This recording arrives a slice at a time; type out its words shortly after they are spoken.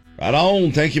Right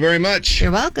on. Thank you very much.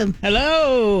 You're welcome.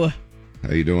 Hello.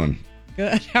 How you doing?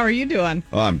 Good. How are you doing?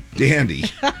 Oh, I'm dandy.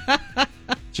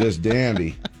 Just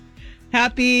dandy.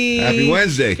 Happy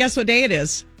Wednesday. Guess what day it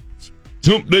is?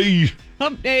 Hump day.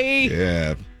 Hump day.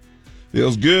 Yeah.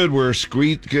 Feels good. We're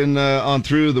squeaking on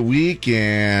through the week,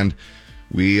 and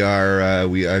we are.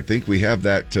 I think we have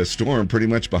that storm pretty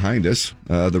much behind us.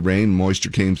 The rain, moisture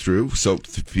came through,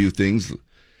 soaked a few things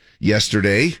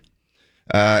yesterday.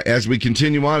 As we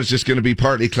continue on, it's just going to be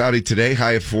partly cloudy today,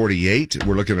 high of 48.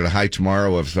 We're looking at a high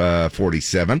tomorrow of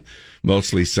 47,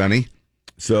 mostly sunny.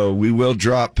 So we will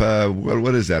drop,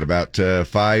 what is that, about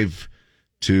 5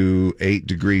 to 8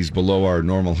 degrees below our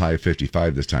normal high of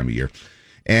 55 this time of year.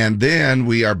 And then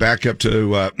we are back up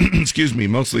to,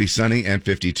 mostly sunny and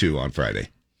 52 on Friday.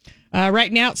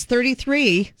 Right now it's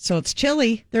 33, so it's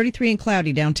chilly. 33 and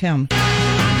cloudy downtown.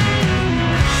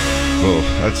 Oh,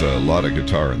 that's a lot of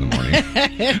guitar in the morning.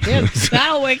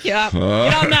 That'll wake you up. Get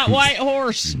on that white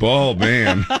horse. Ball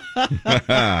man.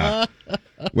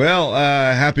 Well,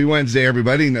 happy Wednesday,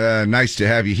 everybody. Nice to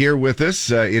have you here with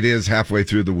us. It is halfway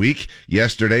through the week.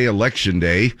 Yesterday, Election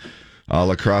Day.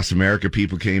 All across America,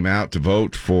 people came out to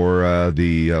vote for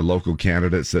the local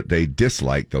candidates that they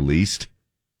dislike the least.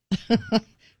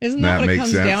 Isn't that what it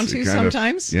comes down to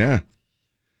sometimes? Yeah.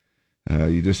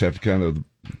 You just have to kind of,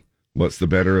 what's the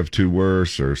better of two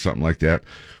worse or something like that.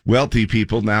 Wealthy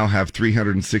people now have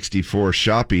 364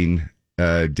 shopping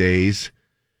days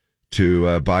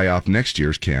to buy off next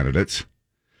year's candidates.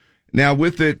 Now,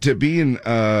 with it being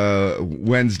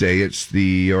Wednesday, it's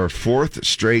the fourth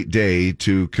straight day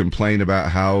to complain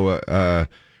about how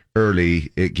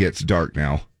early it gets dark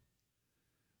now.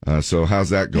 So how's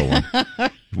that going?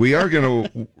 We are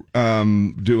going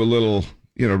to do a little,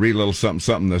 read a little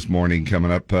something this morning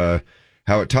coming up,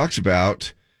 how it talks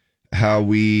about how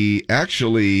we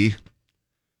actually,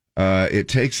 it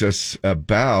takes us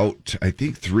about, I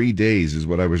think 3 days is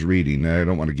what I was reading. I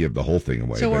don't want to give the whole thing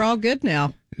away. So we're all good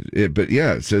now.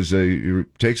 It says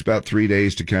it takes about 3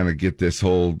 days to kind of get this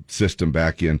whole system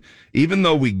back in. Even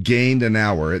though we gained an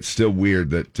hour, it's still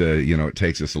weird that, it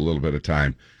takes us a little bit of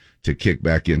time to kick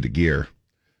back into gear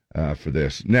for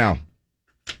this. Now,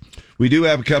 we do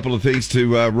have a couple of things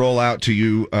to roll out to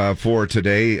you for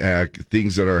today,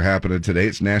 things that are happening today.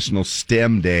 It's National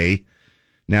STEM Day.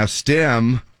 Now,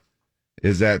 STEM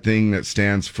is that thing that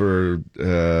stands for,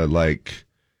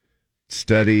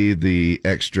 study the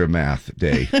extra math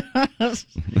day.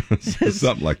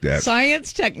 Something like that.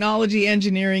 Science, technology,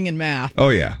 engineering, and math. Oh,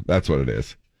 yeah, that's what it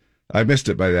is. I missed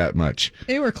it by that much.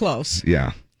 They were close.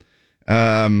 Yeah.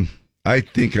 I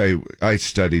think I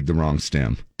studied the wrong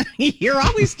STEM. You're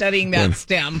always studying that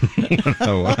STEM. When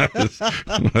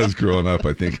I was growing up,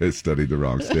 I think I studied the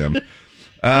wrong STEM.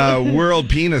 World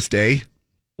Penis Day.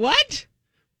 What?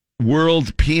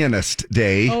 World Pianist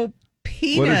Day. Oh,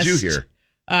 pianist. What did you hear?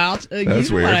 That's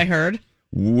weird. What I heard.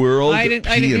 World I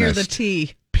didn't hear the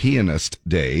T. Pianist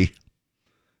Day.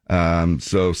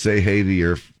 So say hey to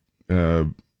your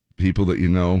people that you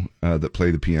know that play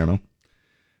the piano.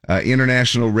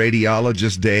 International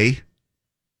Radiologist Day.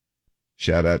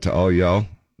 Shout out to all y'all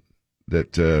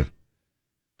that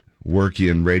work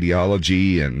in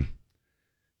radiology and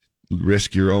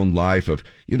risk your own life. I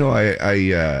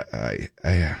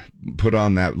put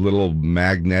on that little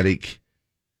magnetic,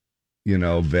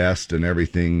 vest and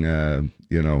everything,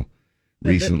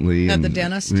 recently. At the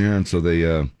dentist? Yeah, and so they,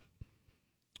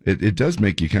 it does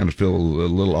make you kind of feel a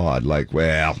little odd, like,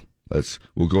 well,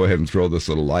 we'll go ahead and throw this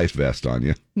little life vest on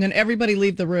you. And then everybody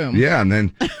leave the room. Yeah,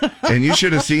 and you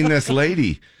should have seen this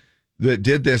lady that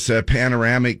did this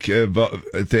panoramic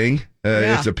thing.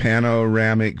 Yeah. It's a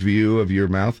panoramic view of your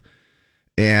mouth.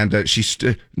 And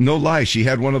no lie, she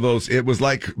had one of those. It was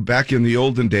like back in the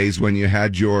olden days when you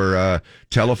had your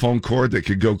telephone cord that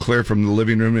could go clear from the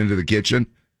living room into the kitchen.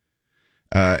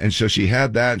 And so she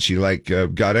had that, and she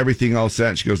got everything all set.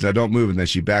 And she goes, "Now don't move." And then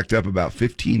she backed up about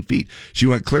 15 feet. She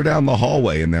went clear down the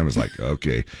hallway, and then was like,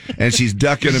 "Okay." And she's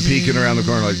ducking and peeking around the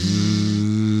corner,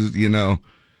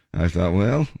 I thought,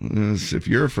 well, if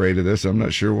you're afraid of this, I'm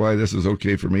not sure why this is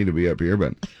okay for me to be up here,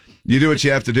 but you do what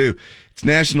you have to do. It's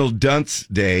National Dunce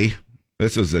Day.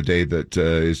 This is a day that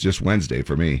is just Wednesday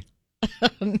for me.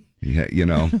 Yeah,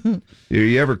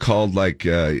 you ever called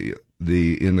in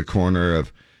the corner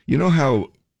of, how,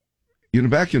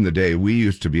 back in the day, we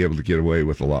used to be able to get away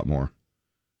with a lot more.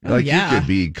 You could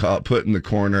be put in the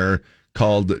corner,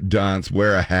 called dunce,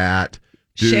 wear a hat,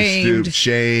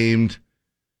 shamed.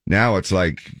 Now it's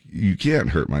like, you can't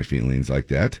hurt my feelings like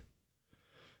that.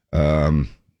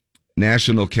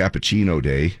 National Cappuccino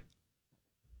Day.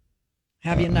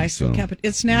 Have you a nice little cappuccino.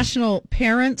 It's National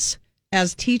Parents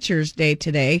as Teachers Day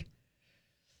today.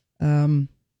 Parents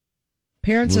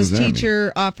What as does that mean?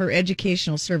 teacher offer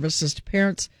educational services to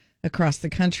parents across the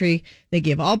country. They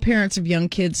give all parents of young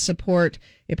kids support.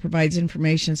 It provides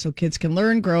information so kids can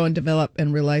learn, grow, and develop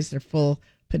and realize their full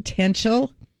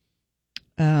potential.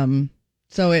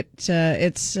 So it's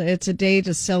a day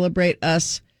to celebrate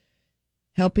us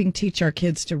helping teach our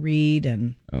kids to read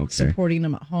and supporting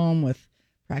them at home with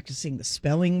practicing the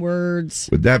spelling words.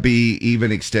 Would that be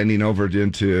even extending over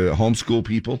into homeschool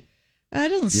people? It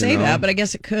doesn't say that, but I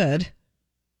guess it could.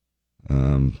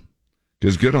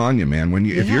 Because good on you, man.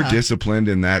 If you're disciplined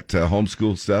in that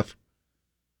homeschool stuff,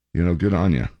 good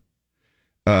on you.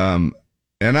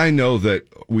 And I know that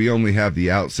we only have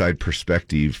the outside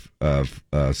perspective of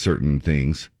certain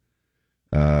things.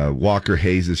 Walker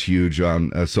Hayes is huge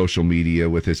on social media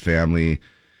with his family,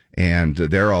 and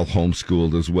they're all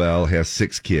homeschooled as well, has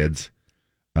 6 kids.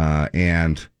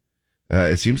 And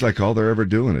it seems like all they're ever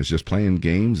doing is just playing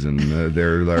games, and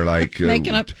they're like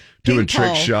making up doing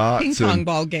trick shots, ping pong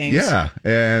ball games. Yeah,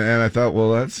 and I thought,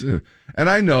 well, that's and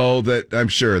I know that I'm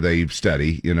sure they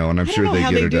study, and I'm sure they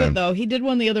get it done. Though he did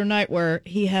one the other night where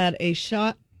he had a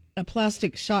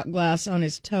plastic shot glass on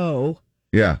his toe.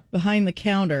 Yeah, behind the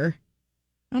counter.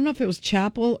 I don't know if it was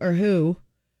Chappell or who.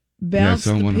 Bounced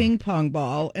the ping pong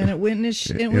ball, and it went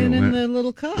in the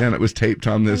little cup. And it was taped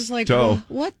on this toe. Well,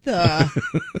 what the?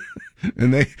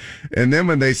 and then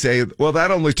when they say, well,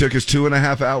 that only took us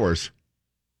 2.5 hours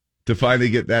to finally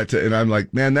get that and I'm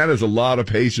like, man, that is a lot of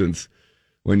patience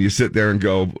when you sit there and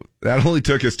go, that only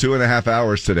took us 2.5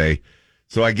 hours today.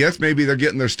 So I guess maybe they're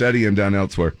getting their studying done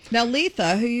elsewhere. Now,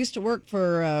 Letha, who used to work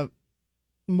for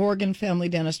Morgan Family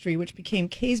Dentistry, which became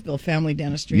Kaysville Family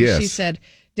Dentistry, she said,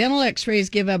 dental x-rays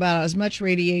give about as much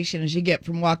radiation as you get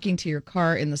from walking to your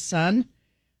car in the sun.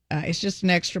 It's just an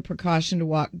extra precaution to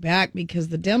walk back because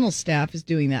the dental staff is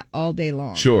doing that all day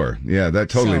long. Sure. Yeah, that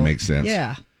totally makes sense.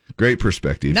 Yeah. Great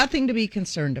perspective. Nothing to be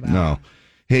concerned about. No.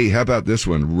 Hey, how about this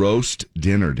one? Roast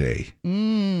dinner day.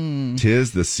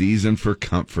 'Tis the season for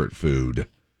comfort food.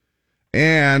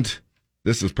 And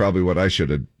this is probably what I should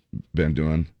have been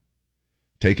doing.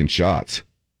 Taking shots.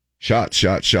 Shots.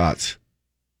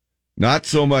 Not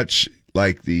so much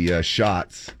like the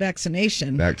shots.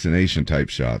 Vaccination type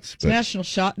shots. It's National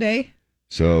Shot Day.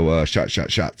 So,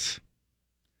 shots.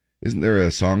 Isn't there a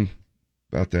song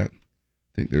about that?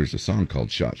 I think there's a song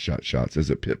called Shots. Is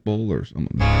it Pitbull or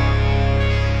something?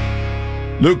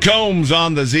 Luke Combs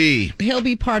on the Z. He'll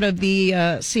be part of the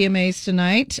CMAs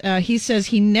tonight. He says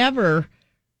he never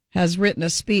has written a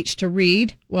speech to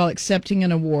read while accepting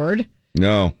an award.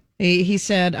 No. He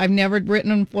said, I've never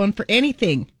written one for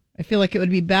anything. I feel like it would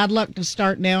be bad luck to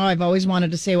start now. I've always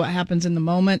wanted to say what happens in the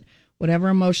moment, whatever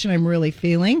emotion I'm really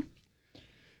feeling.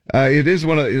 It is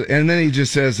and then he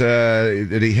just says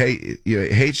that he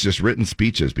hates just written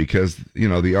speeches because,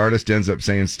 the artist ends up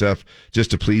saying stuff just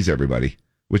to please everybody,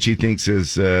 which he thinks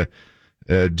is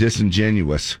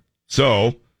disingenuous.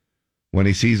 So when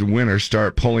he sees a winner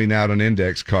start pulling out an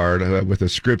index card with a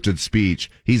scripted speech,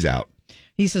 he's out.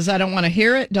 He says, I don't want to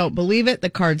hear it. Don't believe it. The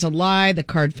card's a lie. The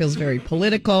card feels very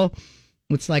political.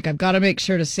 It's like, I've got to make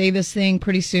sure to say this thing.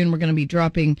 Pretty soon we're going to be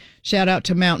dropping shout out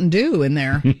to Mountain Dew in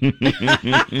there.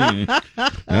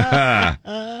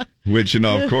 Which,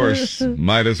 of course,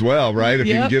 might as well, right? If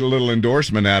you can get a little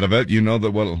endorsement out of it,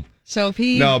 that will. So if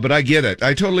he. No, but I get it.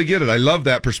 I totally get it. I love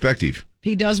that perspective. If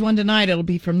he does one tonight, it'll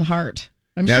be from the heart.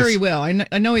 I'm sure he will.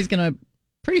 I know he's going to.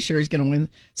 Pretty sure he's going to win.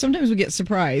 Sometimes we get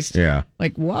surprised. Yeah.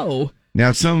 Like, whoa.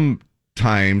 Now,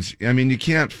 sometimes, you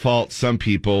can't fault some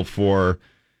people for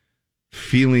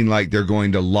feeling like they're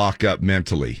going to lock up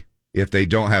mentally if they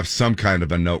don't have some kind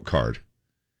of a note card.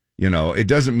 It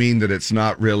doesn't mean that it's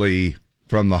not really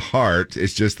from the heart.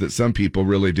 It's just that some people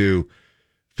really do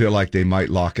feel like they might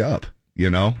lock up,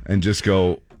 and just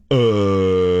go,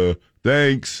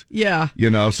 thanks. Yeah.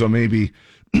 So maybe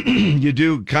you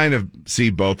do kind of see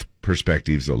both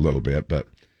perspectives a little bit, but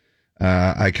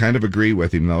I kind of agree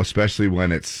with him, though, especially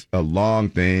when it's a long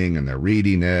thing and they're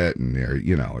reading it and they're,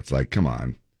 it's like, come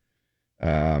on.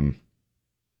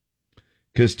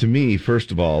 Because to me,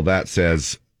 first of all, that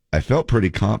says I felt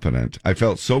pretty confident. I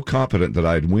felt so confident that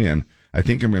I'd win. I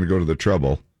think I'm going to go to the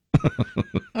trouble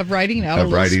of writing out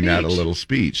a little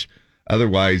speech.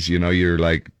 Otherwise, you're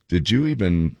like, did you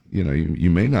even, you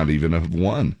may not even have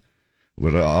won.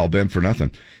 Would have all been for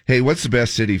nothing. Hey, what's the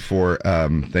best city for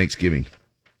Thanksgiving?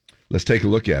 Let's take a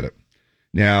look at it.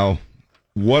 Now,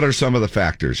 what are some of the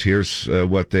factors? Here's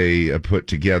what they put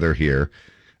together here.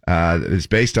 It's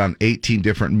based on 18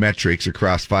 different metrics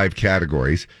across 5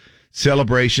 categories: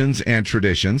 celebrations and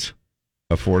traditions,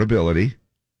 affordability,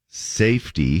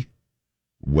 safety,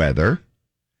 weather.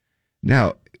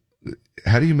 Now,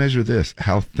 how do you measure this?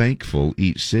 How thankful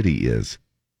each city is.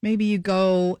 Maybe you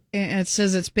go, and it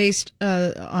says it's based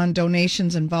on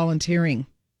donations and volunteering.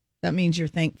 That means you're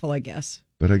thankful, I guess.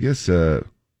 But I guess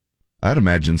I'd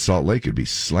imagine Salt Lake could be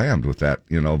slammed with that,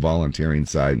 volunteering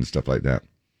side and stuff like that.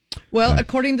 Well,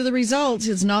 according to the results,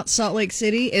 it's not Salt Lake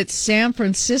City, it's San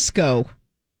Francisco.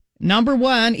 Number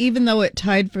one, even though it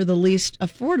tied for the least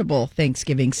affordable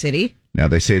Thanksgiving city. Now,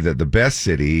 they say that the best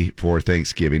city for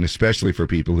Thanksgiving, especially for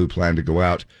people who plan to go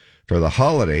out for the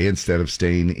holiday instead of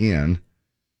staying in.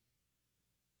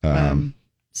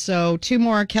 So 2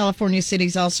 more California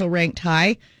cities also ranked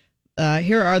high.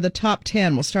 Here are the top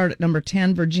 10. We'll start at number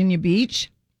 10, Virginia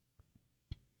Beach.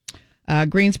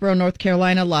 Greensboro, North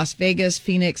Carolina, Las Vegas,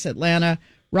 Phoenix, Atlanta,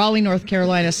 Raleigh, North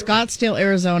Carolina, Scottsdale,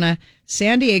 Arizona,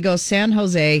 San Diego, San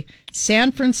Jose,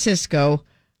 San Francisco,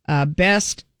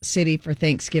 best city for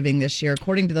Thanksgiving this year,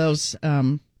 according to those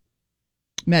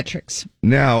metrics.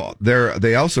 Now,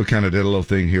 they also kind of did a little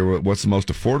thing here. What's the most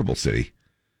affordable city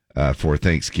for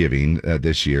Thanksgiving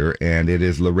this year? And it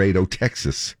is Laredo,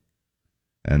 Texas.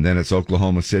 And then it's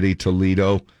Oklahoma City,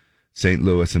 Toledo, St.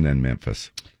 Louis, and then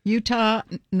Memphis. Utah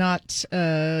did not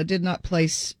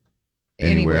place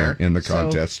anywhere in the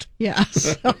contest. So, yeah.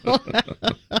 So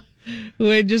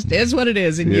it just is what it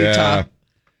is in Utah.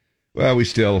 Well,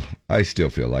 I still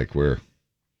feel like we're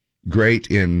great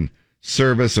in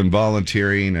service and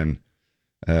volunteering, and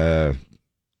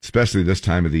especially this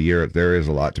time of the year, there is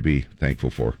a lot to be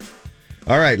thankful for.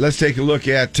 All right, let's take a look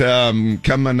at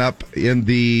coming up in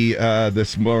the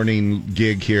this morning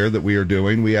gig here that we are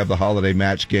doing. We have the holiday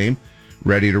match game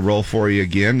ready to roll for you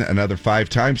again, another 5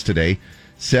 times today.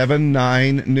 7,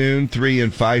 9, noon, 3,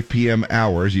 and 5 p.m.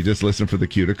 hours. You just listen for the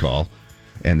cue to call,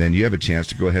 and then you have a chance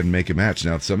to go ahead and make a match.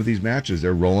 Now, some of these matches,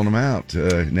 they're rolling them out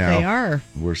now. They are.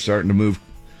 We're starting to move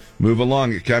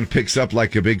along. It kind of picks up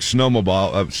like a big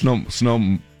snowball going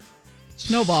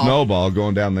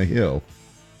down the hill.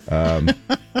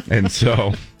 And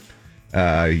so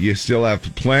you still have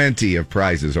plenty of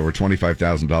prizes, over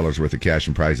 $25,000 worth of cash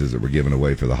and prizes that we're giving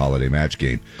away for the holiday match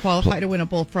game. Qualify to win a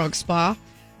Bullfrog Spa.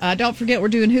 Don't forget, we're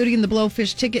doing Hootie and the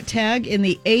Blowfish ticket tag in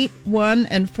the 8, 1,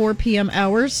 and 4 p.m.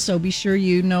 hours. So be sure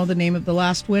you know the name of the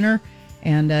last winner.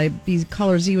 And be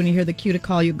caller Z when you hear the cue to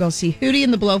call. You go see Hootie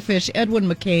and the Blowfish, Edwin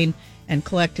McCain, and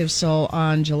Collective Soul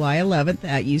on July 11th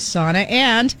at USANA.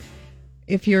 And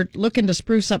if you're looking to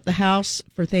spruce up the house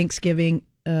for Thanksgiving,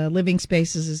 Living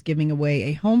Spaces is giving away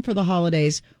a Home for the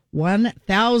Holidays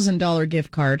 $1,000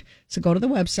 gift card. So go to the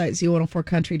website,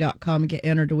 z104country.com, and get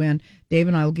entered to win. Dave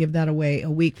and I will give that away a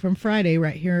week from Friday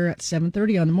right here at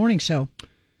 7:30 on the morning show.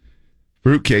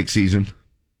 Fruitcake season.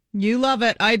 You love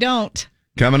it. I don't.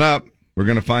 Coming up, we're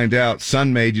going to find out.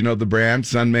 Sunmaid, you know the brand,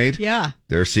 Sunmaid? Yeah.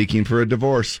 They're seeking for a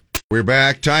divorce. We're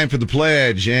back. Time for the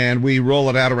pledge, and we roll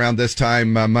it out around this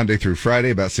time Monday through Friday,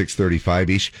 about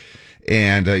 6:35-ish.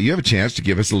 And you have a chance to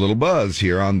give us a little buzz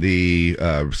here on the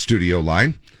studio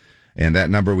line. And that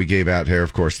number we gave out here,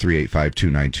 of course,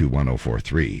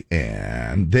 385-292-1043.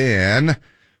 And then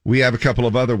we have a couple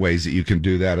of other ways that you can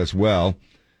do that as well.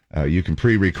 You can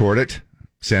pre-record it,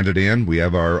 send it in. We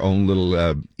have our own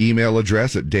little email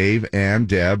address at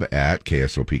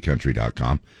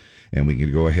daveanddeb@ksopcountry.com. And we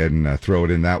can go ahead and throw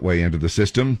it in that way into the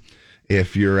system.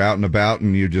 If you're out and about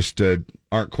and you just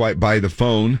aren't quite by the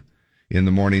phone in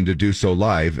the morning to do so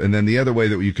live. And then the other way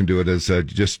that you can do it is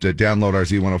just download our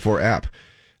Z104 app.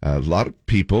 A lot of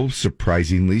people,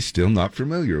 surprisingly, still not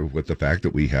familiar with the fact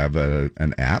that we have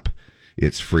an app.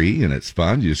 It's free and it's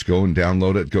fun. You just go and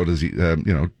download it. Go to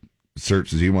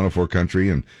search Z104 Country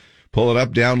and pull it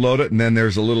up, download it, and then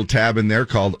there's a little tab in there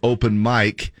called Open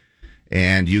Mic,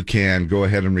 and you can go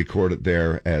ahead and record it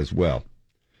there as well.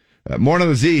 Morning,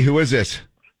 the Z. Who is this?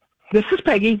 This is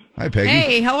Peggy. Hi, Peggy.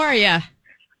 Hey, how are you?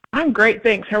 I'm great,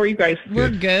 thanks. How are you guys? We're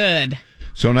good.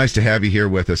 So nice to have you here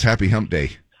with us. Happy Hump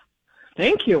Day.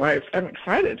 Thank you. I'm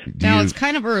excited. It's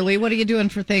kind of early. What are you doing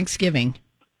for Thanksgiving?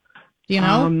 Do you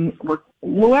know?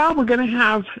 We're going to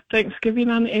have Thanksgiving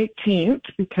on the 18th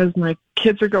because my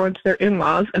kids are going to their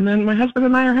in-laws, and then my husband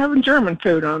and I are having German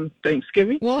food on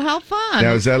Thanksgiving. Well, how fun.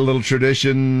 Now, is that a little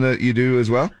tradition that you do as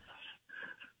well?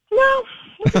 No.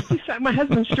 My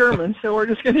husband's German, so we're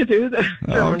just going to do the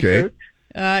German food.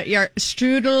 Your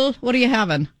strudel, what are you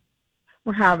having?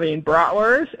 We're having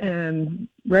bratwurst and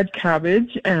red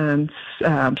cabbage and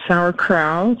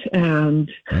sauerkraut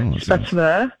and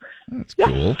spätzle. That's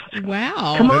cool.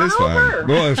 Wow. Come on that is over. fun.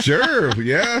 Well, sure.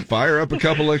 Yeah, fire up a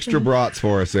couple extra brats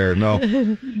for us there. No.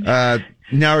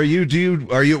 Now, are you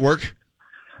at work?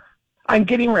 I'm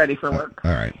getting ready for work.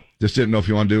 All right. Just didn't know if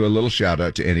you want to do a little shout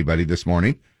out to anybody this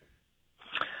morning.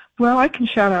 Well, I can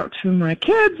shout out to my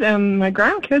kids and my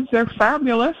grandkids. They're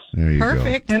fabulous. There you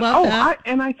Perfect. go. And Love that.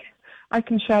 I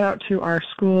can shout out to our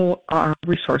school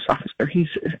resource officer. He's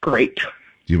great.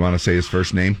 Do you want to say his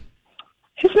first name?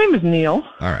 His name is Neil.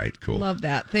 All right, cool. Love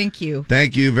that. Thank you.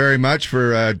 Thank you very much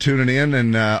for tuning in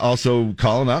and also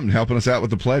calling up and helping us out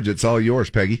with the pledge. It's all yours,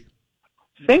 Peggy.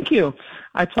 Thank you.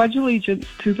 I pledge allegiance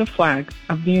to the flag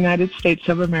of the United States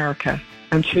of America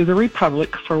and to the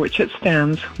republic for which it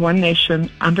stands, one nation,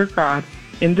 under God,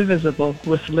 indivisible,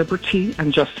 with liberty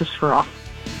and justice for all.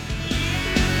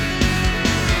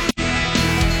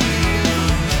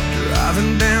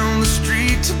 Driving down the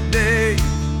street today,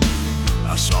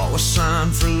 I saw a sign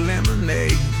for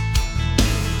lemonade.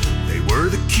 They were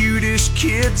the cutest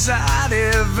kids I'd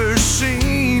ever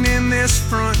seen in this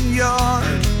front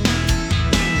yard.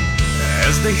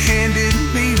 As they handed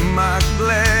me my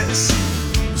glass,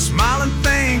 smiling,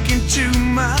 thinking to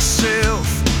myself,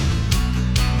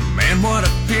 man, what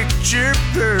a picture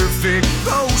perfect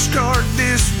postcard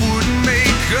this would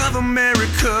make of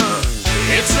America.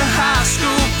 It's a high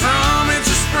school prom, it's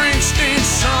a Springsteen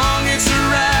song, it's a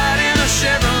ride in a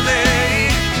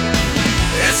Chevrolet.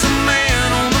 It's a man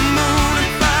on the moon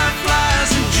and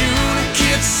fireflies in June and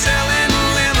kids selling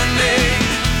lemonade.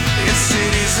 It's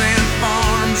cities and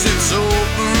farms, it's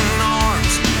open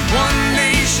arms, one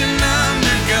nation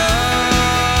under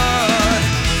God.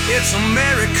 It's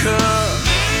America.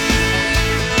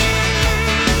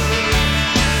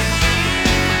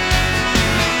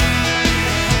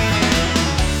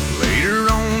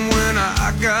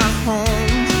 Got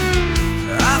home,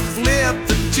 I flipped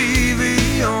the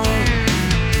TV on.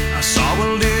 I saw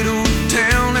a little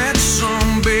town that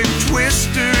some big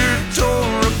twister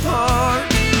tore apart,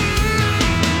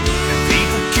 and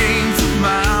people came from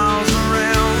miles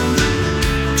around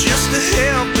just to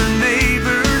help their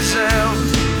neighbors out.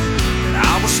 And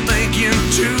I was thinking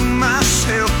to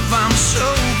myself, I'm so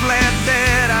glad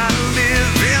that I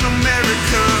live in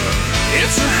America.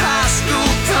 It's a high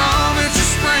school prom, it's a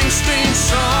Springsteen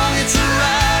song, it's a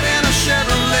ride in a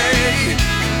Chevrolet.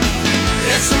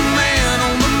 It's a man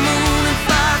on the moon and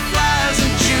fireflies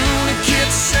in June and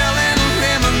kids selling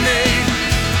lemonade.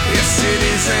 It's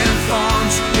cities and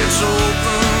farms, it's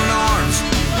open arms,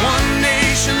 one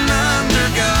nation under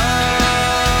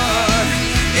God.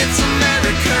 It's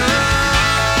America.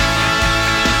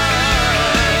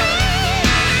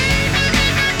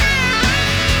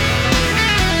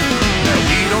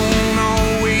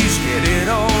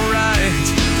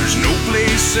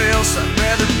 Else I'd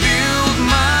rather build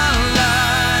my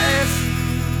life,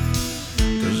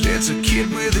 'cause it's a kid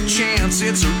with a chance,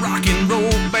 it's a rock and roll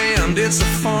band, it's a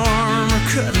farmer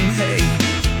cutting hay.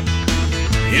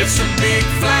 It's a big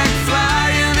flag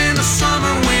flying in the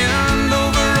summer wind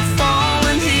over a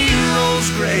fallen hero's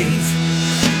grave.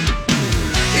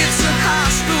 It's a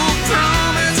high school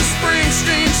prom, it's a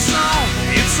Springsteen song,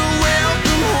 it's a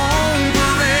welcome home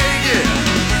parade.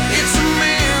 Yeah. It's a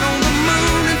man on the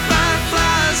moon and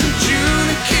fireflies in June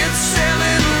and kids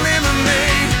selling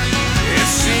lemonade.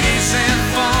 It's cities and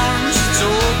farms, it's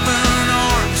open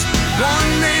arms,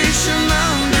 one nation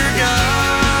under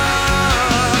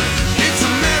God. It's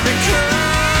America.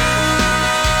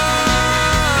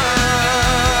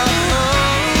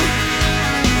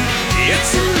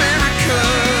 It's America.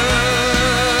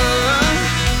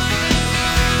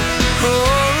 Oh,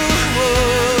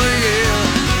 yeah.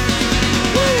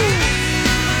 Woo.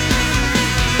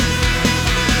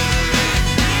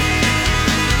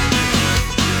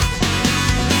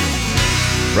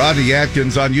 Rodney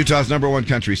Atkins on Utah's #1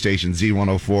 country station,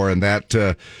 Z104, and that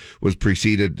was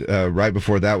preceded right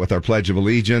before that with our Pledge of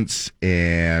Allegiance.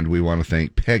 And we want to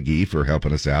thank Peggy for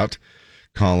helping us out,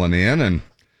 calling in and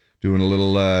doing a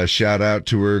little shout out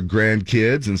to her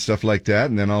grandkids and stuff like that,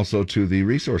 and then also to the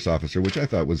resource officer, which I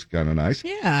thought was kind of nice.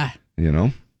 Yeah. You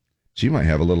know, she might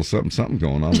have a little something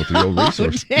going on with the old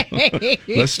resource.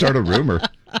 Let's start a rumor.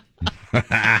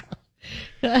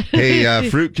 Hey,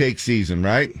 fruitcake season,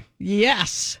 right?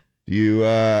 Yes. You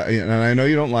and I know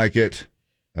you don't like it,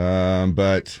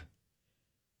 but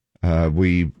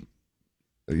we,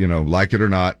 like it or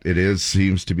not, it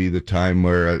seems to be the time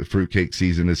where fruitcake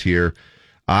season is here.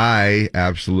 I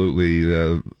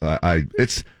absolutely, I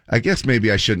guess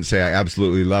maybe I shouldn't say I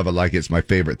absolutely love it like it's my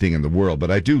favorite thing in the world,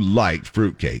 but I do like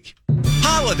fruitcake.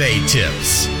 Holiday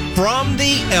tips from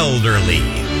the elderly.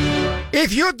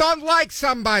 If you don't like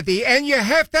somebody and you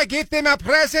have to give them a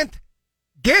present,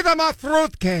 give them a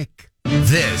fruitcake.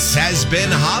 This has been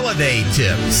Holiday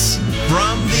Tips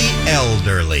from the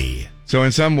elderly. So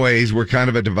in some ways, we're kind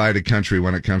of a divided country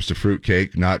when it comes to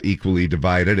fruitcake, not equally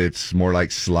divided. It's more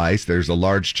like sliced. There's a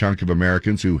large chunk of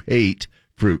Americans who hate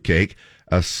fruitcake.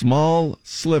 a small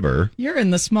sliver. You're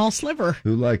in the small sliver.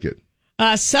 Who like it?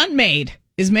 Sunmaid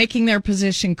is making their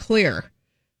position clear.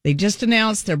 They just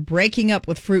announced they're breaking up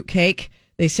with fruitcake.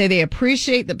 They say they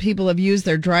appreciate that people have used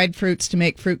their dried fruits to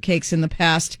make fruitcakes in the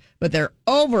past, but they're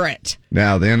over it.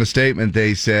 Now, in a statement,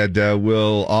 they said,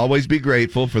 we'll always be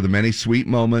grateful for the many sweet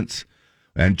moments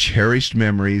and cherished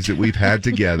memories that we've had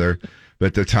together,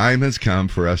 but the time has come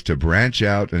for us to branch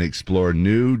out and explore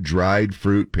new dried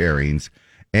fruit pairings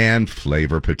and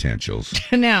flavor potentials.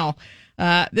 Now,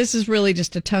 this is really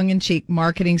just a tongue-in-cheek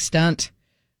marketing stunt.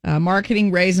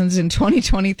 Marketing raisins in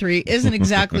 2023 isn't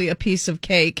exactly a piece of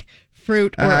cake,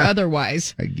 fruit or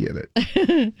otherwise. I get it.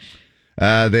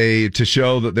 To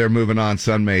show that they're moving on,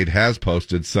 Sunmaid has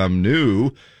posted some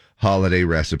new holiday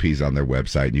recipes on their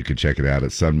website. You can check it out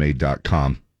at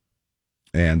sunmaid.com.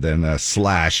 And then /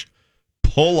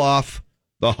 pull off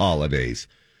the holidays.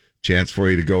 Chance for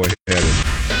you to go ahead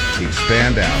and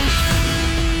expand out.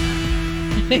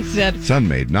 They said,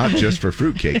 Sunmaid, not just for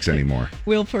fruitcakes anymore.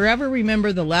 We'll forever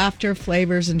remember the laughter,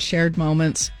 flavors, and shared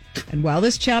moments. And while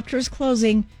this chapter is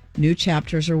closing, new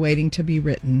chapters are waiting to be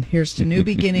written. Here's to new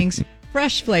beginnings,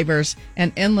 fresh flavors,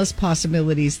 and endless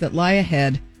possibilities that lie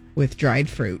ahead with dried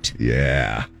fruit.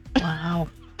 Yeah. Wow.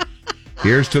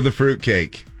 Here's to the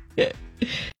fruitcake.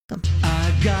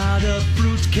 I got a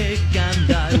fruitcake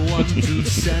and I want to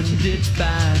send it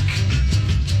back.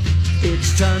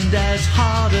 It's turned as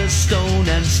hard as stone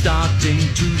and starting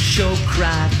to show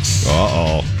cracks.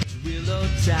 Uh-oh. Willow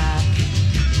tack.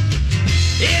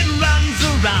 It runs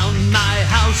around my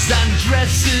house and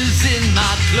dresses in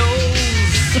my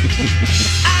clothes.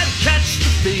 I'd catch the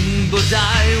thing, but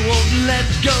I won't let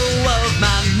go of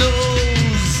my nose.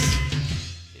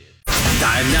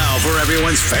 Time now for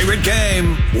everyone's favorite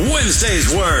game,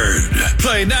 Wednesday's Word.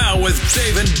 Play now with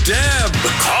Dave and Deb.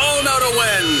 Call now to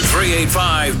win.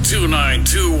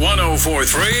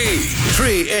 385-292-1043.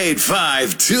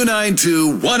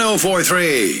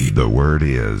 385-292-1043. The word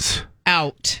is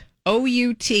out.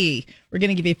 O-U-T. We're going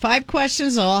to give you 5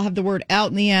 questions. They'll all have the word out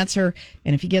in the answer.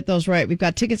 And if you get those right, we've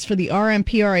got tickets for the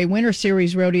RMPRA Winter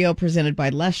Series Rodeo presented by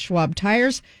Les Schwab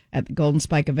Tires at the Golden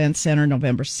Spike Event Center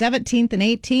November 17th and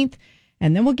 18th.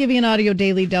 And then we'll give you an audio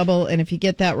daily double. And if you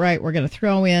get that right, we're going to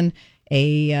throw in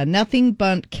a Nothing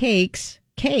Bundt cake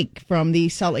from the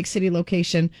Salt Lake City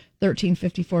location,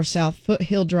 1354 South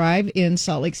Foothill Drive in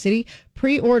Salt Lake City.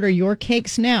 Pre-order your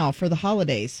cakes now for the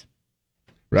holidays.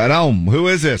 right on. Who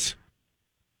is this?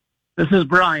 This is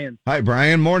Brian. Hi,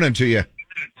 Brian. Morning to you.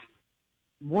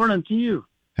 Morning to you.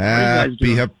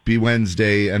 Happy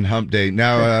Wednesday and hump day.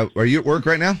 Now, are you at work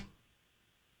right now?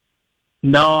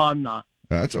 No, I'm not.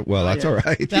 That's all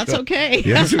right. That's okay.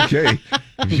 Yeah, it's okay.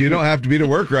 If you don't have to be to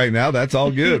work right now, that's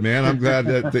all good, man. I'm glad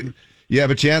that you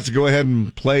have a chance to go ahead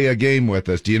and play a game with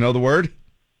us. Do you know the word?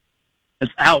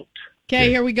 It's out. Okay,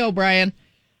 here we go, Brian.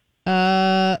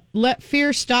 Let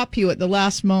fear stop you at the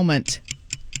last moment.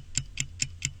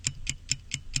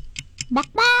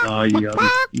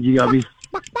 You gotta be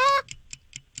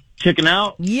chicken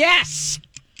out. Yes.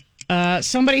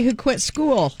 Somebody who quit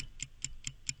school.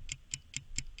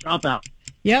 Drop out.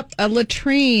 Yep. A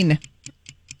latrine.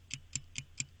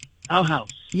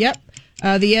 Outhouse. Yep.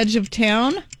 The edge of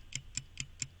town.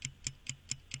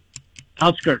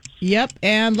 Outskirts. Yep.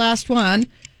 And last one.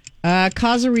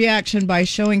 Cause a reaction by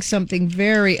showing something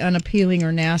very unappealing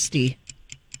or nasty.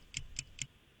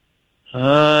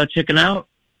 Chicken out.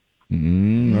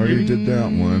 Already did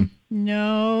that one.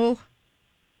 No.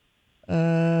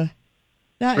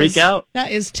 Freak out.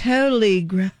 That is totally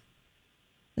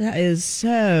that is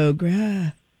so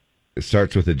gross. It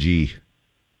starts with a G.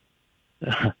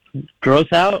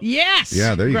 Gross out? Yes.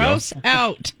 Yeah, there you go. Gross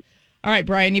out. All right,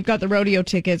 Brian, you've got the rodeo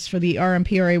tickets for the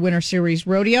RMPRA Winter Series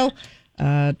Rodeo.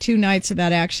 2 nights of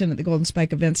that action at the Golden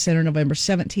Spike Event Center, November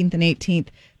 17th and 18th.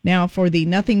 Now for the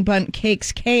Nothing Bundt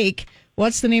Cake's Cake.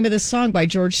 What's the name of this song by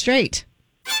George Strait?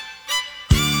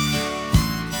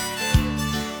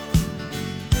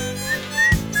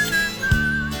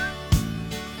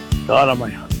 God, I might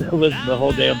have to listen to the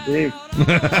whole damn thing.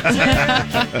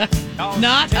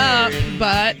 Not up,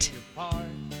 but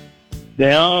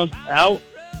down, out.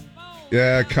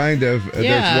 Yeah, kind of.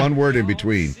 Yeah. There's one word in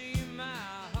between.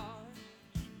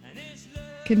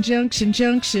 Conjunction,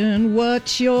 junction,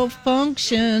 what's your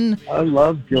function? I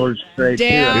love George Strait.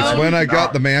 Down. It's when I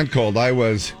got the man cold. I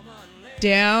was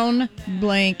down,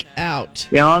 blank, out.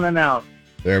 Down and out.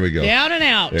 There we go. Down and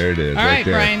out. There it is. All right,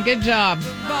 there. Brian, good job.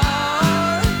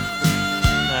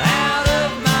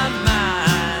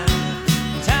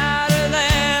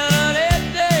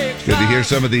 Good to hear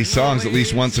some of these songs at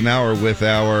least once an hour with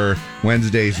our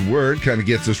Wednesday's Word. Kind of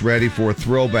gets us ready for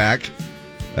Throwback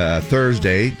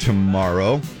Thursday,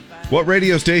 tomorrow. What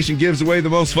radio station gives away the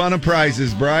most fun and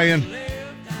prizes, Brian?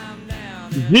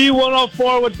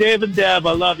 Z104 with Dave and Deb.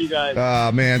 I love you guys.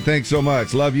 Man, thanks so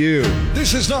much. Love you.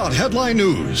 This is not headline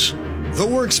news. The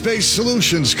workspace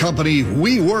solutions company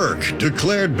WeWork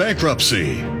declared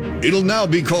bankruptcy. It'll now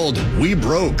be called We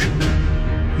Broke.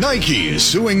 Nike is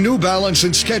suing New Balance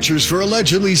and Skechers for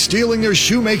allegedly stealing their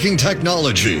shoemaking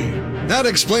technology. That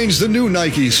explains the new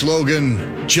Nike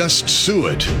slogan, "Just Sue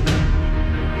It."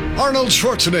 Arnold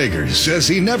Schwarzenegger says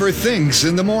he never thinks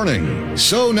in the morning.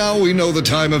 So now we know the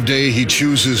time of day he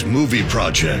chooses movie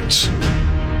projects.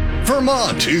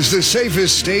 Vermont is the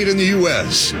safest state in the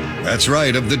U.S. That's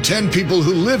right, of the 10 people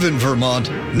who live in Vermont,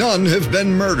 none have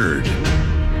been murdered.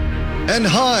 And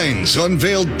Heinz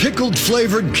unveiled pickled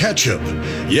flavored ketchup.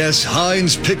 Yes,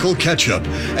 Heinz pickle ketchup.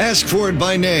 Ask for it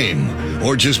by name,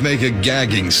 or just make a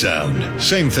gagging sound.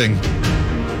 Same thing.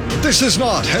 This is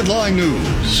not headline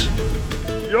news.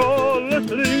 You're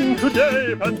listening to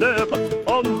Dave and Deb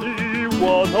on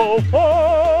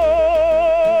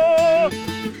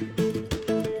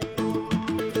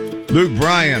Z104. Luke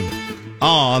Bryan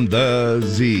on the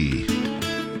Z.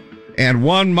 And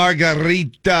one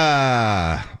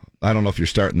margarita. I don't know if you're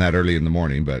starting that early in the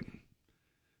morning, but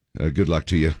good luck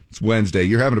to you. It's Wednesday.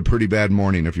 You're having a pretty bad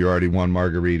morning if you're already one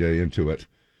margarita into it.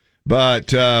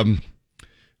 But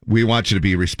we want you to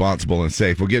be responsible and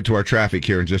safe. We'll get to our traffic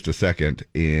here in just a second.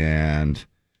 And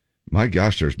my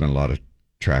gosh, there's been a lot of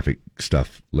traffic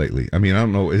stuff lately. I mean, I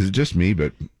don't know. Is it just me?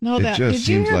 But no, it that just did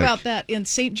you seems hear like... about that in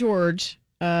St. George?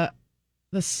 The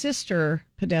sister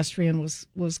pedestrian was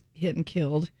hit and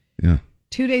killed. Yeah.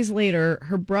 2 days later,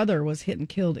 her brother was hit and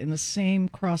killed in the same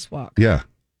crosswalk. Yeah.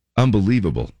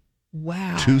 Unbelievable.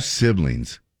 Wow. 2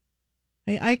 siblings.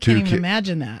 I can't even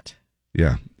imagine that.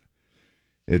 Yeah.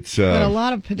 It's but a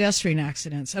lot of pedestrian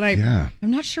accidents. And I'm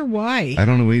not sure why. I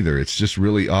don't know either. It's just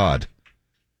really odd.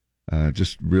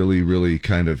 Just really, really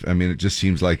kind of, I mean, it just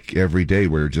seems like every day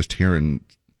we're just hearing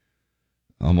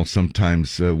almost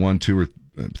sometimes 1, 2, or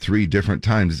 3 different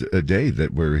times a day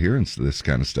that we're hearing this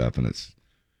kind of stuff. And it's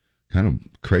kind of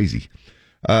crazy.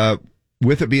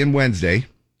 With it being Wednesday,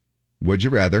 would you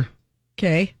rather?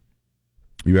 Okay.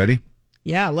 You ready?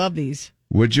 Yeah, I love these.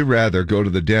 Would you rather go to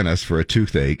the dentist for a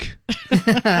toothache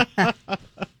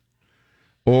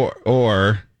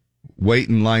or wait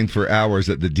in line for hours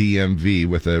at the DMV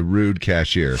with a rude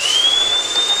cashier?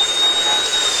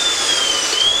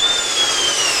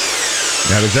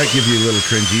 Now, does that give you a little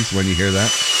cringies when you hear that?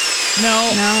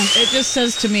 No. It just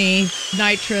says to me,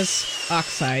 nitrous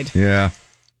oxide. Yeah,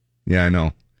 I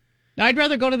know. I'd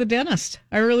rather go to the dentist.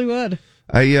 I really would.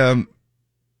 A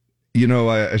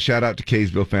shout out to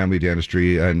Kaysville Family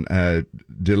Dentistry, and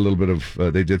did a little bit of,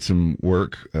 they did some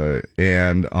work,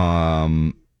 and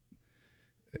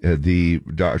the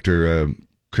doctor,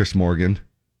 Chris Morgan,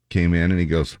 came in and he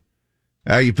goes,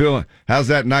 "How you feeling? How's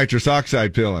that nitrous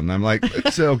oxide feeling?" I'm like,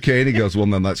 "It's okay." And he goes, "Well,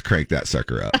 then let's crank that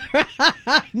sucker up."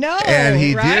 No, and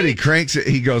he right? did. He cranks it.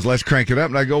 He goes, "Let's crank it up."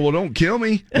 And I go, "Well, don't kill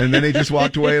me." And then he just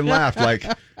walked away and laughed like,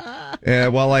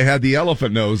 while I had the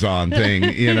elephant nose on thing,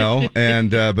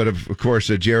 And but of course,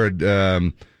 Jared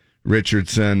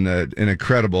Richardson, an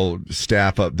incredible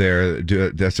staff up there,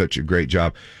 does such a great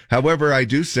job. However, I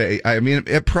do say, I mean,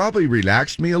 it probably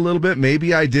relaxed me a little bit.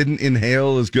 Maybe I didn't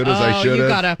inhale as good as I should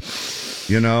have.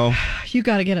 You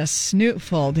gotta get a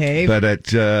snootful, Dave. But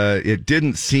it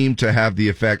didn't seem to have the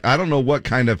effect. I don't know what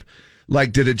kind of,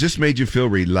 did it just made you feel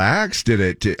relaxed?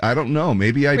 I don't know.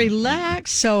 Maybe I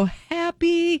relaxed, so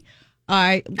happy.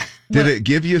 Did it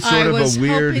give you sort of a weird? I was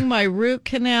hoping my root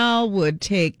canal would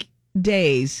take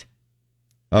days.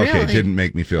 Okay, really? It didn't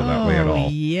make me feel that way at all.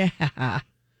 Yeah.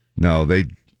 No, they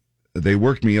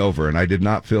worked me over, and I did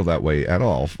not feel that way at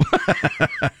all.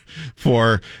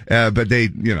 But they,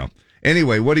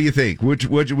 Anyway, what do you think?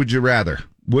 Would you rather?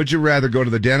 Would you rather go to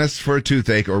the dentist for a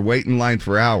toothache or wait in line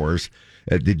for hours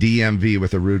at the DMV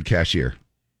with a rude cashier?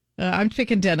 I'm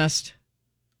picking dentist.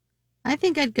 I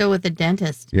think I'd go with the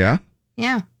dentist. Yeah?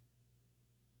 Yeah.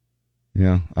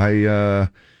 Yeah.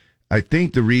 I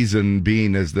think the reason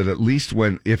being is that at least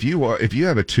if you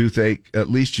have a toothache, at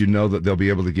least you know that they'll be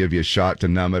able to give you a shot to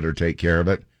numb it or take care of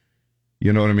it.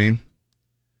 You know what I mean?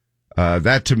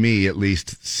 That to me at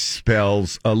least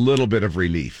spells a little bit of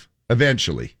relief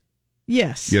eventually.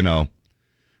 Yes.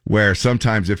 Where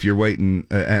sometimes if you're waiting,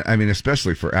 I mean,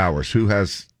 especially for hours, who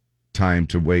has time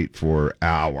to wait for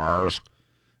hours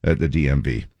at the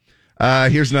DMV?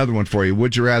 Here's another one for you.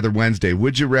 Would you rather Wednesday?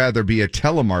 Would you rather be a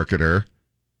telemarketer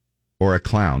or a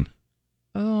clown?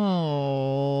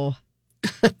 Oh,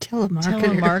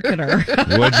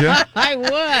 Telemarketer. Would you? I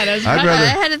would. I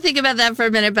had to think about that for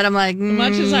a minute, but I'm like, as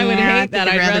much as I would hate that,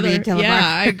 I'd rather be a telemarketer. Yeah,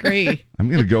 I agree. I'm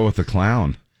going to go with the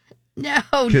clown. No,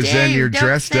 because then you're don't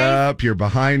dressed say. up, you're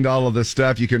behind all of this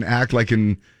stuff. You can act like a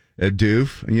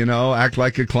doof, act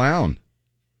like a clown.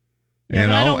 Yeah,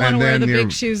 but I don't want to wear the you're-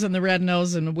 big shoes and the red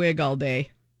nose and the wig all day.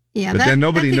 Yeah, But then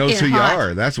nobody that could knows get who you hot.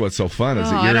 are. That's what's so fun is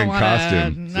Oh, that I you're don't in wanna-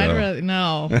 costume. I'd rather,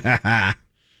 no.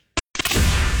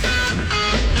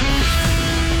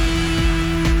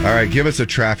 All right, give us a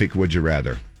traffic would you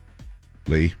rather,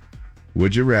 Lee.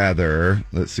 Would you rather,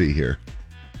 let's see here.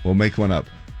 We'll make one up.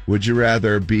 Would you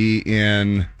rather be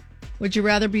in... Would you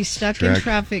rather be stuck in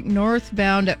traffic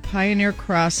northbound at Pioneer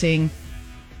Crossing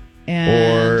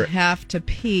and have to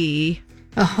pee?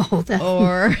 Oh,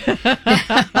 or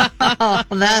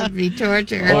that'd be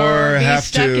torture. Or be have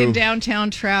stuck to- in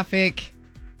downtown traffic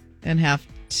and have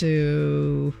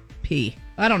to pee.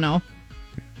 I don't know.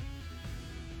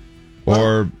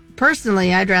 Or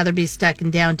personally, I'd rather be stuck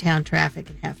in downtown traffic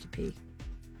and have to pee.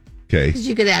 Okay. Because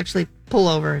you could actually pull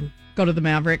over and go to the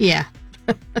Maverick. Yeah.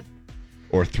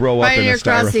 Or throw up in a Pioneer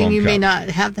styrofoam Crossing, you cup. may not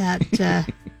have that.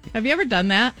 Have you ever done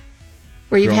that?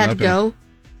 Where you've Thrown had to up go?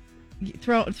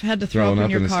 Had to throw Thrown up in up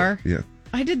your in a- car? yeah.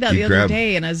 I did that You the other grab-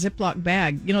 day in a Ziploc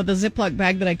bag. You know, the Ziploc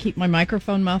bag that I keep my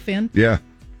microphone muff in? Yeah.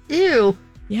 Ew.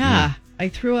 Yeah. I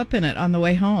threw up in it on the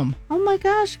way home. Oh my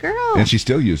gosh, girl. And she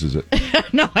still uses it.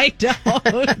 No, I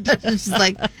don't. She's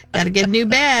like, gotta get a new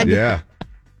bag. Yeah.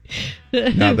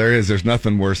 Now there's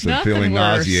nothing worse than Nothing feeling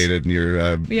worse. nauseated and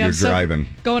you're driving.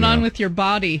 Going on with your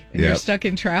body and you're Yep. stuck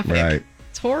in traffic. Right.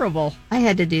 It's horrible. I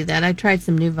had to do that. I tried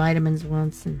some new vitamins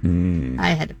once and I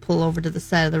had to pull over to the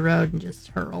side of the road and just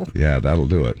hurl. Yeah, that'll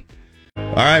do it.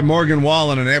 All right, Morgan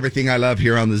Wallen and everything I love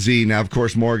here on the Z. Now, of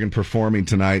course, Morgan performing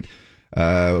tonight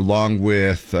along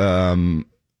with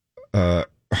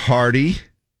Hardy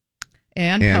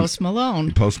And Post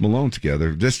Malone. Post Malone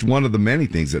together. Just one of the many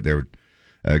things that they're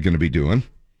going to be doing.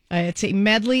 It's a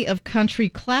medley of country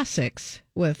classics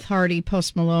with Hardy,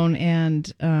 Post Malone,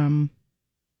 and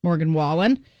Morgan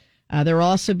Wallen. There will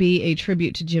also be a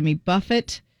tribute to Jimmy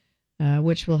Buffett,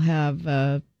 which will have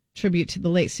a tribute to the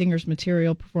late singer's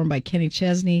material performed by Kenny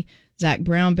Chesney, Zach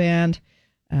Brown Band,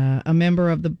 a member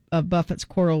of Buffett's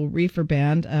Coral Reefer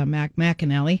Band, Mac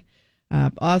McAnally.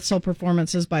 Also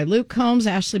performances by Luke Combs,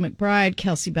 Ashley McBride,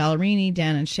 Kelsey Ballerini,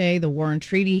 Dan and Shay, The Warren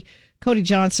Treaty, Cody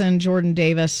Johnson, Jordan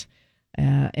Davis,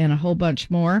 and a whole bunch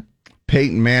more.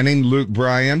 Peyton Manning, Luke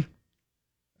Bryan,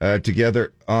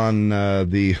 together on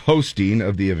the hosting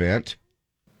of the event.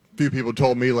 A few people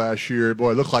told me last year,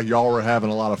 boy, it looked like y'all were having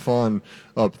a lot of fun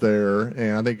up there.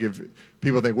 And I think if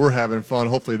people think we're having fun,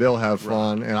 hopefully they'll have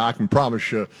fun. And I can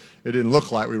promise you, it didn't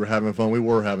look like we were having fun. We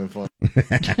were having fun.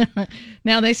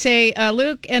 Now, they say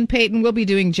Luke and Peyton will be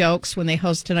doing jokes when they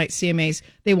host tonight's CMAs.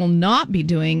 They will not be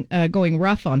doing going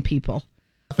rough on people.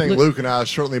 I think Luke and I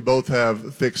certainly both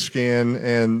have thick skin.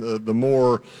 And the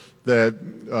more that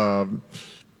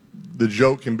the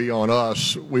joke can be on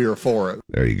us, we are for it.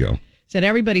 There you go. Said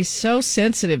everybody's so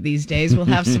sensitive these days. We'll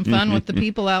have some fun with the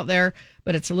people out there,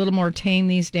 but it's a little more tame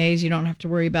these days. You don't have to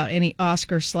worry about any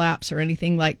Oscar slaps or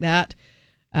anything like that.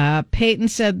 Peyton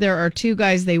said there are two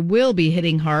guys they will be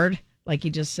hitting hard, like he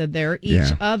just said there,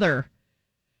 each other.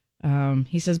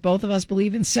 He says both of us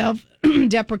believe in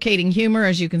self-deprecating humor,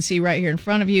 as you can see right here in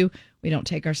front of you. We don't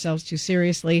take ourselves too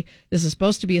seriously. This is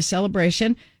supposed to be a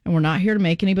celebration, and we're not here to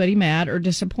make anybody mad or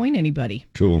disappoint anybody.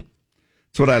 Cool.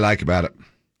 That's what I like about it.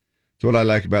 That's what I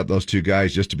like about those two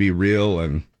guys, just to be real.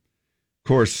 And, of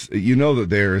course, you know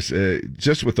that there's,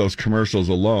 just with those commercials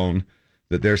alone,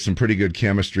 that there's some pretty good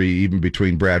chemistry even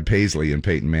between Brad Paisley and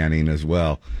Peyton Manning as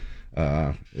well.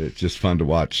 It's just fun to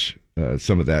watch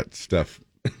some of that stuff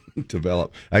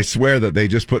develop. I swear that they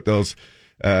just put those...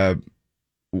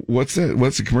 What's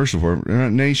the commercial for?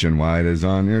 Nationwide is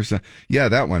on here. So, yeah,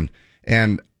 that one.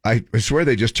 And I swear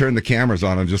they just turn the cameras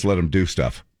on and just let them do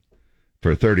stuff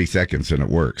for 30 seconds, and it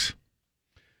works.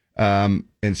 And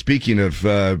speaking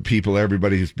of people,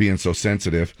 everybody who's being so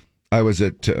sensitive, I was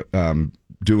at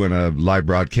doing a live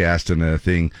broadcast and a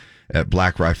thing at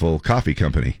Black Rifle Coffee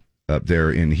Company up there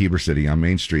in Heber City on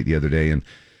Main Street the other day, and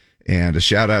a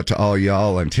shout out to all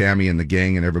y'all and Tammy and the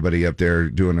gang and everybody up there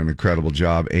doing an incredible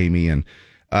job, Amy and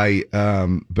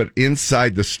but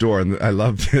inside the store, and I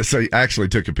love this, I actually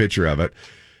took a picture of it,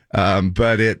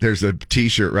 but there's a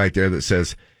t-shirt right there that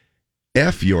says,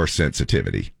 F your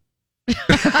sensitivity.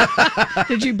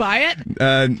 Did you buy it?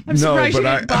 I'm I'm surprised you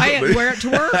didn't buy it and wear it to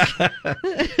work.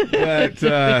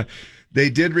 But they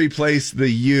did replace the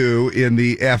U in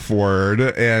the F word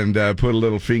and put a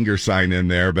little finger sign in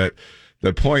there. But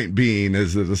the point being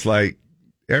is that it's like,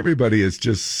 everybody is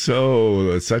just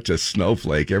such a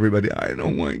snowflake. Everybody, I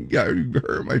don't want to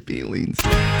hurt my feelings.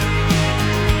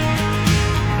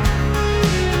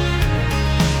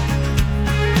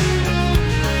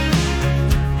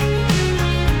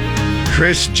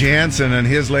 Chris Jansen and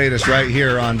his latest right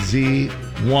here on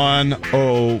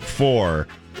Z104.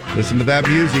 Listen to that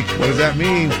music. What does that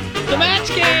mean? The match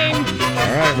game.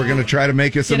 All right, we're going to try to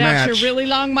make us a match. Get out your really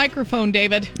long microphone,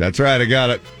 David. That's right, I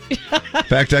got it. In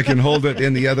fact, I can hold it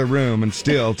in the other room and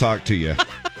still talk to you.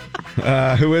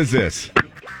 Who is this?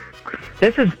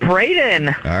 This is Braden.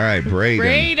 All right, Braden.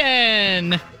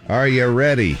 Braden. Are you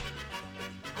ready?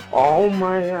 Oh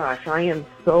my gosh, I am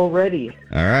so ready.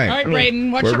 All right. All right,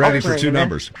 Braden. We're ready for two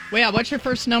numbers. Well, yeah, what's your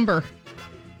first number?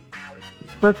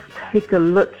 Let's take a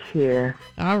look here.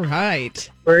 All right.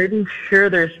 Pretty sure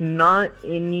there's not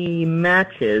any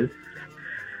matches.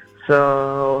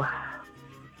 So.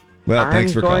 Well,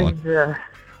 thanks for calling. To...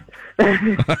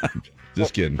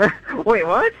 Just kidding. Wait,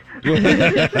 what?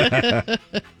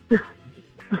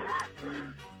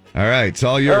 All right, it's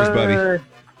all yours, buddy.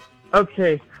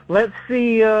 Okay, let's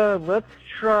see. Let's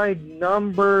try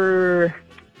number.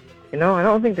 I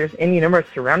don't think there's any numbers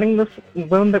surrounding this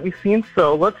one that we've seen,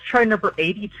 so let's try number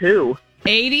 82.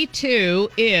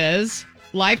 82 is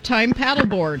Lifetime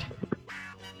Paddleboard.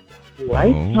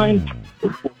 Lifetime.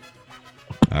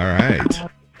 All right.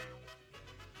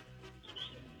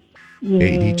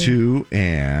 82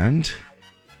 and...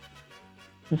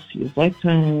 Let's see,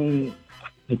 Lifetime...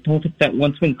 I don't think that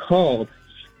one's been called.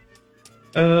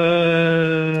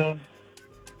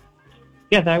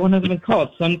 Yeah, that one hasn't been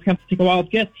called, so I'm just going to take a wild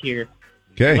guess here.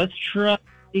 Okay. Let's try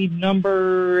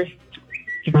number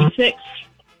 56.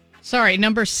 Sorry,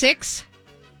 number 6?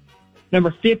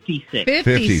 Number 56.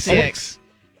 56.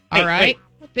 All right.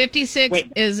 Wait. 56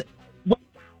 Wait. is...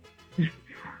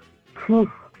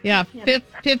 Yeah,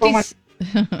 50...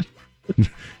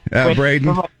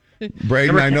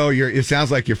 Braden, I know it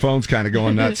sounds like your phone's kind of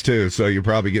going nuts too, so you're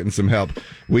probably getting some help.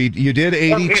 You did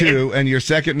 82, and your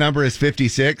second number is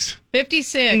 56?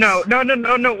 56. No,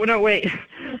 wait.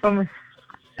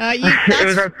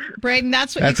 Braden,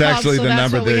 that's what that's you called, actually so the that's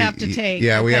number what we have to take.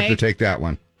 Yeah, okay? we have to take that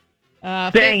one.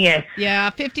 Dang it. Yeah,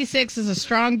 56 is a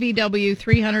Strong VW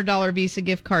 $300 Visa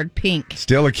gift card, pink.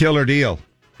 Still a killer deal.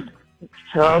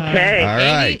 Okay. All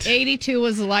right. 82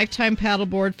 was a Lifetime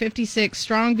Paddleboard. 56,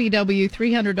 Strong VW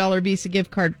 $300 Visa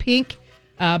gift card, pink.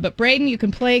 But Braden, you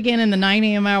can play again in the 9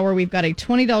 a.m. hour. We've got a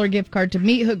 $20 gift card to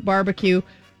Meat Hook Barbecue.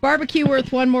 Barbecue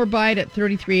worth one more bite at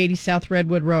 3380 South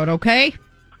Redwood Road, okay?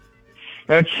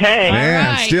 Okay. Man,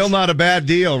 All right. still not a bad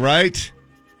deal, right?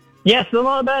 Yeah, still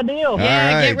not a bad deal.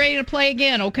 Yeah, right. get ready to play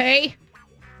again, okay?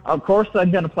 Of course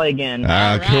I'm going to play again. Cool.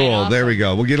 Awesome. There we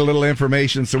go. We'll get a little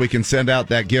information so we can send out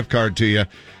that gift card to you,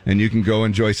 and you can go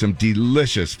enjoy some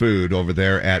delicious food over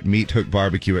there at Meat Hook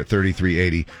Barbecue at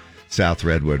 3380 South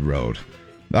Redwood Road.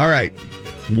 All right.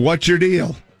 What's your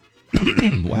deal?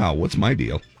 Wow, what's my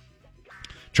deal?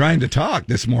 Trying to talk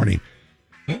this morning.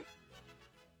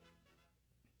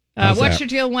 What's your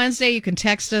deal Wednesday? You can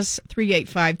text us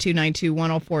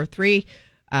 385-292-1043.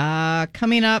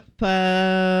 Coming up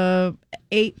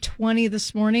 8:20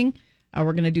 this morning,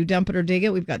 we're going to do Dump It or Dig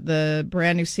It. We've got the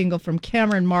brand new single from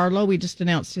Cameron Marlowe. We just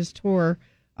announced his tour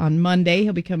on Monday.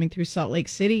 He'll be coming through Salt Lake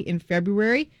City in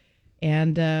February.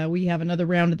 And we have another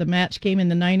round of the match game in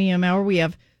the 9 a.m. hour. We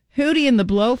have Hootie and the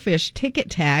Blowfish ticket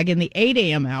tag in the 8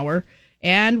 a.m. hour.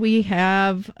 And we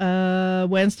have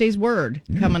Wednesday's Word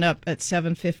coming up at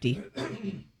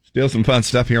 7:50. Still some fun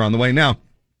stuff here on the way. Now,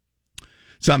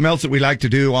 something else that we like to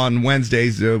do on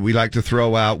Wednesdays, we like to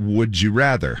throw out Would You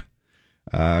Rather.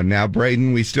 Now,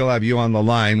 Braden, we still have you on the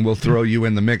line. We'll throw you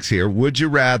in the mix here. Would you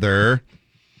rather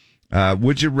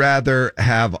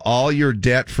have all your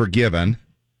debt forgiven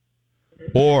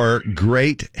or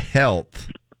great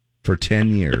health for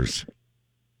 10 years?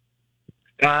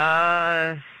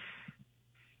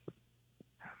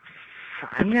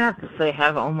 I'm going to have to say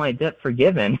have all my debt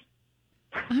forgiven.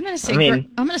 I'm going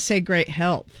to say great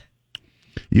health.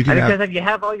 You can because if you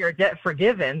have all your debt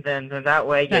forgiven, then that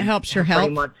way that helps your health.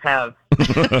 Pretty much have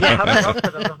health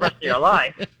for the rest of your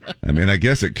life. I mean, I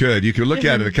guess it could. You could look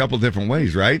at it a couple different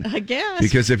ways, right? I guess.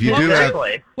 Because if you do have,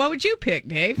 what would you pick,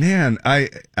 Dave? Man,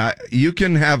 you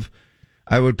can have.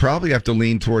 I would probably have to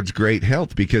lean towards great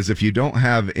health because if you don't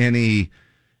have any,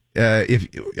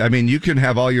 you can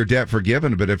have all your debt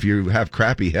forgiven, but if you have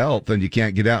crappy health, then you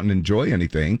can't get out and enjoy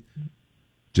anything.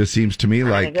 Just seems to me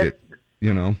like it.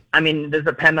 You know, I mean, does it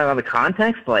depend on the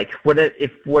context? Like, what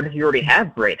if you already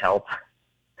have great health?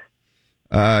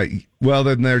 Well,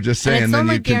 then they're just saying then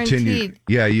you continue. Guaranteed.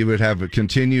 Yeah, you would have a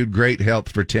continued great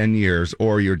health for 10 years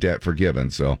or your debt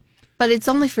forgiven. So But it's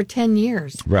only for 10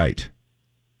 years. Right.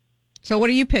 So what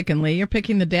are you picking, Lee? You're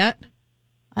picking the debt?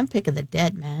 I'm picking the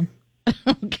debt, man.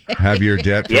 Okay. Have your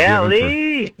debt forgiven. Yeah,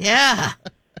 Lee. Yeah.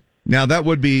 Now, that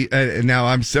would be, now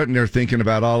I'm sitting there thinking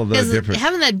about all of the Because different,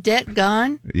 having that debt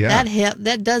gone, Yeah.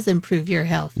 that does improve your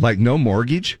health. like no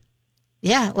mortgage,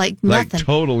 Yeah, like nothing. like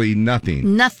totally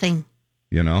nothing, Nothing.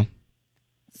 you know?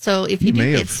 So if you You do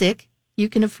may get have- sick, you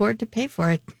can afford to pay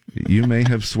for it. You may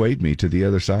have swayed me to the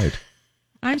other side.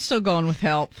 I'm still going with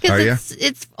help. Are ya? Because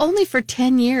it's only for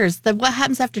 10 years. What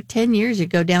happens after 10 years? You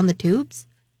go down the tubes?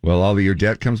 Well, all of your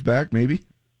debt comes back, maybe?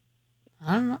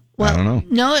 I don't know. I don't know.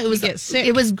 No, it was get sick.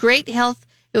 It was great health.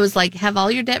 It was like have all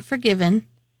your debt forgiven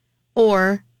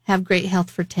or have great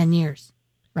health for 10 years,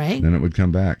 right? Then it would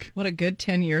come back. What a good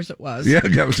 10 years it was. Yeah,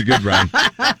 that was a good run.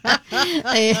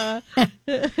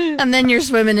 And then you're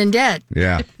swimming in debt.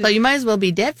 Yeah. So you might as well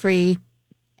be debt free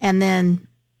and then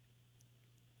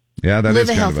Yeah, that live is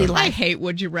a kind healthy of a... I life. hate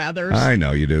would you rathers. I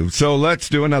know you do. So let's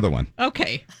do another one.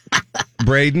 Okay.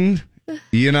 Braden,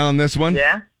 you in on this one?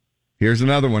 Yeah. Here's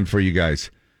another one for you guys.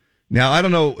 Now, I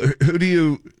don't know, who do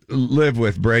you live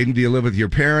with, Braden? Do you live with your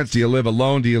parents? Do you live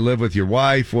alone? Do you live with your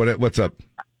wife? What's up?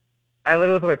 I live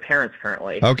with my parents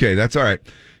currently. Okay, that's all right.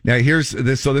 Now, here's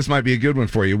this. So this might be a good one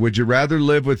for you. Would you rather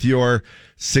live with your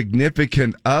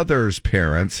significant other's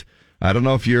parents? I don't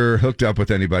know if you're hooked up with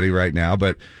anybody right now,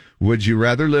 but would you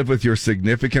rather live with your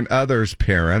significant other's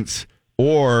parents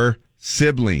or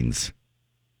siblings?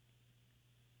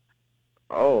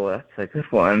 Oh, that's a good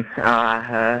one.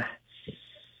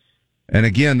 And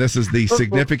again, this is the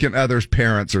significant other's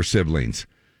parents or siblings.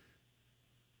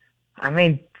 I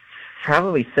mean,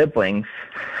 probably siblings.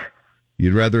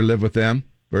 You'd rather live with them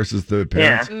versus the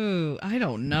parents? Ooh, I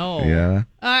don't know. Yeah.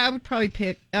 I would probably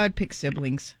pick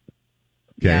siblings.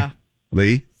 Okay. Yeah.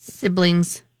 Lee?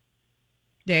 Siblings.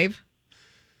 Dave?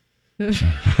 Be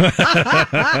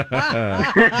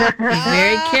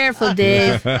very careful,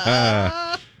 Dave.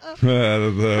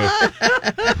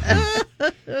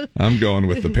 I'm going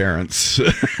with the parents.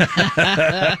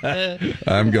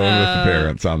 I'm going with the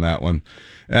parents on that one.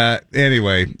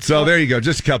 Anyway, so there you go.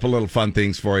 Just a couple little fun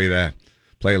things for you to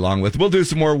play along with. We'll do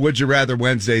some more Would You Rather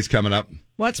Wednesdays coming up.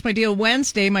 What's my deal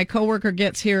Wednesday? My coworker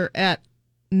gets here at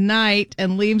night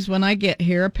and leaves when I get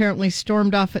here. Apparently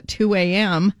stormed off at 2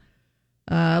 a.m.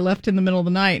 Left in the middle of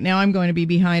the night. Now I'm going to be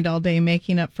behind all day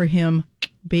making up for him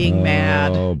being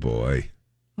mad. Oh, boy.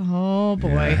 Oh, boy.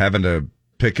 Yeah, having to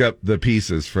pick up the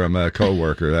pieces from a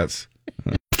coworker. That's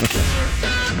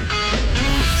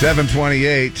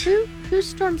 7:28. Who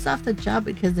storms off the job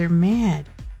because they're mad?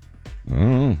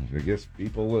 Oh, I guess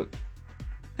people that...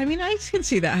 I mean, I can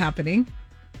see that happening.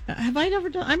 Have I ever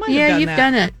done? I might Yeah, have done you've that.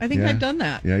 done it. I think Yeah. I've done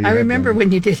that. Yeah, you I have remember done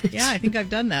when you did it. Yeah, I think I've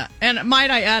done that. And might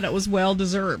I add, it was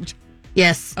well-deserved.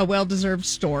 Yes. A well-deserved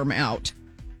storm out.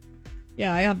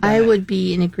 Yeah, I have done I it. would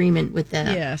be in agreement with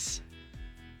that. Yes.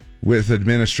 With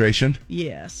administration?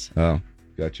 Yes. Oh,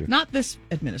 gotcha. Not this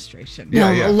administration.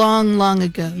 No, Yeah. long, long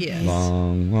ago. Yes.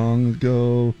 Long, long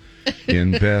ago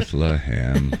in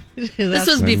Bethlehem. This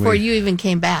was when before we- you even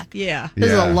came back. Yeah. This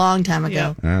is Yeah. a long time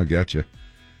ago. Oh, gotcha.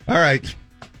 All right.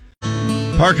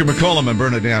 Parker McCollum and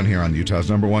Burn It Down here on Utah's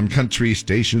 #1 country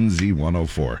station,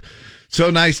 Z104. So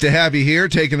nice to have you here,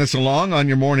 taking us along on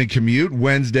your morning commute,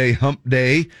 Wednesday hump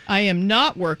day. I am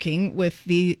not working with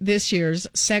this year's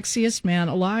Sexiest Man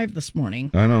Alive this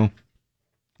morning. I know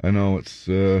it's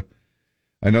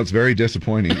very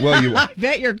disappointing. Well, you I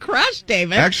bet you're crushed,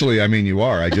 David. actually, I mean, you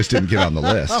are. I just didn't get on the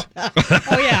list.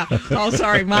 Oh, yeah. Oh,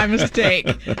 sorry. My mistake.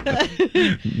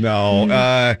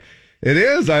 No, it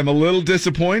is. I'm a little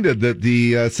disappointed that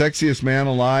the Sexiest Man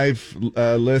Alive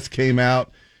list came out.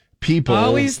 People.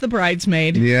 Always the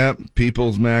bridesmaid. Yeah,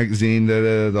 People's Magazine,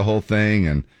 the whole thing.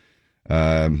 And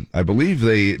I believe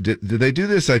they did they do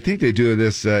this? I think they do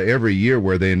this every year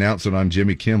where they announce it on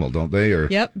Jimmy Kimmel, don't they? Or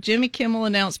Yep. Jimmy Kimmel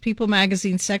announced People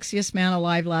Magazine's Sexiest Man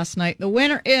Alive last night. The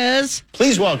winner is...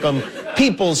 Please welcome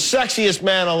People's Sexiest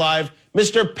Man Alive,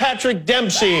 Mr. Patrick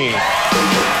Dempsey.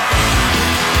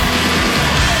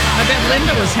 I bet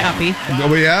Linda was happy.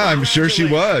 Oh, yeah, I'm sure she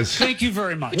was. Thank you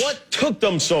very much. What took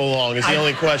them so long is the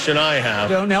only question I have.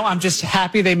 I don't know. I'm just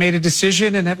happy they made a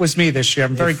decision, and it was me this year.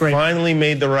 I'm very grateful. Finally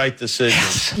made the right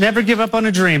decision. Never give up on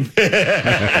a dream.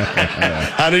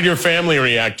 How did your family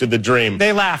react to the dream?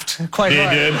 They laughed quite They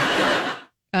hard.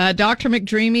 did? Dr.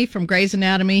 McDreamy from Grey's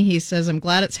Anatomy, he says, I'm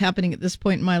glad it's happening at this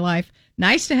point in my life.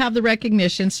 Nice to have the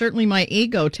recognition. Certainly my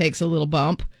ego takes a little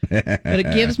bump, but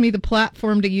it gives me the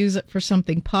platform to use it for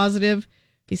something positive.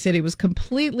 He said he was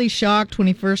completely shocked when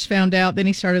he first found out. Then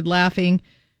he started laughing.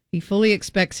 He fully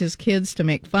expects his kids to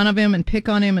make fun of him and pick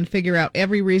on him and figure out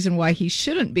every reason why he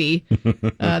shouldn't be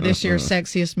this year's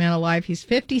Sexiest Man Alive. He's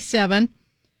 57.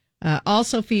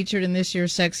 Also featured in this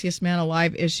year's Sexiest Man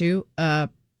Alive issue,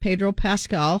 Pedro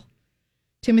Pascal,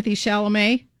 Timothy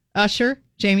Chalamet, Usher,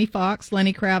 Jamie Foxx,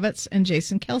 Lenny Kravitz, and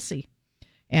Jason Kelce.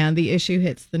 And the issue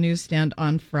hits the newsstand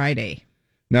on Friday.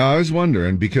 Now, I was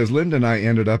wondering, because Linda and I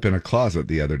ended up in a closet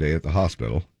the other day at the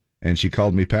hospital, and she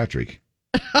called me Patrick.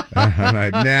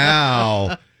 And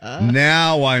now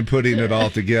I'm putting it all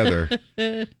together.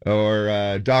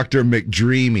 Or Dr.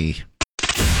 McDreamy.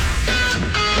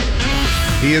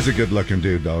 He is a good-looking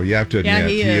dude, though. You have to admit,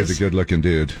 he is a good-looking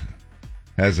dude.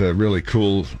 Has a really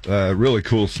cool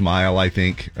smile, I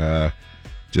think.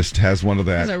 Just has one of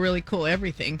that. Has a really cool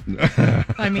everything.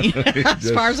 I mean,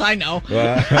 as far as I know.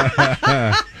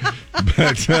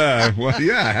 But, well,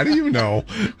 yeah, how do you know?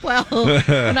 Well,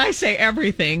 when I say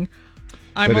everything,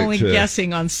 I'm only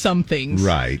guessing on some things.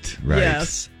 Right.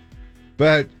 Yes.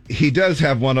 But he does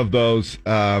have one of those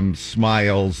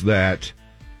smiles that,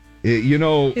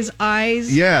 his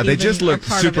eyes. Yeah, they just look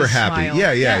super happy.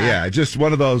 Smile. Yeah. Just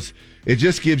one of those. It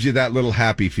just gives you that little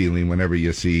happy feeling whenever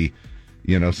you see,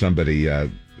 somebody.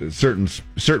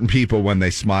 Certain people, when they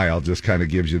smile, just kind of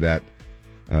gives you that,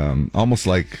 almost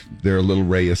like they're a little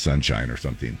ray of sunshine or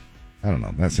something. I don't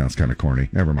know. That sounds kind of corny.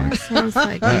 Never mind. Sounds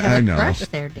like I know. Crush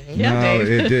there, Dave. No,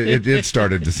 it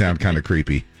started to sound kind of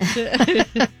creepy.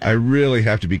 I really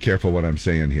have to be careful what I'm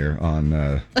saying here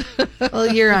on.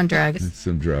 Well, you're on drugs.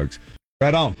 Some drugs.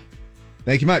 Right on.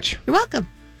 Thank you much. You're welcome.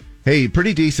 Hey,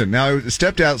 pretty decent. Now, I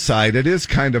stepped outside. It is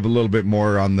kind of a little bit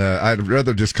more on the, I'd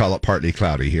rather just call it partly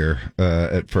cloudy here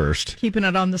at first. Keeping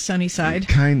it on the sunny side.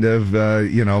 Kind of,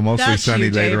 mostly That's sunny you,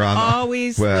 Dave. later on.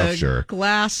 Always the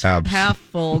glass half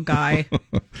full guy.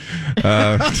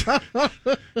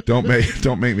 Don't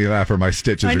make me laugh or my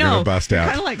stitches are going to bust out.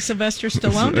 Kind of like Sylvester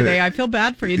Stallone today. I feel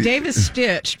bad for you. Dave is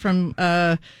stitched from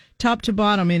top to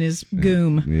bottom in his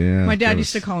goom. Yeah. My dad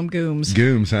used to call him gooms.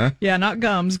 Gooms, huh? Yeah, not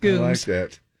gums, gooms. I like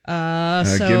that.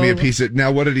 So give me a piece of.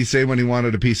 Now, what did he say when he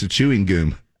wanted a piece of chewing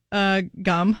gum?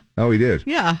 Gum. Oh, he did.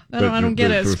 Yeah, I don't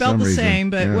get it. It's spelled the same,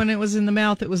 but when it was in the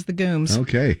mouth, it was the gooms.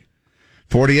 Okay.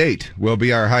 48 will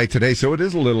be our high today, so it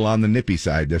is a little on the nippy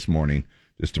side this morning.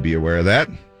 Just to be aware of that.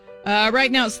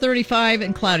 Right now it's 35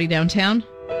 and cloudy downtown.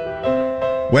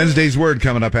 Wednesday's word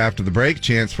coming up after the break.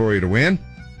 Chance for you to win.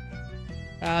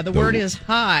 The word is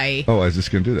high. Oh, I was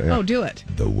just going to do that. Yeah. Oh, do it.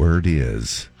 The word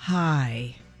is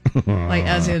high. Like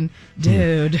as in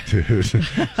dude.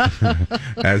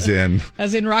 As in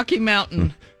Rocky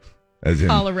Mountain. As in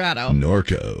Colorado.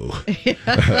 Norco.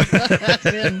 As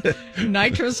in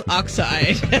nitrous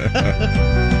oxide.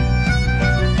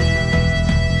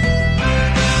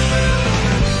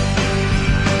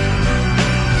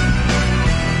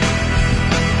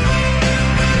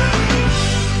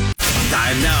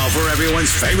 Time now for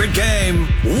everyone's favorite game,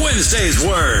 Wednesday's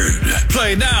Word.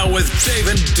 Play now with Dave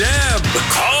and Deb.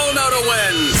 Call now to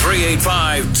win.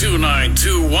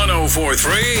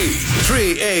 385-292-1043.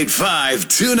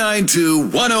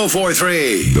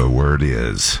 385-292-1043. The word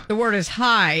is. The word is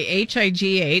high,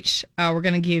 H-I-G-H. We're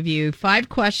going to give you 5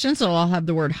 questions. They'll all have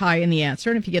the word high in the answer.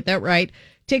 And if you get that right,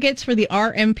 tickets for the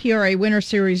RMPRA Winter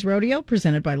Series Rodeo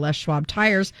presented by Les Schwab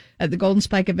Tires at the Golden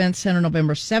Spike Event Center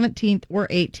November 17th or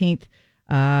 18th.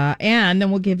 And then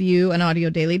we'll give you an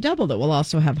audio daily double that will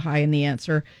also have high in the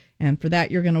answer. And for that,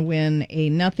 you're going to win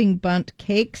a Nothing Bundt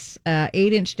Cakes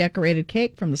 8-inch decorated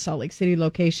cake from the Salt Lake City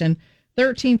location,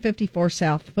 1354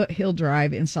 South Foothill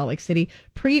Drive in Salt Lake City.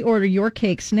 Pre-order your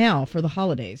cakes now for the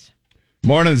holidays.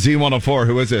 Morning, Z104.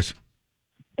 Who is this?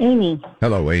 Amy.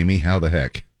 Hello, Amy. How the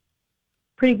heck?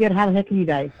 Pretty good. How the heck are you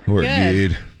guys? We're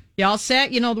good. Y'all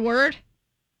set? You know the word?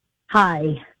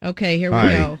 Hi. Okay, here Hi.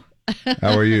 we go.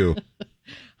 How are you?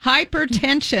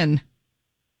 Hypertension.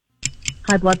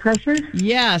 High blood pressure?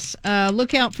 Yes.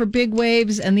 Look out for big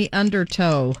waves and the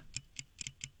undertow.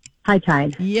 High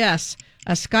tide. Yes.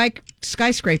 A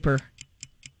skyscraper.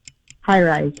 High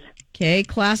rise. Okay.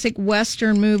 Classic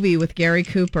Western movie with Gary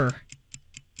Cooper.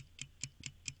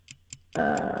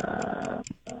 12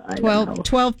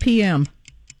 p.m.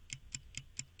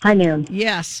 High noon.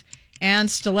 Yes. And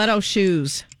stiletto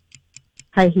shoes.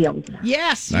 High heels.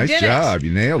 Yes, you nice did job. it.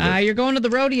 You nailed it. You're going to the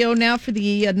rodeo now for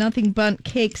the Nothing Bundt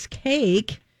Cakes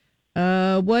cake.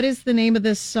 What is the name of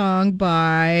this song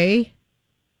by?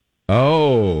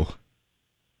 Oh.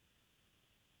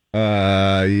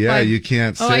 You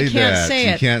can't say that. I can't say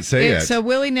it. You can't say it. It's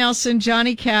Willie Nelson,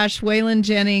 Johnny Cash, Waylon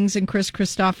Jennings, and Chris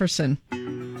Christopherson.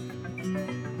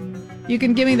 You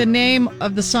can give me the name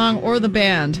of the song or the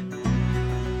band.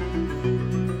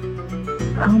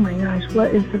 Oh my gosh,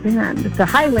 what is the band? It's the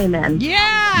Highwaymen.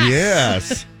 Yes!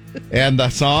 Yes. And the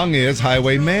song is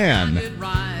Highwayman.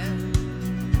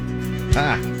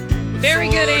 Ah. Very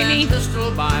good, Amy.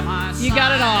 You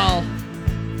got it all.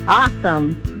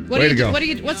 Awesome. Way to go.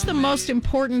 What's the most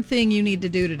important thing you need to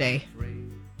do today?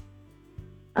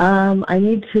 I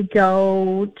need to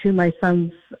go to my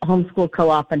son's homeschool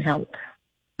co-op and help.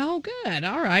 Oh, good.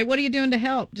 All right. What are you doing to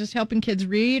help? Just helping kids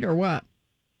read or what?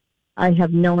 I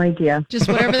have no idea. Just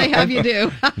whatever they have you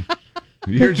do.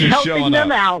 You're just helping showing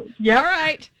them up. out. Yep. All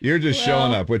right. You're just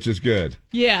showing up, which is good.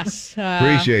 Yes.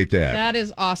 Appreciate that. That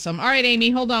is awesome. All right,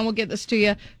 Amy, hold on. We'll get this to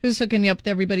you. Who's hooking you up with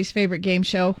everybody's favorite game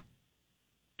show?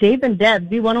 Dave and Deb,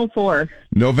 B104.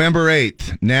 November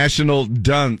 8th, National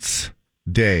Dunce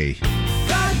Day.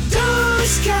 That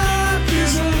dunce cap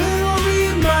is a little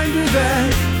reminder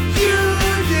that you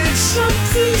did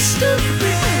something stupid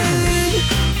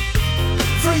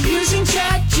for using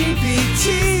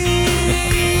ChatGPT.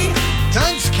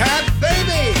 Dunce cap,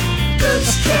 baby!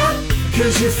 Dunce cap,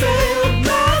 cause you failed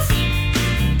math.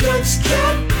 Dunce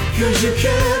cap, cause you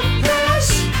can't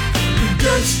pass.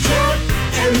 Dunce cap,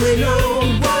 and we know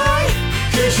why.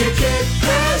 Cause you can't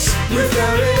pass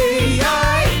without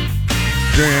AI.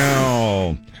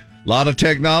 Damn. A lot of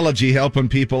technology helping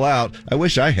people out. I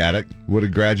wish I had it. Would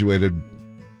have graduated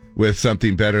with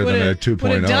something better than a 2.0.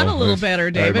 Would have done a little better,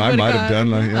 David. I might have done,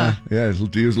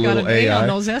 use a little AI. On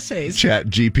those essays. Chat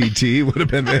GPT would have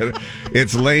been better.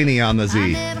 It's Lainey on the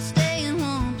Z. It's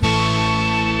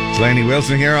Lainey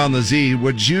Wilson here on the Z.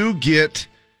 Would you get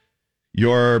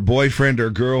your boyfriend or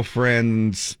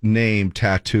girlfriend's name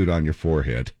tattooed on your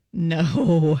forehead?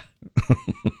 No.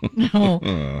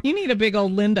 No. You need a big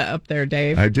old Linda up there,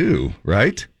 Dave. I do,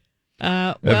 right?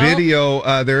 A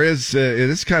video, there is, it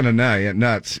is kind of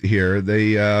nuts here.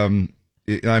 They,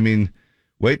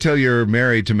 wait till you're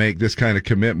married to make this kind of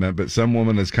commitment, but some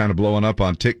woman is kind of blowing up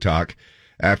on TikTok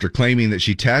after claiming that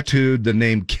she tattooed the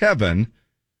name Kevin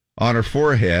on her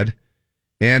forehead,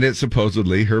 and it's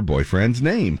supposedly her boyfriend's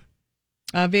name.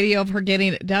 A video of her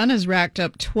getting it done has racked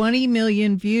up 20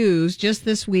 million views just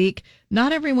this week.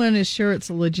 Not everyone is sure it's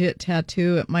a legit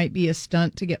tattoo. It might be a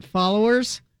stunt to get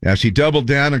followers. Now, she doubled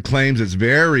down and claims it's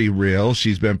very real.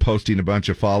 She's been posting a bunch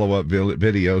of follow-up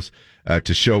videos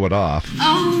to show it off.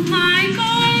 Oh, my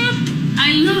God.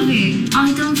 I love it.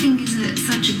 I don't think it's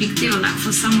such a big deal. Like,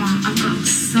 for someone, I've got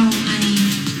so many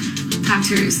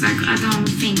tattoos. Like, I don't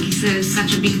think it's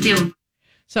such a big deal.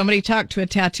 Somebody talked to a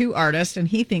tattoo artist, and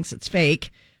he thinks it's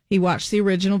fake. He watched the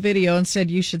original video and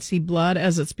said you should see blood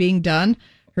as it's being done.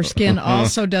 Her skin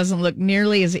also doesn't look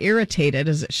nearly as irritated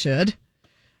as it should.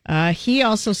 He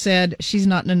also said she's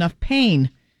not in enough pain.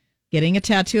 Getting a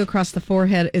tattoo across the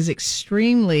forehead is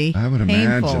extremely painful. I would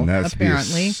imagine that's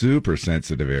apparently a super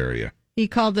sensitive area. He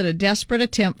called it a desperate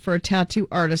attempt for a tattoo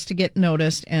artist to get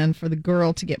noticed and for the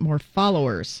girl to get more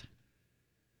followers.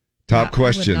 Top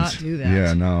questions. I would not do that.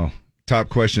 Yeah, no. Top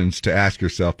questions to ask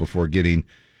yourself before getting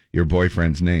your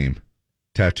boyfriend's name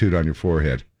tattooed on your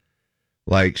forehead.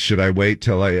 Like, should I wait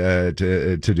till I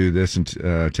to do this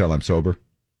until I'm sober?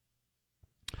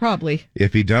 Probably.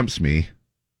 If he dumps me,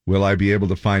 will I be able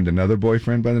to find another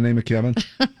boyfriend by the name of Kevin?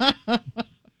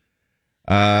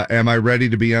 Am I ready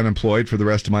to be unemployed for the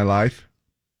rest of my life?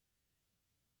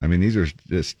 I mean, these are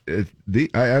just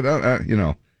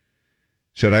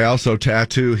Should I also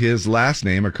tattoo his last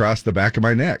name across the back of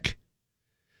my neck?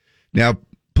 Now,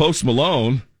 Post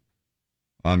Malone,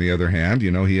 on the other hand,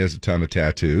 he has a ton of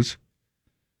tattoos.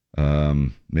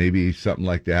 Maybe something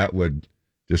like that would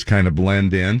just kind of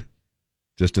blend in.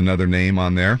 Just another name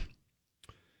on there.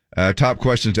 Top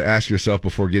questions to ask yourself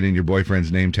before getting your boyfriend's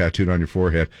name tattooed on your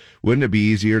forehead. Wouldn't it be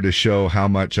easier to show how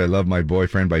much I love my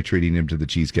boyfriend by treating him to the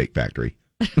Cheesecake Factory?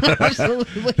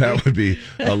 Absolutely. That would be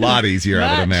a lot easier,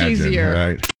 I would imagine. Easier.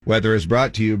 Right. Weather is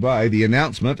brought to you by the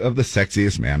announcement of the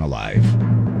sexiest man alive.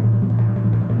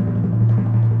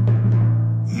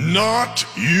 Not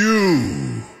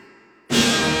you.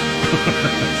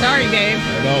 Sorry, Dave.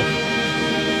 I know.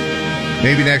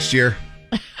 Maybe next year.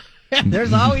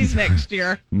 There's always next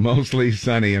year. Mostly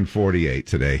sunny and 48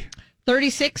 today.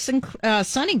 36 and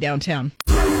sunny downtown.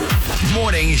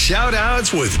 Morning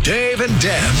shout-outs with Dave and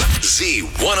Deb.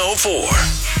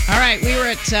 Z104. All right, we were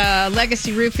at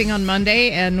Legacy Roofing on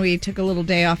Monday, and we took a little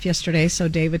day off yesterday so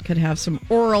David could have some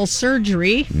oral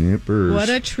surgery. Yippers. What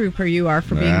a trooper you are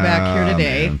for being back here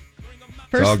today. Man.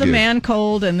 First the man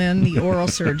cold, and then the oral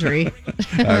surgery.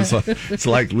 It's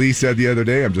like Lee said the other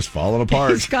day, I'm just falling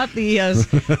apart. He's got the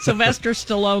Sylvester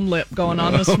Stallone lip going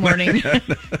on this morning.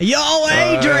 Yo,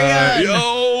 Adrian!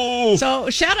 Yo! So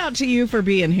shout out to you for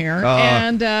being here.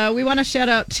 And we want to shout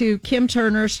out to Kim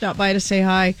Turner, stopped by to say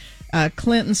hi.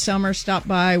 Clint and Summer stopped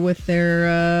by with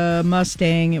their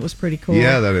Mustang. It was pretty cool.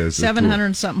 Yeah, that is. 700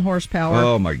 and something horsepower.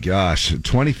 Oh, my gosh.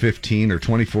 2015 or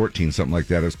 2014, something like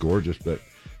that. It's gorgeous. But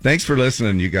thanks for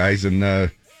listening, you guys. And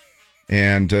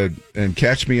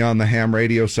catch me on the ham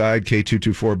radio side,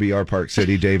 K224BR Park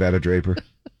City, Dave out of Draper.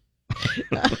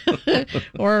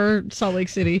 Or Salt Lake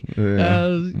City,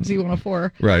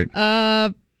 Z104.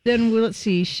 Right. Then let's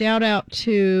see. Shout out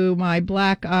to my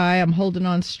black eye. I'm holding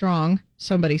on strong.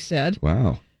 Somebody said.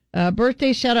 Wow.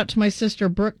 Birthday shout out to my sister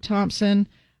Brooke Thompson.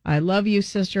 I love you,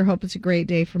 sister. Hope it's a great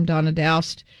day from Donna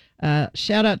Doust.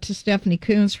 Shout out to Stephanie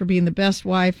Coons for being the best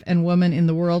wife and woman in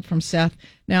the world from Seth.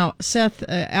 Now, Seth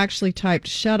actually typed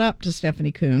 "shut up" to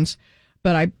Stephanie Coons,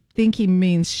 but I think he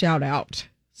means shout out.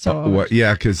 So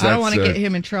because I don't want to get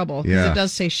him in trouble because yeah. it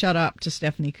does say "shut up" to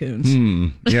Stephanie Coons.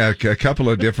 Yeah, a couple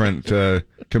of different,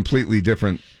 completely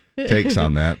different takes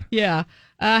on that. Yeah.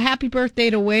 Happy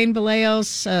birthday to Wayne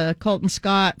Vallejos, Colton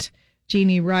Scott,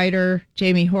 Jeannie Ryder,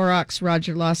 Jamie Horrocks,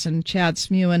 Roger Lawson, Chad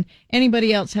Smewen.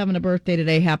 Anybody else having a birthday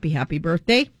today? Happy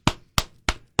birthday.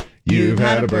 You've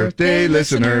had a birthday,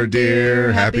 listener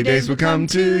dear. Happy days will come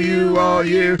to you all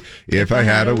year. If I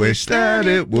had a wish that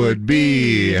it would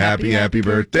be happy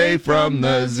birthday from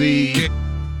the Z.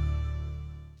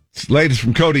 Latest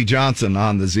from Cody Johnson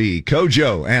on the Z.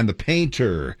 Kojo and the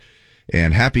Painter.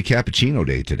 And happy Cappuccino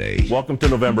Day today. Welcome to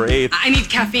November 8th. I need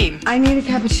caffeine. I need a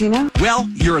cappuccino. Well,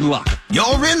 you're in luck.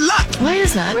 You're in luck. What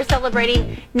is that? We're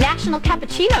celebrating National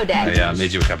Cappuccino Day. I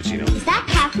made you a cappuccino. Is that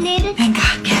caffeinated? Thank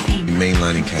God, caffeine.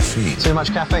 Mainlining caffeine. Too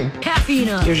much caffeine. Caffeine.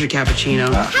 Here's your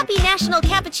cappuccino. Happy National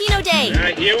Cappuccino Day. All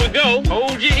right, here we go.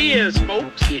 Hold your ears,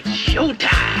 folks. It's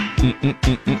showtime.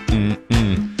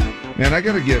 Man, I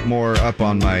got to get more up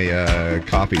on my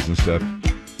coffees and stuff.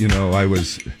 You know, it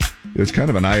was kind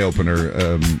of an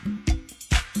eye-opener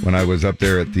when I was up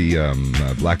there at the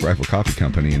Black Rifle Coffee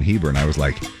Company in Hebron. I was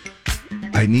like,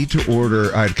 I'd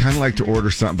kind of like to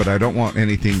order something, but I don't want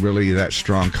anything really that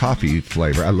strong coffee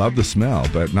flavor. I love the smell,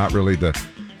 but not really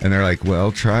and they're like,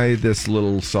 well, try this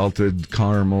little salted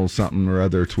caramel something or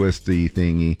other twisty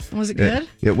thingy. Was it good?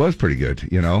 It was pretty good,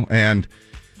 you know, and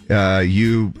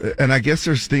I guess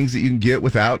there's things that you can get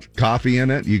without coffee in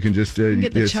it. You can just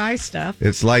get the chai stuff.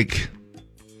 It's like,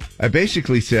 I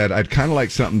basically said I'd kind of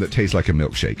like something that tastes like a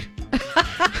milkshake.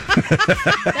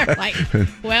 They're like,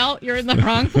 well, you're in the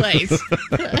wrong place.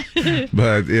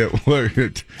 But it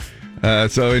worked.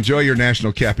 So enjoy your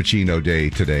National Cappuccino Day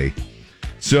today.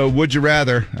 So would you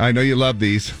rather, I know you love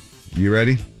these. You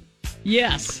ready?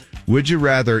 Yes. Would you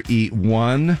rather eat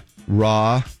one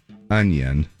raw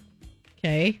onion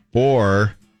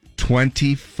or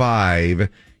 25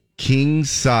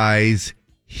 king-size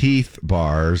Heath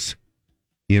bars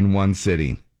in one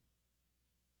sitting?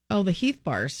 Oh, the Heath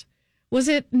bars. Was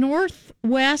it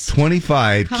Northwest?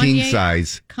 25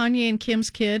 king-size. Kanye and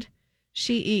Kim's kid,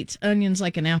 she eats onions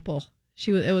like an apple.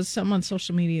 It was something on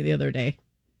social media the other day.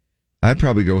 I'd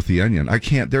probably go with the onion. I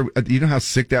can't. You know how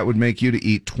sick that would make you to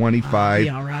eat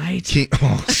 25 all right.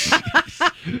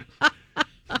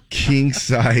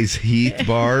 king-size Heath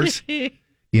bars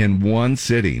in one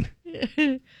sitting.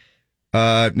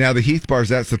 Now, the Heath bars,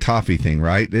 that's the toffee thing,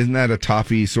 right? Isn't that a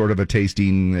toffee, sort of a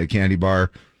tasting candy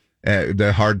bar?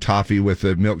 The hard toffee with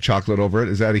the milk chocolate over it.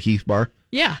 Is that a Heath bar?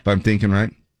 Yeah. If I'm thinking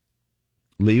right.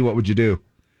 Lee, what would you do?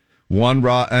 One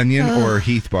raw onion or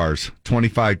Heath bars?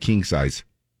 25 king-size.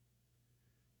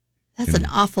 That's an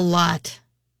awful lot.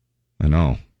 I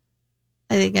know.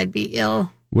 I think I'd be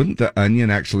ill. Wouldn't the onion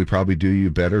actually probably do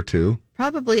you better, too?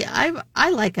 Probably. I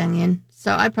like onion,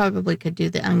 so I probably could do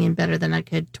the onion better than I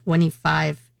could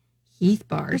 25 Heath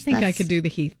bars. I think I could do the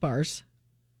Heath bars.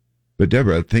 But,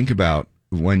 Deborah, think about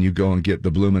when you go and get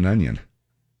the bloomin' onion.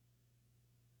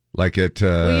 Like at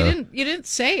you didn't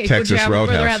say Texas would you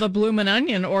Roadhouse. Rather have the bloomin'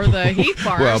 onion or the Heath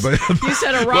bars. You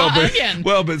said a raw onion.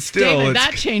 Well, but still, David,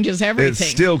 that changes everything. It's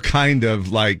still kind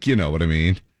of like, you know what I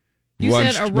mean. You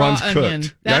said a raw onion.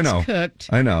 Cooked. That's I know. cooked.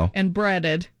 I know. And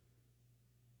breaded.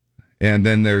 And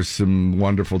then there's some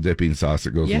wonderful dipping sauce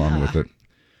that goes along with it.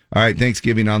 All right,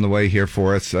 Thanksgiving on the way here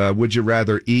for us. Would you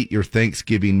rather eat your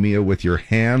Thanksgiving meal with your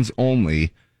hands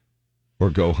only or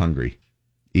go hungry?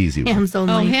 Easy one. Hands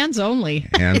only. Oh, hands only.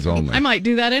 Hands only. I might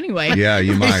do that anyway. Yeah,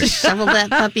 you might. Shovel that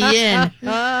puppy in.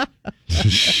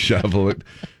 Shovel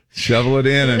it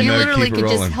in and you literally keep it could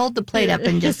rolling. just hold the plate up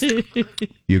and just...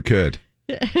 You could.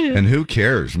 And who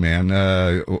cares, man?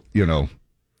 You know.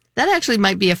 That actually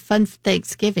might be a fun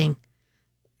Thanksgiving.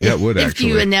 Yeah, it would actually.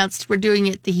 If you announced we're doing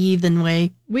it the heathen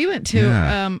way. We went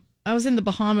to, I was in the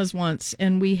Bahamas once,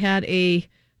 and we had I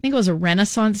think it was a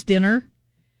Renaissance dinner,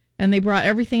 and they brought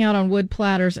everything out on wood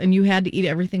platters, and you had to eat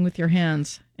everything with your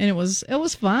hands. and it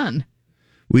was fun.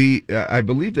 I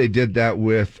believe they did that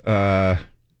with,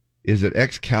 is it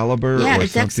Excalibur or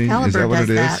it's something? Excalibur Is that what does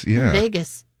it is? that in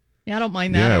Vegas. Yeah, I don't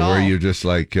mind that at all. Yeah, where you're just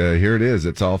like, here it is.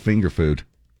 It's all finger food.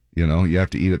 You know, you have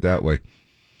to eat it that way.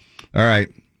 All right.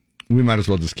 We might as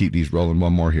well just keep these rolling.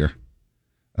 One more here.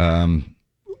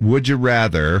 Would you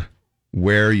rather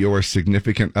wear your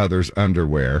significant other's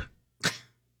underwear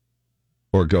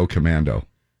or go commando?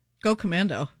 Go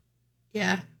commando.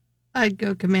 Yeah. I'd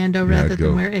go commando rather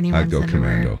than wear anyone's I'd go underwear.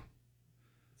 commando.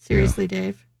 Seriously,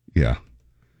 Dave? Yeah.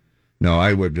 No,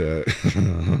 I would.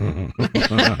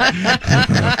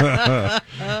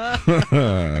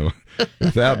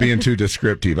 Without being too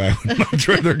descriptive, I would much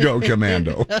rather go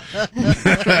commando.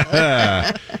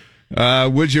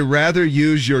 Would you rather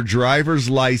use your driver's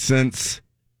license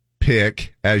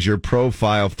pic as your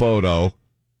profile photo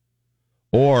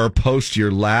or post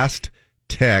your last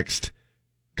text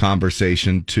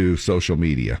conversation to social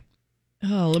media?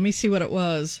 Oh, let me see what it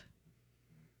was.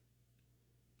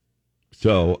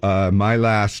 So, my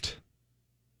last...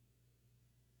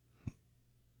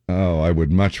 Oh, I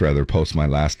would much rather post my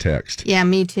last text. Yeah,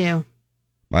 me too.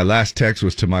 My last text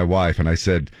was to my wife, and I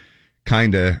said,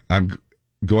 kinda, I'm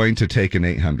going to take an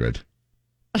 800.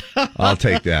 I'll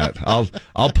take that.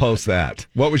 I'll post that.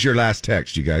 What was your last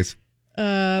text, you guys?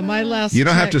 My last You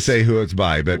don't have to text- say who it's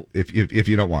by, but if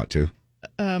you don't want to.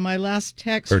 My last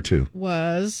text Or two.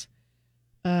 was,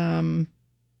 that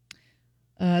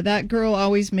girl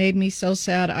always made me so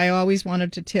sad. I always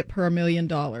wanted to tip her $1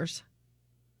 million.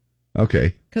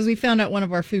 Okay. Because we found out one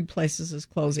of our food places is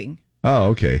closing. Oh,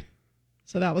 okay.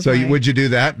 So that was So my... would you do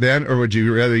that then, or would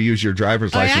you rather use your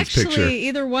driver's license picture?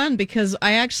 Either one, because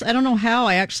I don't know how,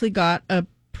 I actually got a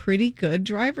pretty good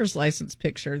driver's license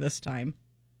picture this time.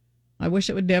 I wish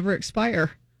it would never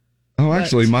expire. Oh,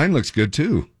 actually, mine looks good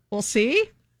too. We'll see.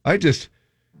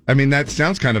 That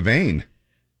sounds kind of vain.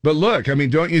 But look,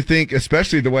 don't you think,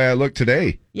 especially the way I look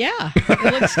today? Yeah,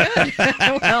 it looks good.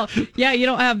 Well, yeah, you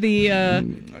don't have the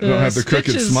don't have the crooked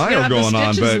stitches, smile you don't have going the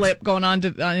on, stitches but lip going on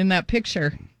in that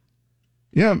picture.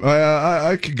 Yeah,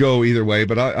 I could go either way,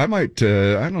 but I might.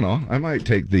 I don't know. I might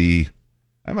take the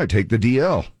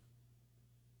DL,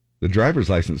 the driver's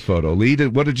license photo. Lee,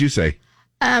 what did you say?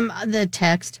 The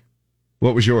text.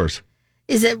 What was yours?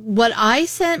 Is it what I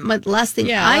sent? What last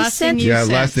thing I sent?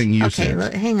 Last thing you okay,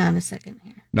 sent. Hang on a second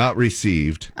here. Not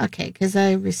received. Okay, because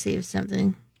I received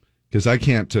something. Because I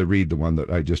can't read the one that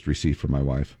I just received from my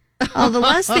wife. Oh, the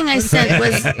last thing I sent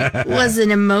was an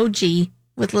emoji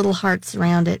with little hearts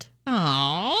around it.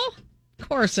 Oh, of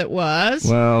course it was.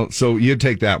 Well, so you'd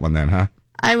take that one then, huh?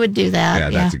 I would do that. Yeah,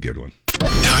 that's a good one.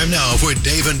 Time now for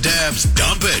Dave and Dab's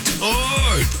Dump It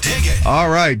or Dig It. All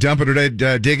right, Dump It or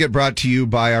Dig It, brought to you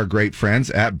by our great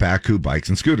friends at Baku Bikes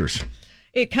and Scooters.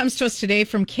 It comes to us today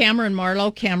from Cameron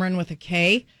Marlowe, Cameron with a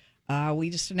K. We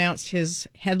just announced his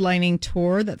headlining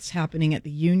tour that's happening at the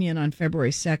Union on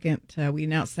February 2nd. We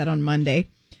announced that on Monday.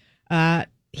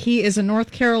 He is a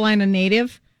North Carolina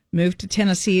native, moved to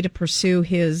Tennessee to pursue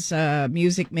his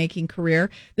music-making career.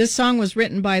 This song was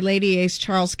written by Lady Ace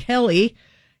Charles Kelly,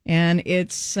 and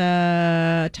it's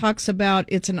talks about,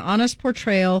 it's an honest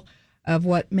portrayal of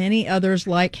what many others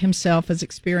like himself has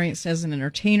experienced as an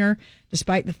entertainer.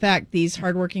 Despite the fact these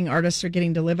hardworking artists are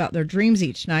getting to live out their dreams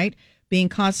each night, being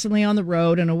constantly on the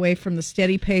road and away from the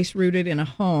steady pace rooted in a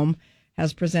home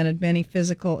has presented many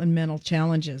physical and mental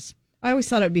challenges. I always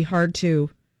thought it would be hard to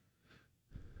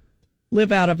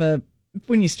live out of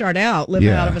when you start out,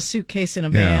 out of a suitcase in a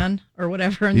van or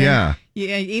whatever. And then,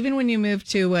 even when you move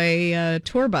to a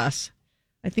tour bus,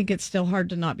 I think it's still hard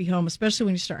to not be home, especially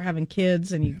when you start having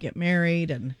kids and you get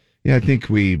married. And yeah, I think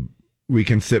we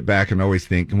can sit back and always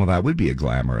think, well, that would be a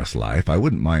glamorous life. I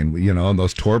wouldn't mind, and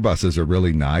those tour buses are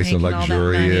really nice and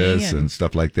luxurious and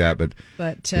stuff like that. But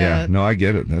I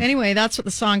get it. Anyway, that's what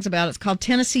the song's about. It's called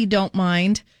Tennessee Don't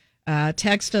Mind.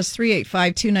 Text us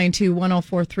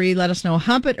 385-292-1043. Let us know,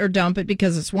 hump it or dump it,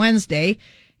 because it's Wednesday.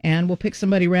 And we'll pick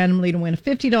somebody randomly to win a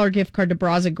 $50 gift card to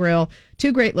Braza Grill.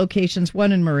 2 great locations,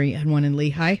 one in Murray and one in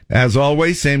Lehigh. As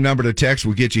always, same number to text.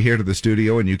 We'll get you here to the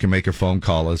studio, and you can make a phone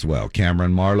call as well.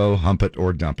 Cameron Marlowe, hump it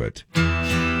or dump it.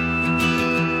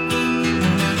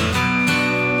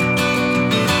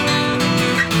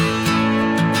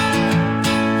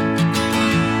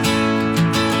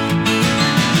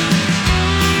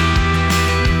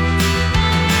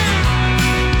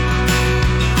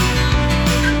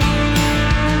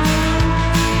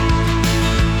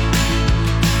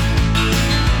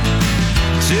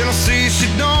 Tennessee, she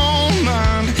don't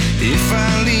mind if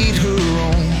I lead her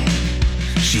on.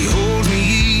 She holds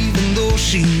me even though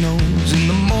she knows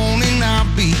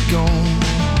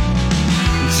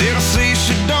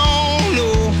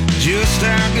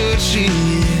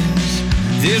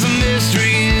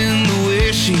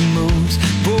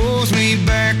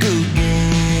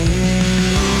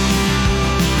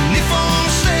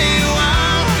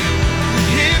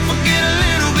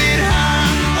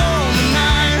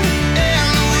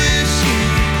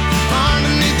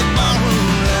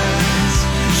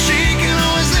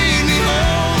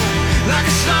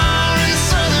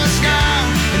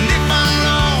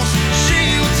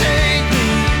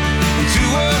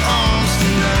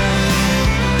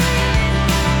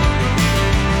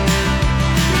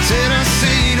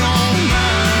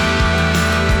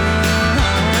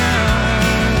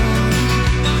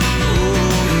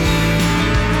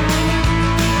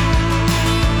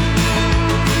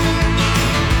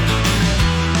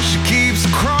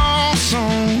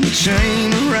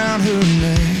chain around her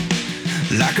neck,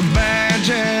 like a badge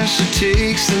as she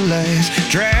takes the last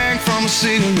drag from a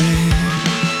cigarette.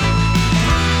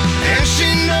 And she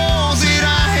knows that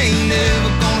I ain't never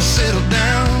gonna settle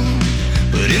down,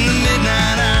 but in the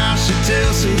midnight hour she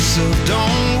tells herself,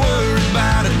 don't worry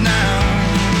about it now.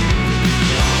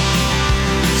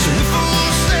 So if I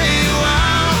wanna stay a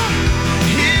while,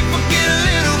 if I get a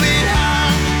little bit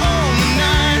high on the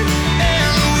night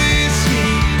and the whiskey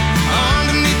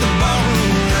underneath the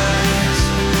bottle lights,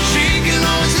 she can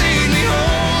always lead me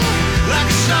home like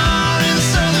a star in the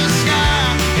southern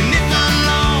sky. And if I'm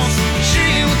lost, she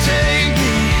will take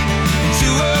me to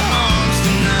her arms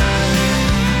tonight.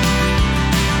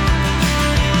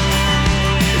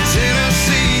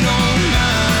 Tennessee don't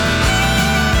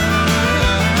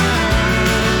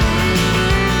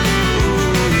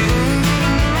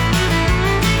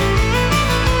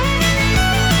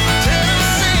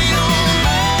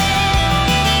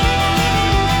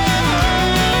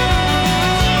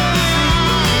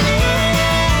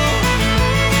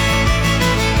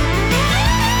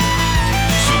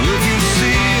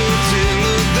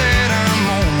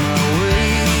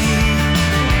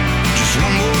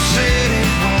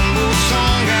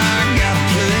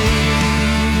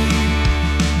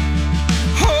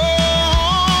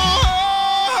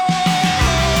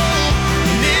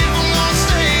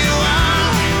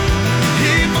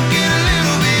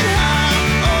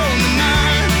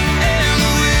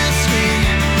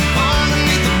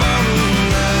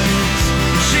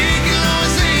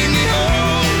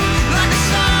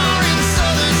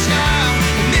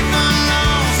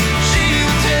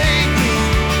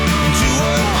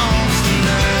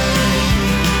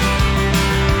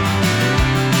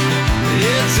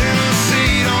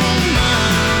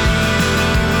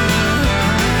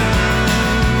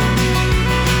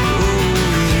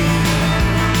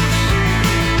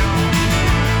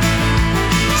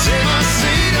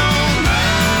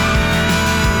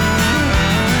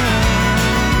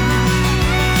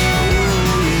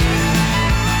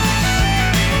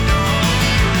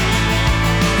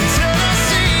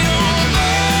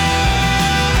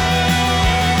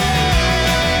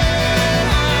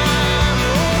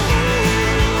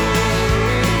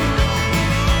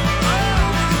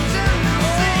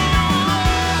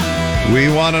We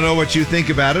want to know what you think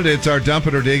about it. It's our Dump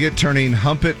It or Dig It, turning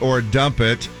Hump It or Dump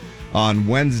It on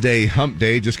Wednesday Hump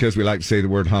Day, just because we like to say the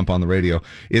word hump on the radio.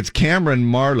 It's Cameron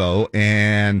Marlowe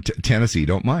and Tennessee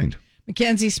Don't Mind.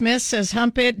 Mackenzie Smith says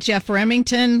hump it. Jeff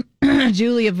Remington,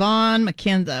 Julia Vaughn,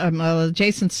 Jason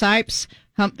Sipes,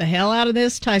 hump the hell out of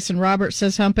this. Tyson Roberts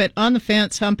says hump it. On the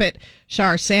Fence, hump it.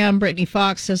 Shar Sam, Brittany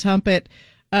Fox says hump it.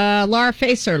 Laura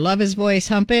Facer, love his voice,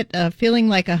 hump it. Feeling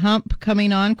like a hump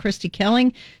coming on, Christy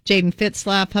Kelling. Jaden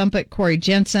Fitzlaff, hump it. Corey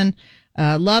Jensen,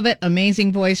 love it.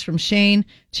 Amazing voice from Shane.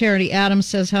 Charity Adams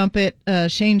says hump it.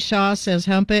 Shane Shaw says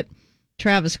hump it.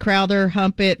 Travis Crowther,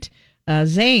 hump it.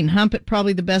 Zane, hump it.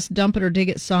 Probably the best Dump It or Dig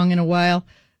It song in a while.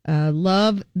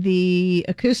 Love the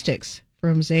acoustics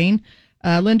from Zane.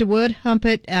 Linda Wood, hump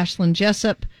it. Ashlyn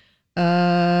Jessup,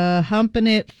 humping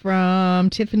it from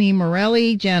Tiffany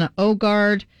Morelli, Jana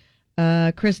Ogard,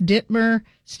 Chris Dittmer,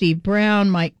 Steve Brown,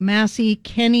 Mike Massey,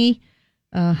 Kenny,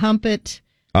 hump it.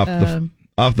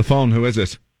 Off the phone, who is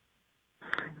this?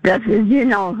 This is you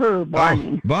know who,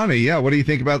 Bonnie. Oh, Bonnie, yeah. What do you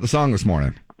think about the song this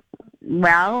morning?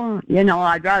 Well,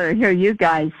 I'd rather hear you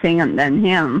guys sing it than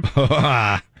him.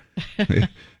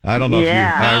 I don't know if you,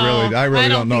 I really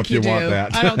don't know if you want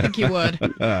that. I don't think you would.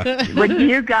 Would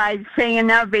you guys singing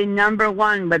that be number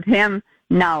one with him?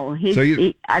 No,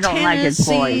 I don't like his voice.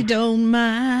 Tennessee Don't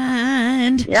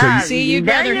Mind. Yeah, see, you'd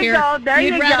rather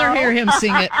hear him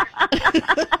sing it.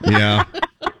 Yeah.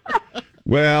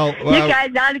 Well, you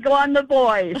guys ought to go on The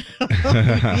Voice.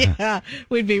 Yeah,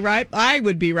 I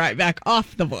would be right back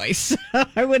off The Voice.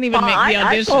 I wouldn't even make the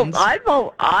auditions.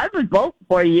 I would vote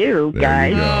for you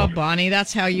guys. Oh, Bonnie,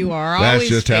 that's how you are. That's Always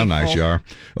just faithful. how nice you are.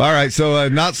 All right, so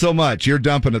not so much. You're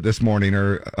dumping it this morning,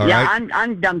 all right?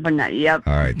 I'm dumping it. Yep.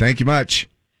 All right, thank you much.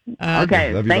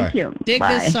 Okay, thank you. Dig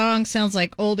Bye. this song. Sounds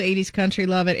like old 80s country.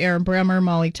 Love it. Aaron Bremer,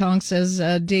 Molly Tong says,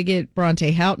 dig it.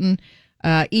 Bronte Houghton.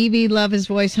 Evie, love his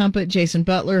voice, hump it. Jason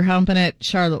Butler, humping it.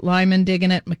 Charlotte Lyman, digging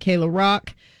it. Michaela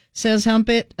Rock says hump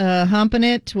it, humping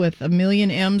it with a million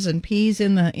M's and P's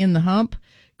in the hump.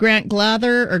 Grant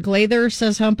Glather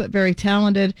says hump it, very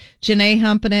talented. Janae,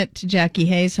 humping it. Jackie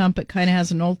Hayes, hump it, kind of has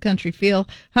an old country feel.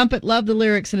 Hump it, love the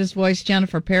lyrics in his voice.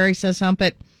 Jennifer Perry says hump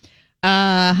it.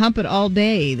 Hump it all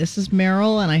day. This is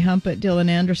Meryl, and I hump it. Dylan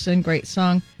Anderson, great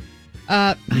song.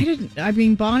 Bonnie,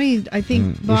 I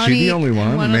think was she the only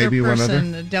one? Maybe one other other?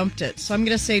 person dumped it. So I'm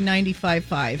going to say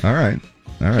 95.5. All right.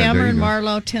 There Cameron you go.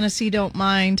 Marlowe, Tennessee Don't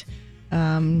Mind.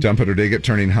 Dump It or Dig It,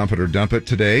 turning Hump It or Dump It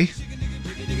today.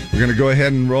 We're going to go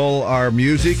ahead and roll our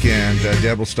music, and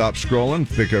Deb will stop scrolling,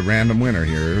 pick a random winner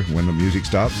here when the music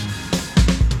stops.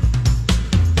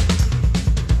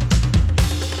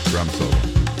 Drum solo.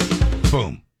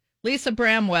 Boom. Lisa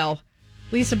Bramwell.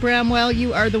 Lisa Bramwell,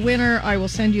 you are the winner. I will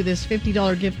send you this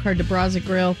 $50 gift card to Braza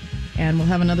Grill, and we'll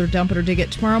have another Dump It or Dig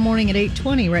It tomorrow morning at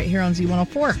 8:20 right here on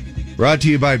Z104. Brought to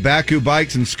you by Baku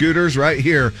Bikes and Scooters right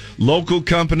here. Local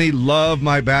company, love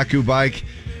my Baku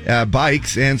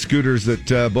bikes and scooters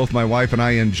that both my wife and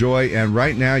I enjoy. And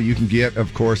right now you can get,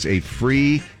 of course, a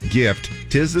free gift.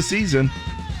 'Tis the season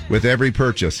with every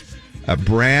purchase. A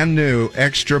brand new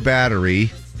extra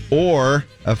battery or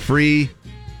a free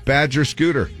Badger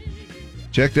scooter.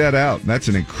 Check that out. That's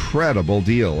an incredible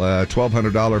deal.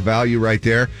 $1,200 value right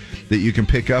there that you can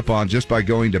pick up on just by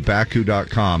going to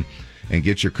Baku.com and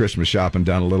get your Christmas shopping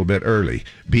done a little bit early.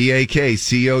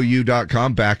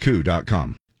 BAKCOU.com,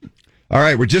 Baku.com. All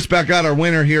right, we're just back got our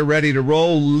winner here, ready to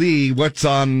roll. Lee, what's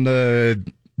on the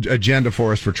agenda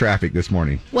for us for traffic this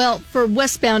morning? Well, for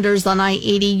westbounders on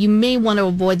I-80, you may want to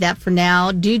avoid that for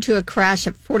now. Due to a crash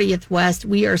at 40th West,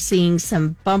 we are seeing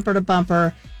some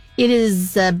bumper-to-bumper. It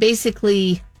is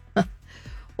basically,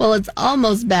 well, it's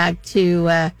almost back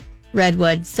to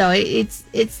Redwood, so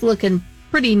it's looking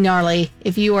pretty gnarly.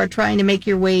 If you are trying to make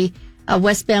your way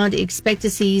westbound, expect to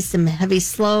see some heavy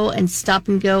slow and stop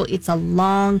and go. It's a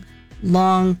long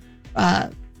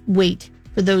wait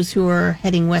for those who are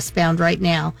heading westbound right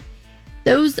now.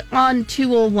 Those on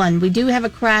 201, we do have a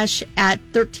crash at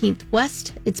 13th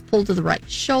West. It's pulled to the right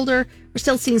shoulder. We're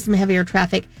still seeing some heavier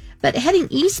traffic. But heading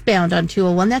eastbound on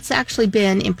 201, that's actually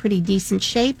been in pretty decent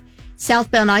shape.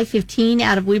 Southbound I-15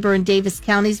 out of Weber and Davis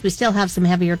counties, we still have some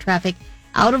heavier traffic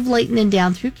out of Layton and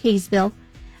down through Kaysville.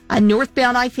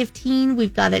 Northbound I-15,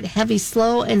 we've got it heavy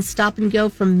slow and stop and go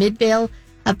from Midvale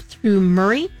up through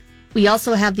Murray. We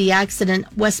also have the accident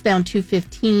westbound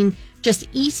 215 just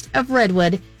east of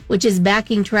Redwood, which is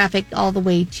backing traffic all the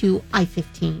way to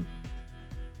I-15.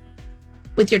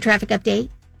 With your traffic update,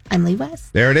 I'm Lee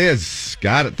West. There it is.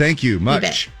 Got it. Thank you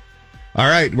much. All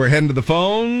right, we're heading to the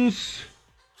phones.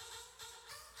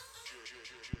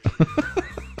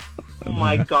 Oh,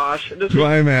 my gosh.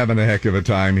 I'm having a heck of a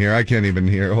time here. I can't even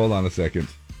hear. Hold on a second.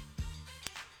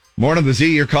 Morning, the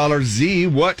Z, your caller. Z,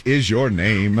 what is your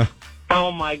name? Oh,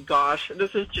 my gosh.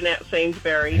 This is Jeanette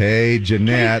Sainsbury. Hey,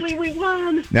 Jeanette. Seriously, we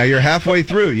won. Now, you're halfway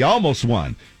through. You almost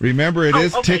won. Remember, it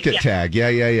is okay, Ticket Tag.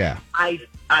 Yeah. I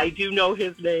do know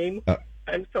his name.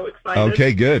 I'm so excited.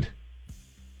 Okay, good. Do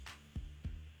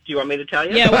you want me to tell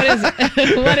you? Yeah, what is it?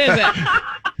 What is it?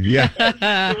 Yeah.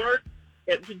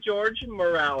 It's George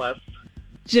Morales.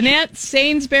 Jeanette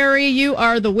Sainsbury, you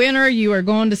are the winner. You are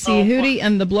going to see Hootie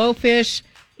and the Blowfish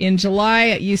in July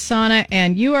at USANA,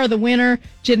 and you are the winner.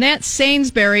 Jeanette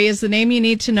Sainsbury is the name you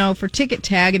need to know for Ticket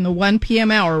Tag in the 1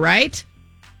 p.m. hour, right?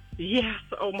 Yes.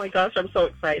 Oh, my gosh. I'm so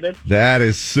excited. That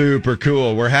is super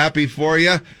cool. We're happy for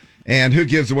you. And who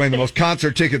gives away the most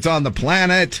concert tickets on the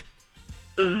planet?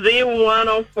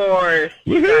 Z104.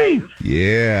 You guys.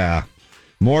 Yeah.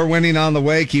 More winning on the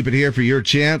way. Keep it here for your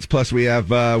chance. Plus, we have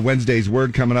Wednesday's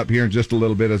Word coming up here in just a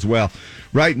little bit as well.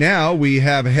 Right now, we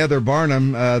have Heather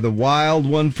Barnum, the wild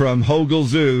one from Hogle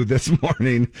Zoo this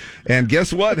morning. And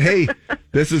guess what? Hey,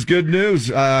 this is good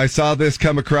news. I saw this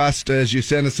come across as you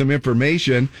sent us some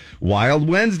information. Wild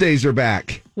Wednesdays are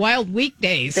back. Wild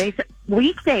Weekdays.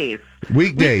 Weekdays.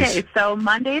 So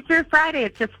Monday through Friday,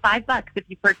 it's just $5 if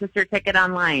you purchase your ticket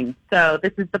online. So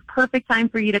this is the perfect time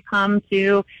for you to come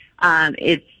to.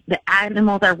 It's the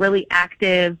animals are really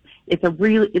active. It's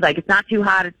it's not too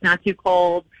hot. It's not too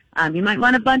cold. You might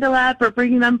want to bundle up or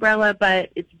bring an umbrella, but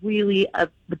it's really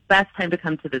the best time to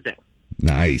come to the zoo.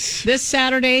 Nice. This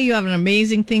Saturday, you have an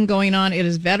amazing thing going on. It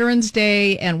is Veterans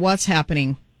Day, and what's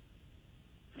happening?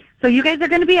 So you guys are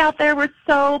going to be out there. We're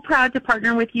so proud to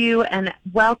partner with you and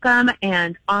welcome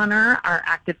and honor our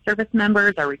active service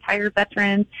members, our retired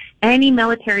veterans. Any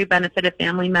military benefited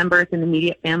family members and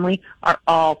immediate family are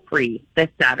all free this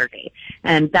Saturday.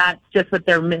 And that's just with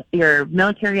your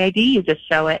military ID. You just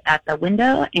show it at the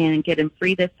window and get them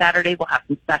free this Saturday. We'll have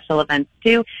some special events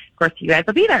too. Of course, you guys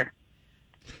will be there.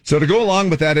 So to go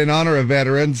along with that, in honor of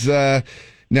veterans,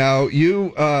 now,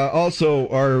 you also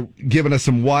are giving us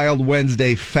some Wild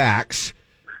Wednesday facts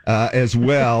as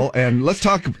well. And let's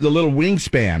talk the little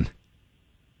wingspan.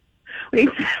 So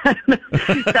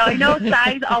I know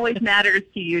size always matters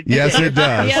to you. Yes, it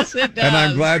does. Yes, it does. And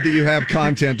I'm glad that you have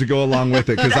content to go along with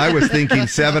it, because I was thinking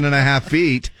 7.5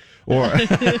 feet. Or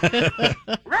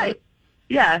Right.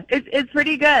 Yeah, it's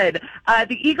pretty good.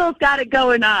 The Eagles got it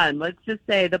going on. Let's just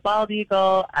say the bald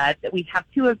eagle. We have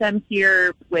 2 of them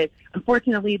here.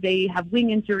 Unfortunately, they have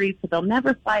wing injuries, so they'll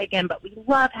never fly again. But we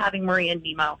love having Marie and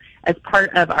Nemo as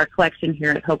part of our collection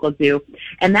here at Hochul Zoo,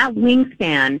 and that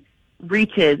wingspan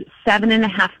reaches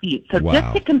 7.5 feet. So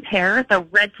just to compare, the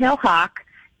red-tailed hawk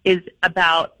is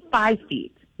about 5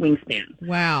 feet wingspan.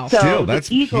 Wow! So Still, that's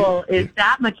the eagle is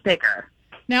that much bigger.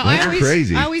 Now,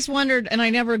 I always wondered, and I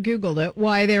never Googled it,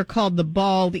 why they're called the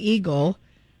bald eagle,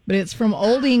 but it's from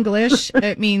Old English.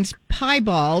 It means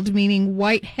piebald, meaning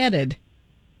white-headed.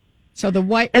 So the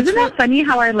white... Isn't that funny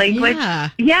how our language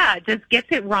yeah, just gets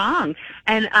it wrong?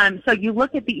 And so you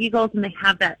look at the eagles, and they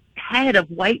have that head of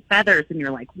white feathers, and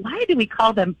you're like, why do we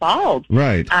call them bald?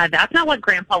 Right. That's not what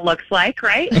Grandpa looks like,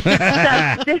 right?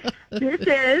 So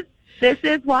this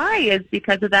is why, is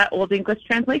because of that Old English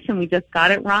translation. We just got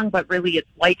it wrong, but really it's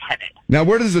white-headed. Now,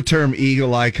 where does the term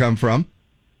eagle eye come from?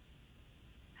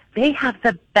 They have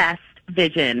the best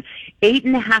vision,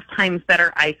 8.5 times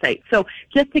better eyesight. So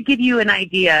just to give you an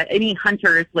idea, any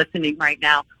hunters listening right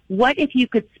now, what if you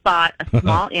could spot a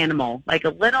small animal, like a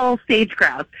little sage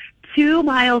grouse, 2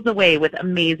 miles away with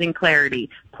amazing clarity,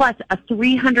 plus a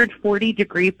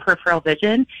 340-degree peripheral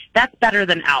vision? That's better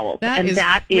than owls. That is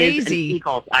an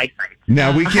eagle's eyesight.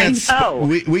 Now, we can't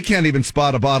we can't even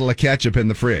spot a bottle of ketchup in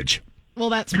the fridge. Well,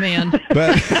 that's man.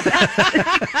 But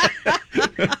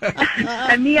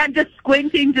and me, I'm just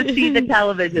squinting to see the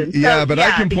television. So, yeah, but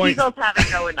I can point. The eagles have it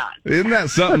going on. Isn't that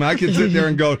something? I can sit there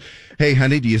and go, hey,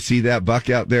 honey, do you see that buck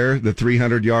out there, the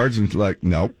 300 yards? And it's like,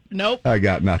 nope. I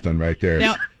got nothing right there.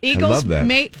 Now, eagles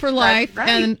mate for life. Right.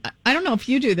 And I don't know if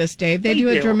you do this, Dave. They do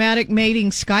a dramatic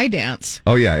mating sky dance.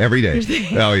 Oh, yeah, every day.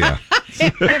 Oh, yeah.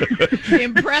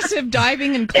 Impressive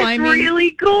diving and climbing. It's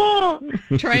really cool.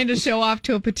 Trying to show off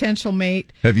to a potential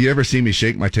mate. Have you ever seen me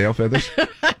shake my tail feathers?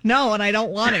 No, and I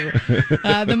don't want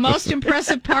to. The most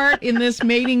impressive part in this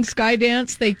mating sky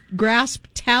dance, they grasp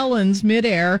talons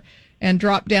midair and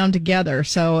drop down together.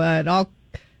 So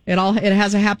it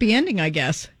has a happy ending, I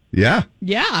guess. Yeah.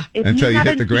 Yeah. Until you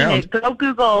hit the ground. Go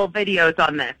Google videos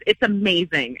on this. It's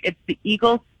amazing. It's the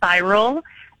eagle spiral,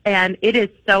 and it is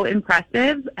so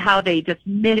impressive how they just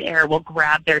midair will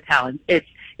grab their talons. It's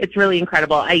really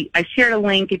incredible. I shared a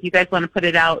link if you guys want to put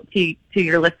it out to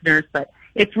your listeners, but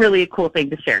it's really a cool thing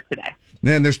to share today.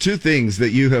 Man, there's 2 things that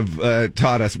you have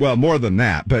taught us. Well, more than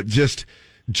that, but just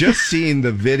seeing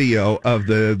the video of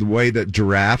the way that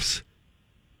giraffes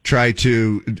try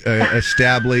to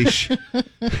establish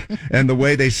and the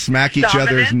way they smack each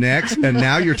other's necks. And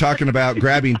now you're talking about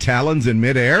grabbing talons in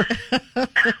midair.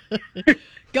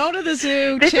 Go to the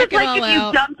zoo, this check is like it all if out.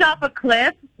 You jumped off a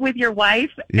cliff with your wife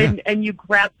and you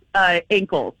grabbed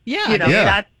ankles.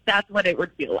 Yeah. That's what it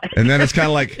would feel like. And then it's kind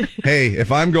of like, hey,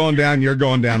 if I'm going down, you're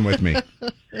going down with me.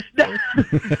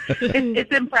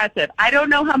 It's impressive. I don't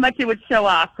know how much it would show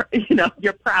off,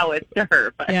 your prowess to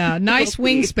her. But yeah, nice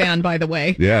wingspan, by the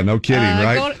way. Yeah, no kidding,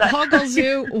 right? Go to Hochul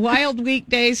Zoo, Wild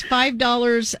Weekdays,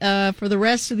 $5 for the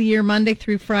rest of the year, Monday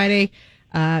through Friday.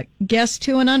 Guests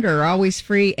 2 and under are always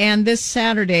free. And this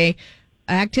Saturday,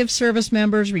 active service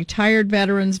members, retired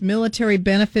veterans, military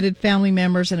benefited family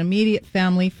members, and immediate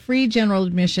family, free general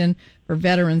admission for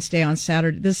Veterans Day on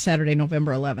this Saturday,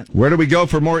 November 11th. Where do we go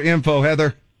for more info,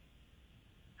 Heather?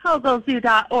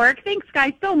 HochelZoo.org. Thanks,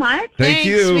 guys, so much. Thanks.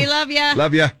 You. We love you.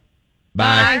 Love you.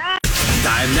 Bye.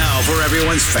 Time now for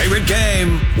everyone's favorite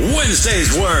game,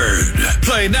 Wednesday's Word.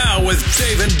 Play now with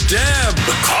Dave and Deb.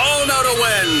 Call now to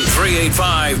win.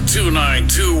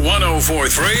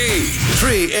 385-292-1043.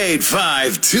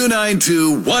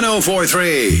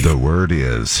 385-292-1043. The word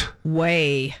is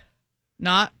way.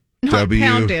 Not W.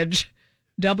 poundage.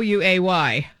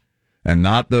 W-A-Y. And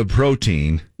not the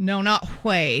protein. No, not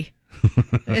whey.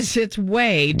 It's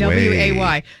way.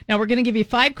 W-A-Y. Now, we're going to give you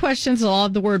 5 questions. They'll all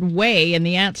have the word way in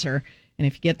the answer. And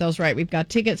if you get those right, we've got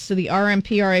tickets to the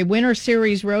RMPRA Winter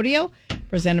Series Rodeo,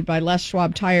 presented by Les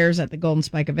Schwab Tires at the Golden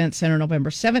Spike Event Center,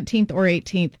 November 17th or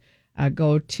 18th.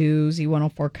 Go to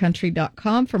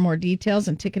z104country.com for more details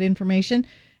and ticket information.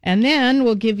 And then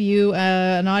we'll give you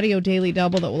an audio daily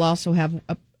double that will also have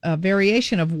a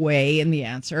variation of way in the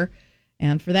answer.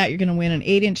 And for that, you're going to win an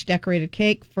 8-inch decorated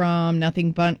cake from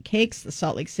Nothing Bundt Cakes, the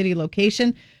Salt Lake City location,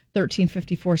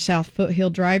 1354 South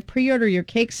Foothill Drive. Pre-order your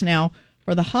cakes now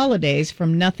for the holidays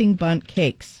from Nothing Bundt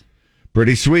Cakes.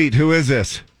 Pretty sweet. Who is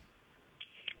this?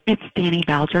 It's Danny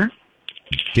Bowser.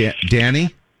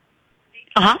 Danny?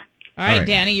 Uh-huh. All right,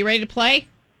 Danny, you ready to play?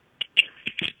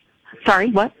 Sorry,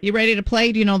 what? You ready to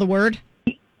play? Do you know the word?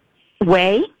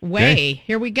 Way. Way. Okay.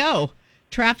 Here we go.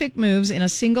 Traffic moves in a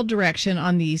single direction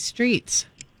on these streets.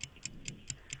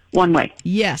 One way.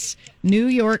 Yes. New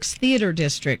York's theater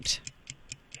district.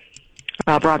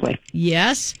 Broadway.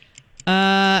 Yes.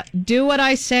 Do What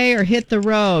I Say or Hit the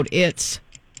Road. It's.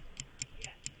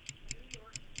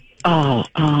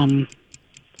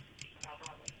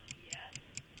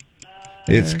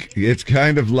 It's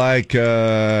kind of like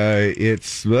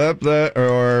it's blah blah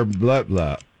or blah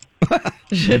blah. I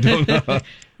don't know.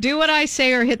 Do What I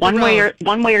Say or Hit the Road.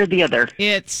 One way or the other.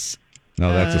 It's.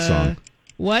 No, that's a song.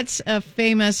 What's a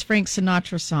famous Frank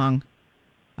Sinatra song?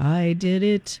 I did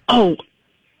it. Oh,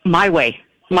 My Way.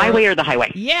 My Way or the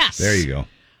Highway. Yes. There you go.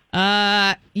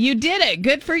 You did it.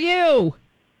 Good for you.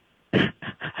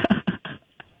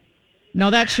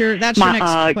 No, that's your next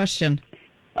question.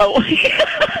 Oh.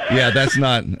 Yeah, that's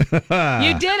not.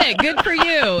 You did it. Good for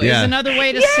you. Yeah. Is another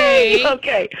way to Yay! say.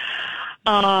 Okay.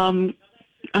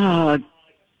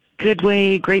 Good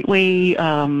way, great way.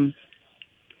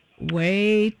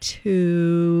 Way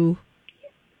to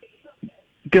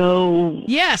go.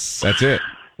 Yes. That's it.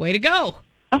 Way to go.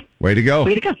 Way to go.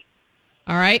 Way to go.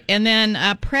 All right. And then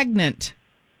pregnant.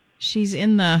 She's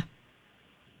in the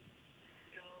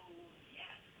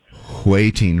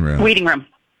waiting room. Waiting room.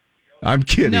 I'm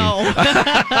kidding. No.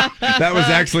 That was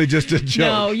actually just a joke.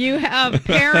 No, you have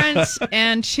parents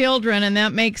and children, and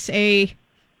that makes a...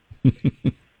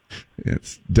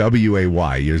 It's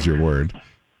W-A-Y. Use your word.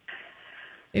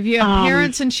 If you have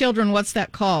parents and children, what's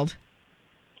that called?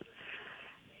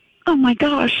 Oh, my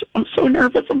gosh. I'm so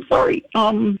nervous. I'm sorry.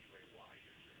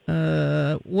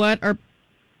 What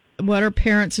are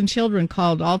parents and children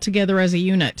called all together as a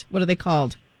unit? What are they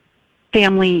called?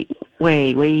 Family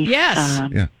way. Yes.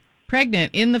 Yeah.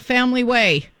 Pregnant in the family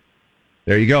way.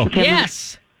 There you go.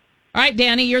 Yes. All right,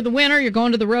 Danny, you're the winner. You're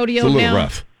going to the rodeo. It's a little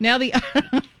rough. Now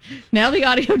the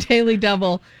Audio Daily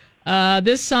Double.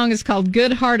 This song is called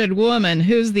Good Hearted Woman.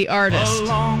 Who's the artist? A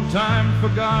long time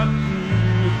forgotten,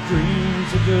 your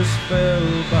dreams are just fell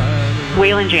by the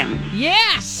Waylon Jennings.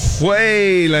 Yes.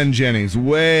 Waylon Jennings.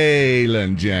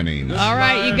 Waylon Jennings. All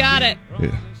right, you got it.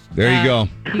 Yeah. There you go.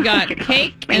 You got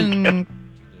cake and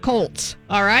Colts.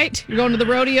 All right, you're going to the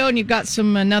rodeo and you've got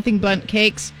some nothing but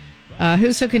cakes.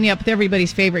 Who's hooking you up with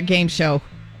everybody's favorite game show?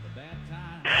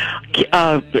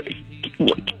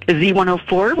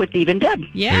 Z104 with Steve and Deb.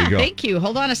 Yeah, thank you.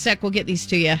 Hold on a sec. We'll get these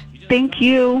to you. Thank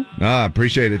you.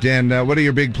 Appreciate it. Dan, what are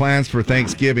your big plans for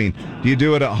Thanksgiving? Do you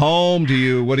do it at home?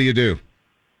 What do you do?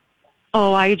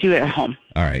 Oh, I do it at home.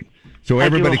 All right. So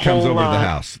everybody comes over to the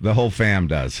house. The whole fam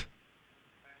does.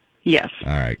 Yes.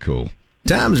 All right, cool.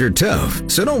 Times are tough,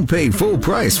 so don't pay full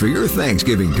price for your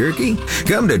Thanksgiving turkey.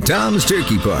 Come to Tom's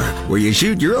Turkey Park, where you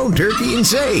shoot your own turkey and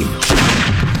save.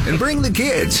 And bring the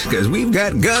kids, because we've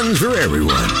got guns for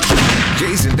everyone.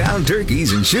 Chasing down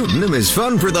turkeys and shooting them is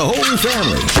fun for the whole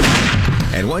family.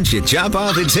 And once you chop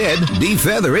off its head,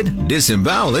 defeather it,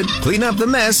 disembowel it, clean up the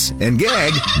mess, and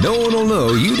gag, no one will know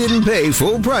you didn't pay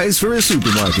full price for a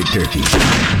supermarket turkey.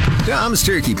 Tom's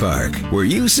Turkey Park, where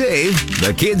you save,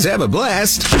 the kids have a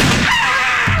blast.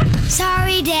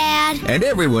 Sorry, Dad. And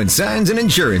everyone signs an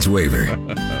insurance waiver.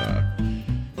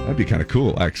 That'd be kind of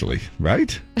cool, actually,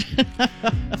 right?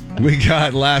 We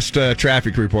got last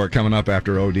traffic report coming up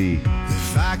after OD.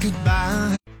 If I could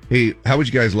buy... Hey, how would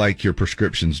you guys like your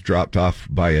prescriptions dropped off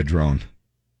by a drone?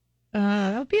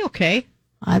 That would be okay.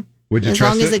 Would you as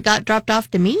trust long as it? it got dropped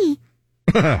off to me.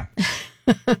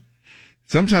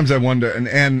 Sometimes I wonder,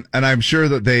 and I'm sure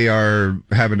that they are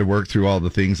having to work through all the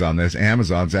things on this.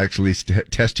 Amazon's actually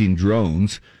testing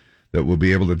drones that will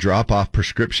be able to drop off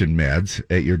prescription meds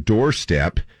at your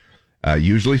doorstep,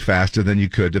 usually faster than you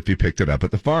could if you picked it up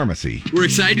at the pharmacy. We're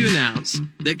excited to announce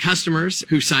that customers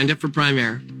who signed up for Prime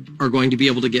Air are going to be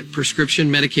able to get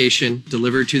prescription medication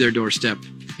delivered to their doorstep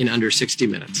in under 60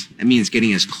 minutes. That means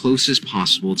getting as close as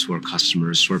possible to our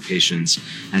customers, to our patients,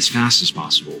 as fast as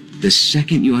possible. The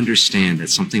second you understand that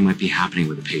something might be happening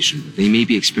with a patient, that they may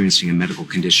be experiencing a medical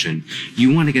condition,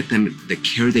 you want to get them the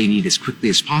care they need as quickly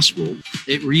as possible.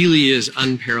 It really is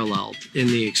unparalleled in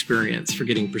the experience for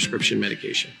getting prescription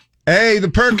medication. Hey, the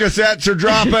Percocets are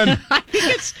dropping.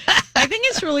 I think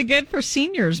it's really good for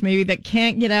seniors, maybe that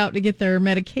can't get out to get their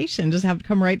medication, just have to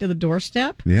come right to the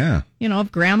doorstep. Yeah. You know,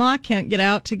 if grandma can't get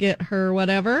out to get her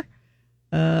whatever,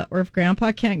 or if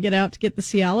grandpa can't get out to get the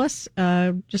Cialis,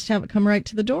 just have it come right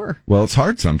to the door. Well, it's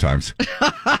hard sometimes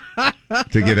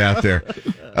to get out there.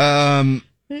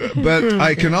 But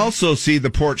I can also see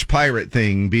the porch pirate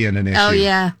thing being an issue. Oh,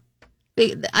 yeah.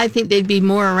 I think they'd be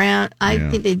more around. I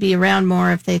think they'd be around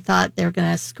more if they thought they were going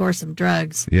to score some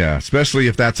drugs. Yeah, especially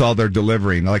if that's all they're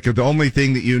delivering. Like, if the only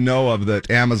thing that you know of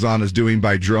that Amazon is doing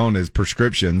by drone is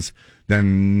prescriptions,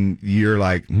 then you're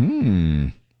like,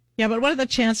 Yeah, Yeah, but what are the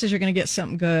chances you're going to get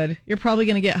something good? You're probably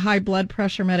going to get high blood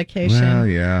pressure medication. Well,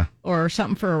 yeah. Or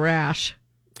something for a rash.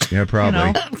 Yeah, probably.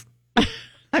 You know?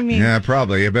 I mean. Yeah,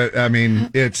 probably. But, I mean,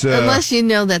 it's... unless you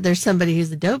know that there's somebody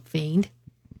who's a dope fiend.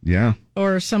 Yeah.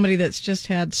 Or somebody that's just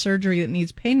had surgery that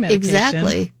needs pain medication.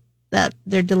 Exactly. That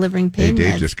they're delivering pain Hey,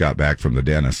 Dave meds. just got back from the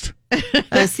dentist.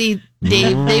 See,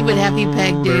 Dave would have you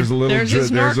pegged, Dave. There's a little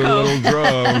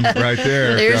drone right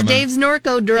there. There's coming. Dave's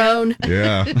Norco drone.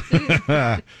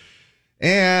 Yeah.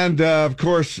 And, of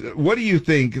course, what do you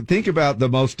think? Think about the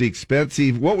most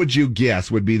expensive. What would you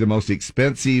guess would be the most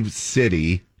expensive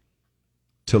city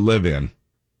to live in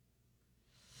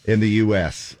the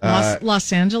U.S.?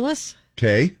 Los Angeles?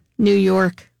 Okay. New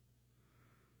York.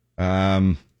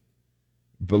 Believe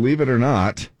it or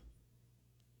not.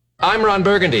 I'm Ron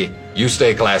Burgundy. You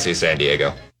stay classy, San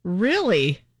Diego.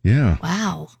 Really? Yeah.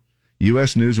 Wow.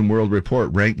 U.S. News and World Report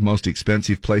ranked most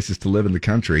expensive places to live in the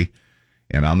country.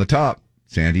 And on the top,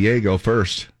 San Diego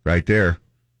first, right there.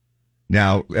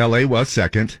 Now, L.A. was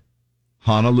second,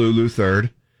 Honolulu third,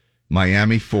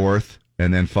 Miami fourth,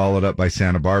 and then followed up by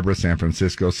Santa Barbara, San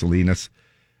Francisco, Salinas,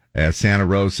 Santa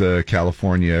Rosa,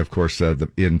 California, of course,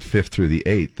 in fifth through the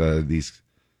eighth. A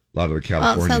lot of the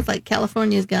California. Well, it sounds like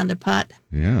California's gone to pot.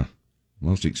 Yeah,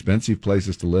 most expensive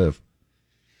places to live.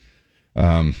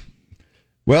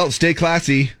 Well, stay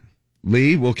classy,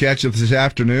 Lee. We'll catch you this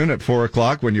afternoon at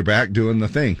 4:00 when you're back doing the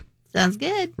thing. Sounds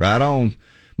good. Right on.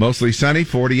 Mostly sunny,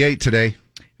 48 today.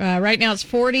 Right now it's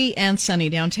 40 and sunny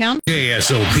downtown.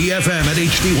 KSOP FM at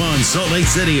HD1, Salt Lake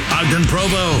City, Ogden,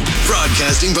 Provo.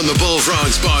 Broadcasting from the Bullfrog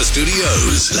Spa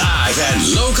Studios. Live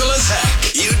and local as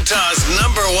heck. Utah's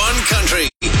 #1 country.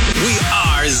 We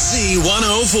are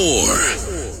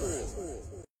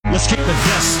Z104. Let's kick the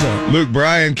dust up. Luke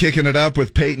Bryan kicking it up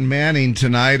with Peyton Manning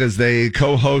tonight as they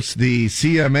co-host the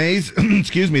CMA's,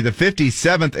 the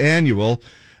 57th annual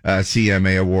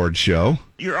CMA Award Show.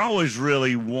 You always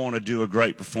really want to do a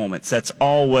great performance. That's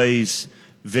always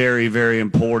very, very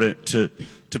important to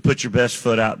put your best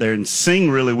foot out there and sing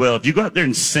really well. If you go out there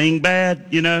and sing bad,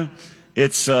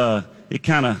 it's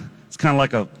kind of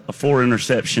like a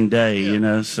 4-interception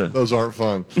day, So those aren't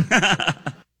fun.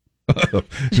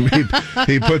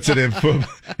 he puts it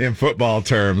in football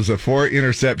terms, a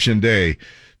 4-interception day.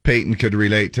 Peyton could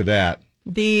relate to that.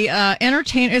 The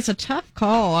entertainer, it's a tough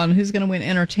call on who's going to win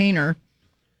entertainer.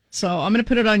 So I'm going to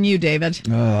put it on you, David.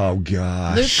 Oh,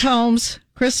 gosh. Luke Combs,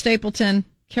 Chris Stapleton,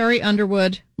 Carrie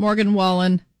Underwood, Morgan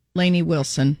Wallen, Lainey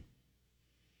Wilson.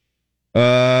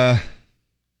 I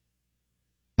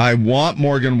want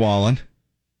Morgan Wallen.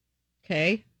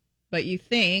 Okay. But you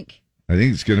think? I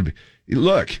think it's going to be.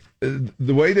 Look,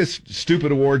 the way this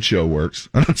stupid award show works,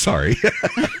 I'm sorry.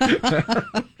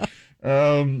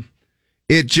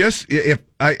 It just, if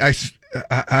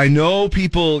I know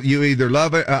people, you either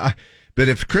love it, but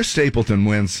if Chris Stapleton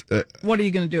wins, what are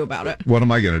you going to do about it? What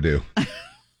am I going to do?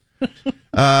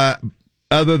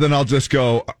 Other than I'll just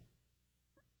go,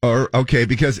 okay,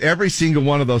 because every single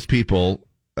one of those people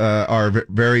are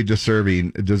very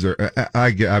deserving.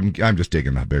 I'm just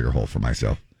digging a bigger hole for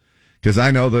myself because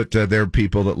I know that there are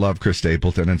people that love Chris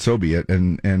Stapleton, and so be it.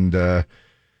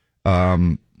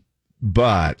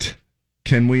 But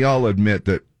can we all admit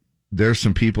that there's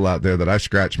some people out there that I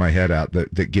scratch my head out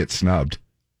that get snubbed?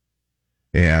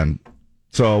 And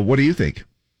so what do you think?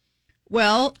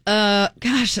 Well,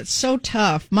 gosh, it's so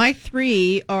tough. My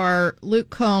 3 are Luke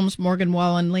Combs, Morgan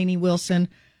Wallen, Lainey Wilson.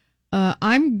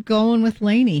 I'm going with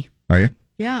Lainey. Are you?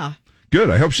 Yeah. Good.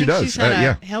 I hope she does. She's had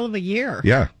a hell of a year.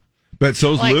 Yeah. But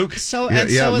so's Luke. So yeah,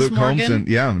 so Luke is Morgan.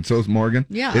 Combs and so's Morgan.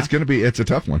 Yeah. It's a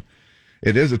tough one.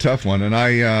 It is a tough one.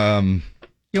 And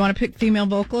you want to pick female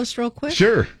vocalist real quick?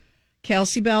 Sure.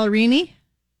 Kelsey Ballerini,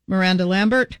 Miranda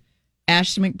Lambert,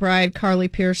 Ashley McBride, Carly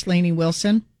Pierce, Lainey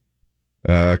Wilson.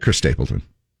 Chris Stapleton.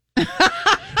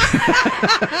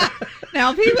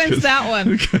 Now, if he wins that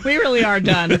one, we really are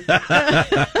done.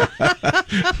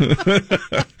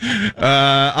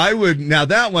 I would. Now,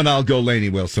 that one I'll go Lainey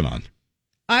Wilson on.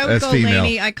 I would go female.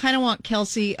 Lainey. I kind of want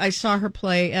Kelsey. I saw her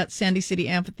play at Sandy City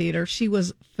Amphitheater. She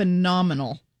was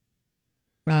phenomenal.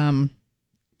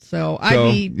 So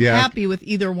I'd be happy with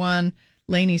either one.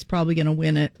 Lainey's probably going to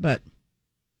win it, but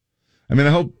I mean,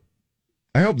 I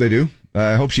hope they do.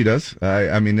 I hope she does.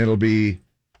 I mean, it'll be.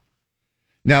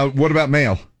 Now, what about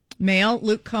male? Male,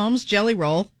 Luke Combs, Jelly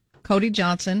Roll, Cody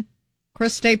Johnson,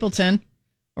 Chris Stapleton,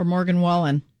 or Morgan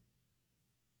Wallen.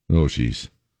 Oh, sheesh.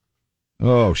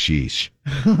 Oh, sheesh.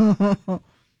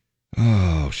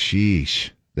 Oh, sheesh.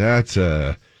 That's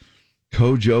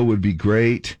Kojo would be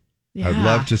great. Yeah. I'd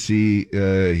love to see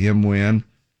him win.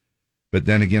 But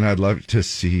then again, I'd love to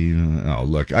see. Oh,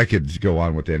 look, I could go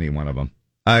on with any one of them.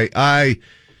 I'll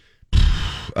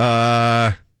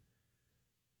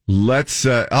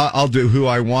do who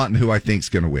I want and who I think's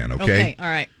going to win. Okay. All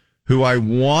right. Who I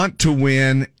want to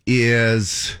win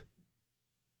is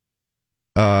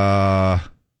Morgan.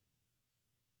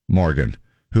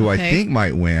 Who I think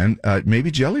might win,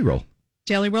 maybe Jelly Roll.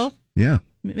 Jelly Roll? Yeah.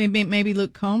 Maybe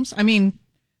Luke Combs. I mean,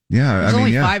 there's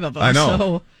only 5 of them.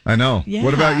 I know. Yeah.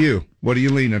 What about you? What are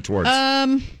you leaning towards?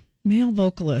 Male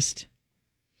vocalist.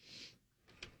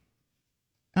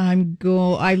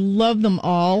 I love them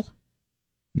all.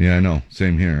 Yeah, I know.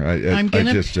 Same here. I'm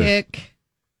gonna pick.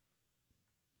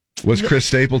 Was Chris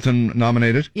Stapleton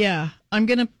nominated? Yeah, I'm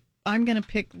gonna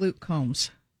pick Luke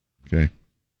Combs. Okay.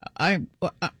 I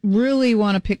really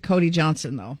want to pick Cody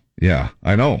Johnson though. Yeah,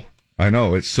 I know.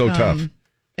 It's so tough.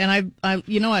 And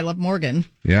I love Morgan.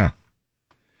 Yeah.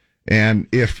 And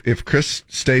if Chris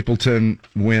Stapleton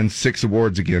wins 6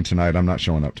 awards again tonight, I'm not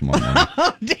showing up tomorrow morning.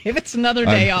 Oh, Dave, it's another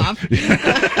day off.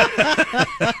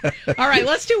 All right,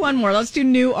 let's do one more. Let's do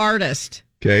new artist.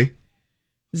 Okay.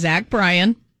 Zach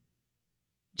Bryan,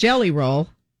 Jelly Roll,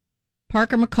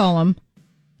 Parker McCollum,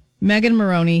 Megan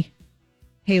Maroney,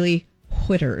 Haley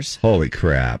Whitters. Holy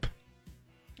crap.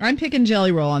 I'm picking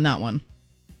Jelly Roll on that one.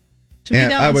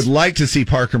 And I would like to see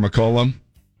Parker McCollum,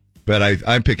 but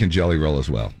I'm picking Jelly Roll as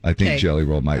well. I think Jelly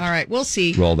Roll might. All right, we'll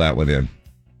see. Roll that one in.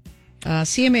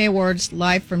 CMA Awards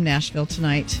live from Nashville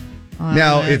tonight.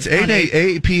 Now, it's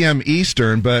 8 p.m.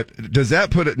 Eastern, but does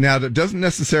that put it... Now, that doesn't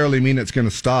necessarily mean it's going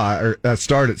to start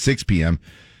at 6 p.m.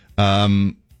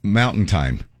 Mountain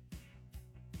Time.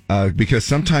 Because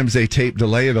sometimes they tape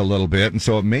delay it a little bit, and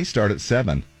so it may start at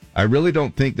 7. I really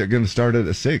don't think they're going to start it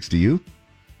at 6. Do you?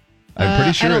 I'm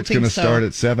pretty sure it's going to start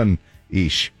at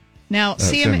 7-ish. Now,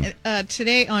 CMA,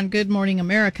 today on Good Morning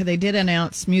America, they did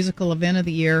announce Musical Event of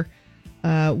the Year,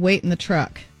 Wait in the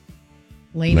Truck,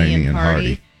 Laney and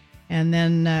Hardy. And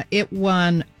then it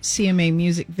won CMA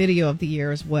Music Video of the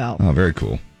Year as well. Oh, very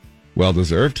cool. Well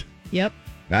deserved. Yep.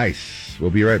 Nice. We'll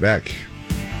be right back.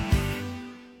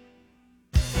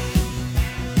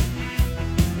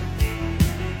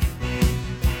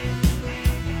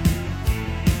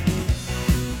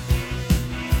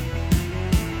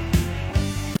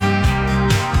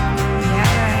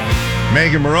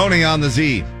 Megan Maroney on the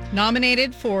Z.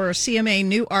 Nominated for CMA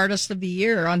New Artist of the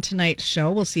Year on tonight's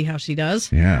show. We'll see how she does.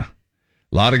 Yeah.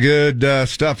 A lot of good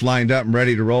stuff lined up and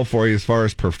ready to roll for you as far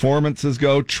as performances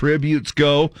go, tributes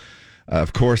go.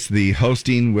 Of course, the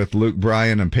hosting with Luke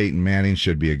Bryan and Peyton Manning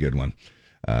should be a good one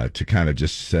to kind of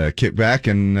just kick back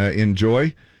and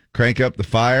enjoy, crank up the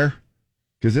fire,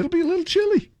 because it'll be a little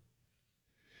chilly.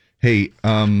 Hey,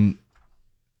 have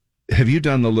you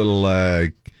done the little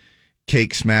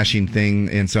cake smashing thing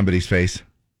in somebody's face?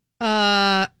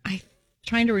 I'm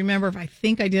trying to remember if I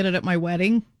think I did it at my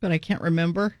wedding, but I can't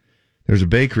remember. There's a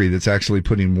bakery that's actually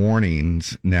putting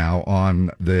warnings now on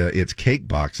its cake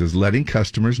boxes, letting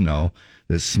customers know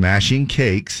that smashing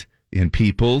cakes in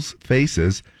people's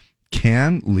faces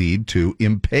can lead to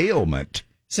impalement.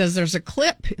 Says there's a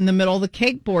clip in the middle of the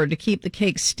cake board to keep the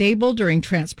cake stable during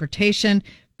transportation.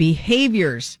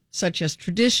 Behaviors such as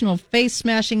traditional face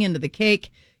smashing into the cake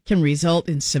can result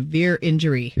in severe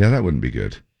injury. Yeah, that wouldn't be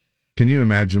good. Can you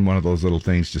imagine one of those little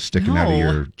things just sticking out of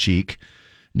your cheek?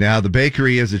 Now, the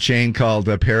bakery is a chain called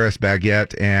Paris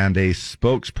Baguette, and a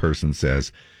spokesperson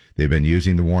says they've been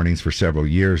using the warnings for several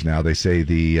years now. They say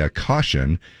the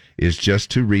caution is just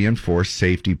to reinforce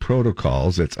safety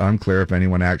protocols. It's unclear if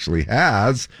anyone actually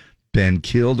has been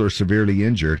killed or severely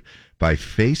injured by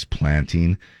face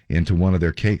planting into one of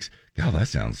their cakes. God, that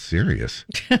sounds serious.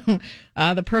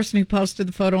 The person who posted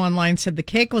the photo online said the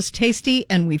cake was tasty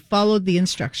and we followed the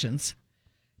instructions.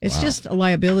 It's just a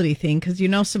liability thing because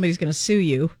somebody's going to sue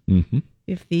you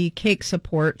if the cake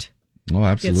support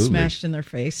gets smashed in their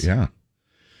face. Yeah.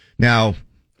 Now,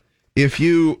 if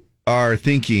you are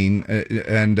thinking,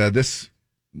 and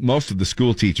most of the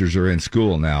school teachers are in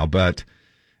school now, but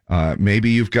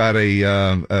maybe you've got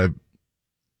a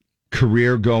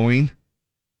career going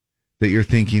that you're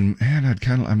thinking, man,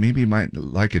 I maybe might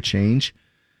like a change.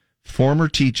 Former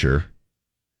teacher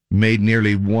made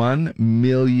nearly $1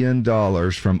 million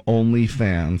from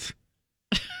OnlyFans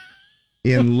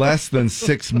in less than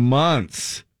 6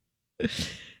 months.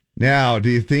 Now, do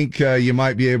you think you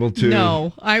might be able to?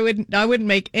 No, I wouldn't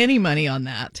make any money on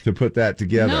that. To put that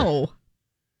together.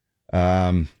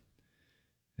 No.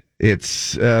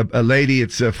 It's a lady.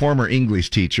 It's a former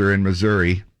English teacher in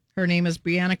Missouri. Her name is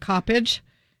Brianna Coppage.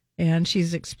 And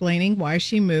she's explaining why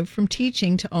she moved from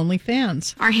teaching to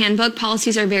OnlyFans. Our handbook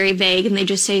policies are very vague and they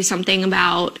just say something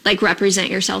about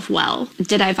represent yourself well.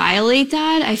 Did I violate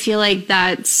that? I feel like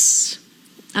that's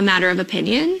a matter of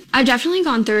opinion. I've definitely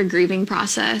gone through a grieving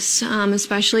process,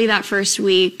 especially that first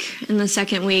week and the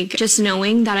second week, just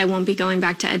knowing that I won't be going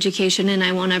back to education and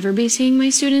I won't ever be seeing my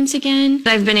students again.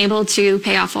 I've been able to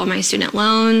pay off all my student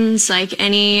loans, like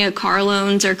any car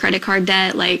loans or credit card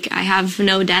debt. Like I have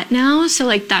no debt now. So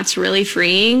like that's really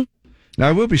freeing. Now,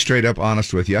 I will be straight up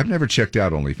honest with you. I've never checked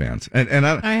out OnlyFans. And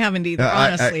I haven't either.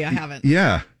 Honestly, I haven't.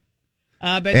 Yeah.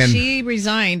 But she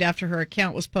resigned after her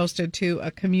account was posted to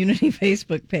a community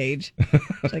Facebook page.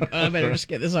 It's like, I better just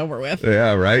get this over with.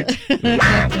 Yeah, right?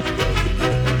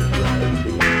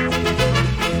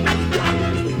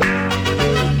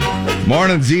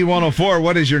 Morning, Z104.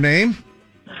 What is your name?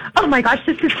 Oh, my gosh,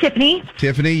 this is Tiffany.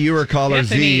 Tiffany, you are caller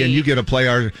Z, and you get to play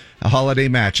our holiday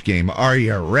match game. Are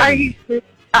you ready?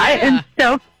 I am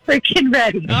so freaking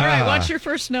ready. All right, what's your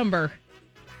first number?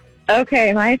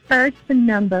 Okay, my first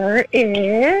number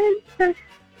is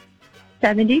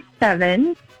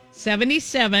 77.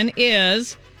 77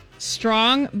 is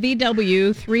Strong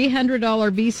VW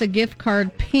 $300 Visa gift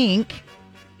card pink.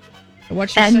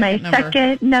 What's your second number?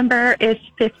 Second number is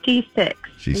 56.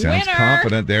 She sounds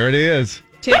confident. There it is.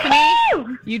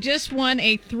 Tiffany, you just won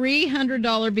a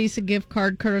 $300 Visa gift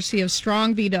card courtesy of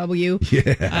Strong VW.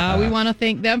 Yeah. We want to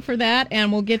thank them for that,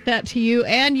 and we'll get that to you.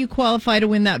 And you qualify to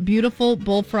win that beautiful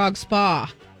Bullfrog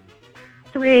Spa.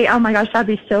 Sweet. Oh, my gosh, that'd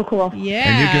be so cool. Yeah.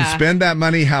 And you can spend that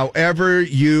money however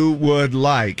you would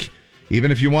like. Even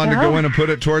if you wanted to go in and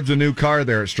put it towards a new car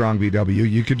there at Strong VW,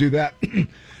 you could do that.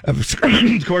 Of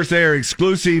course, they are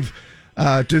exclusive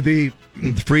to the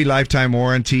free lifetime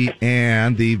warranty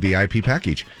and the VIP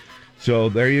package. So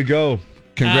there you go.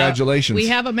 Congratulations. We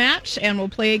have a match, and we'll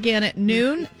play again at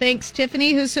noon. Thanks,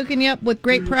 Tiffany, who's hooking you up with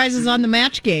great prizes on the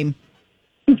match game.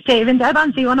 Dave and Deb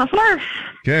on Z104.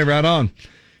 Okay, right on.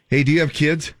 Hey, do you have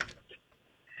kids?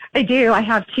 I do. I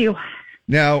have 2.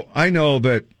 Now, I know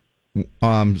that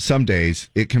some days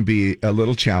it can be a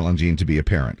little challenging to be a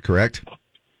parent, correct?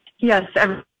 Yes,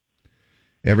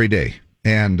 every day.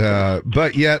 And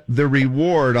but yet the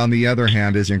reward, on the other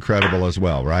hand, is incredible as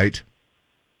well, right?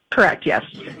 Correct, yes.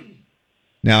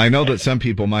 Now, I know that some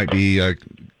people might be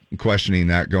questioning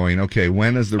that, going, okay,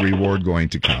 when is the reward going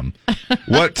to come?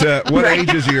 What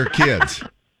ages are your kids?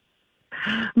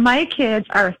 My kids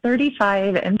are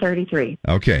 35 and 33.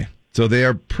 Okay. So they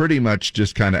are pretty much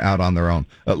just kind of out on their own,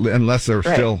 unless they're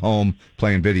still home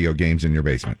playing video games in your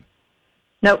basement.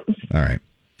 Nope. All right.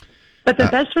 But the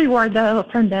best reward, though,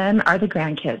 from them are the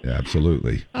grandkids.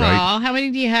 Absolutely. Right? How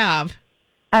many do you have?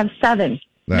 I have 7.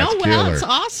 That's well, it's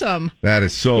awesome. That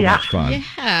is so much fun.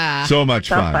 Yeah. So much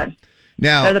fun.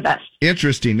 Now, they're the best.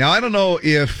 Interesting. Now, I don't know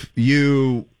if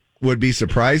you would be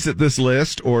surprised at this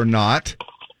list or not,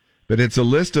 but it's a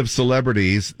list of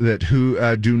celebrities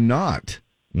who do not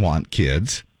want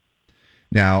kids.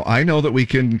 Now, I know that we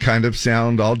can kind of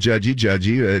sound all judgy.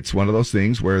 It's one of those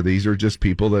things where these are just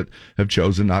people that have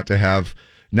chosen not to have,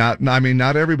 not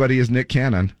everybody is Nick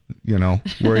Cannon,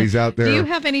 where he's out there. Do you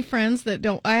have any friends that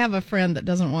don't? I have a friend that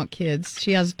doesn't want kids.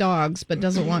 She has dogs, but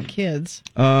doesn't want kids.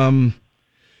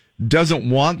 Doesn't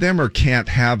want them or can't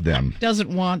have them? Doesn't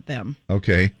want them.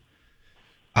 Okay.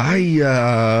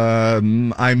 I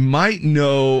might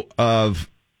know of,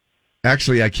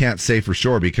 actually I can't say for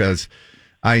sure because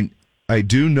I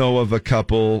do know of a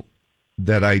couple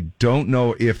that I don't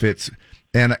know if it's,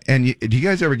 and do you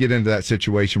guys ever get into that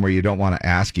situation where you don't want to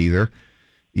ask either?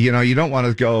 You don't want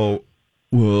to go,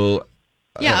 well,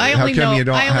 yeah, I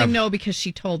only know because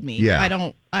she told me. Yeah. I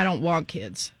don't want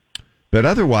kids. But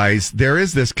otherwise, there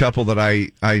is this couple that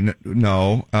I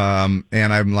know,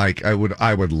 and I'm like, I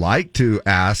would like to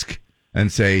ask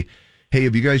and say, hey,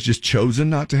 have you guys just chosen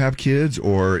not to have kids,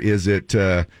 or is it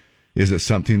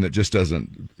something that just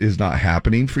is not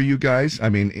happening for you guys? I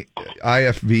mean,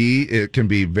 IFV, it can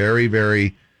be very,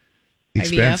 very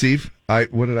expensive.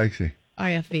 What did I say?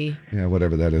 IFV. Yeah,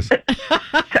 whatever that is.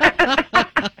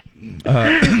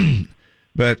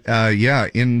 But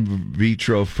in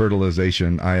vitro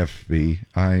fertilization,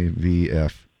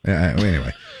 IVF.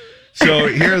 Anyway, so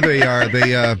here they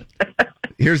are.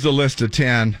 Here's the list of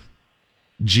 10.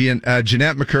 Jeanette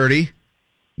McCurdy.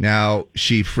 Now,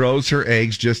 she froze her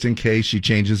eggs just in case she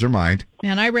changes her mind.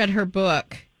 Man, I read her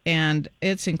book, and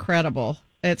it's incredible.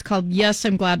 It's called Yes,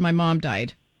 I'm Glad My Mom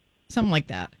Died. Something like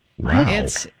that. Wow.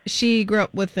 She grew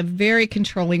up with a very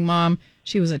controlling mom.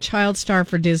 She was a child star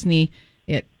for Disney.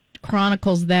 It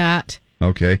chronicles that.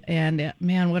 Okay. And,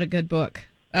 man, what a good book.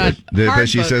 But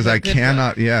she says, I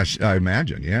cannot, I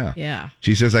imagine, yeah. Yeah.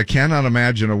 She says, I cannot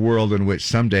imagine a world in which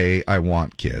someday I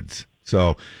want kids.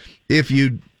 So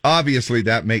obviously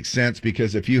that makes sense,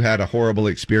 because if you had a horrible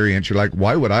experience, you're like,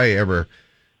 why would I ever,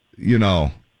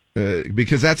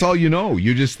 because that's all you know.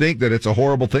 You just think that it's a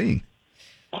horrible thing.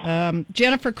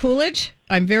 Jennifer Coolidge,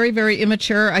 I'm very, very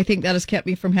immature. I think that has kept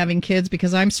me from having kids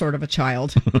because I'm sort of a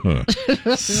child.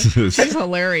 She's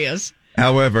hilarious.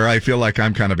 However, I feel like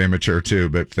I'm kind of immature too,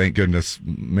 but thank goodness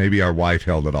maybe our wife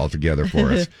held it all together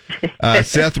for us.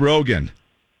 Seth Rogen,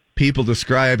 people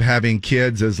describe having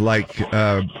kids as like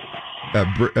a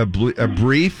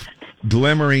brief,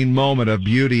 glimmering moment of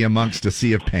beauty amongst a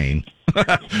sea of pain,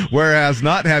 whereas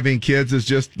not having kids is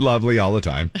just lovely all the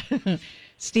time.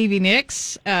 Stevie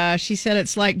Nicks, she said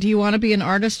it's like, do you want to be an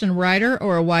artist and writer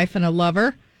or a wife and a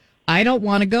lover? I don't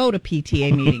want to go to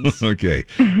PTA meetings. Okay.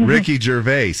 Ricky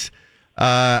Gervais,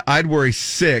 I'd worry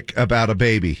sick about a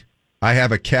baby. I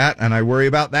have a cat and I worry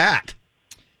about that.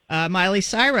 Miley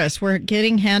Cyrus, we're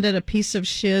getting handed a piece of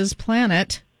Shiz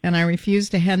Planet and I refuse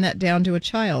to hand that down to a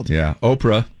child. Yeah.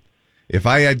 Oprah, if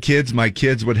I had kids, my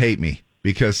kids would hate me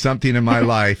because something in my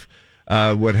life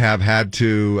would have had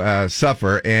to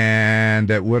suffer,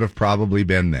 and it would have probably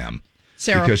been them.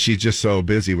 Sarah, because she's just so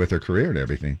busy with her career and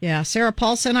everything. Yeah, Sarah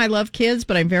Paulson, I love kids,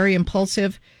 but I'm very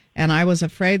impulsive, and I was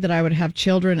afraid that I would have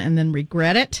children and then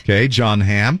regret it. Okay, John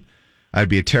Hamm, I'd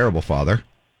be a terrible father.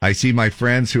 I see my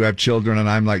friends who have children, and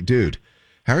I'm like, dude,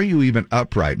 how are you even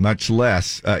upright, much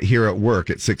less here at work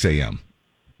at 6 a.m.?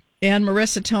 And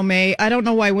Marissa Tomei, I don't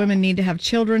know why women need to have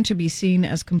children to be seen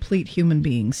as complete human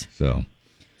beings. So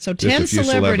 10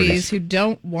 celebrities who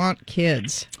don't want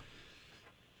kids.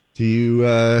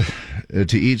 To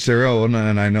each their own,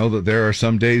 and I know that there are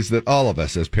some days that all of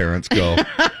us as parents go.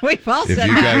 We've all said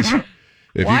that.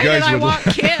 Why did I want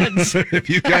kids? If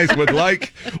you guys would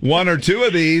like one or two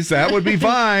of these, that would be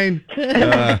fine.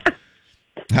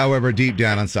 However, deep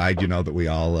down inside, you know that we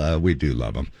do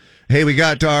love them. Hey, we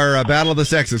got our Battle of the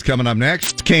Sexes coming up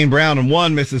next. Kane Brown in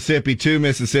 1, Mississippi 2,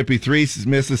 Mississippi 3,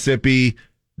 Mississippi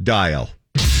Dial.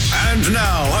 And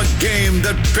now, a game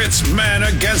that pits man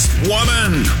against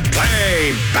woman.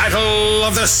 Play Battle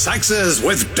of the Sexes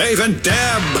with Dave and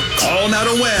Deb. Call now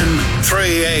to win.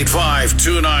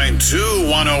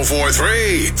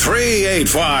 385-292-1043.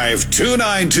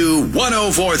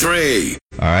 385-292-1043.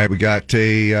 All right, we got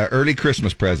a early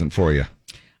Christmas present for you.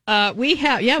 We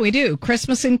do.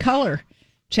 Christmas in Color.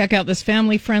 Check out this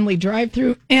family-friendly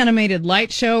drive-through animated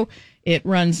light show. It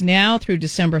runs now through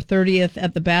December 30th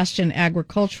at the Bastion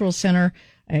Agricultural Center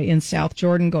in South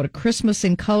Jordan. Go to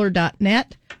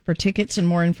christmasincolor.net for tickets and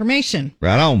more information.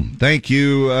 Right on. Thank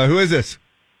you. Who is this?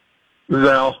 This is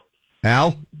Al.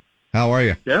 Al? How are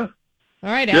you? Yeah.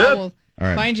 All right, Good. Al. We'll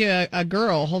find you a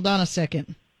girl. Hold on a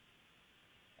second.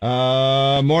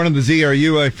 Morning, the Z. Are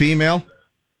you a female?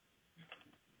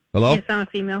 Hello? Yes, I'm a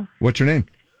female. What's your name?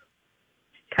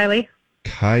 Kylie.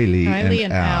 Kylie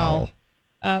and Al.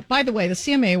 By the way, the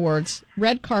CMA Awards,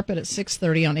 red carpet at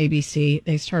 6:30 on ABC.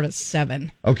 They start at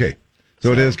 7. Okay.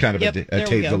 So it is kind of a there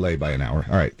tape delay by an hour.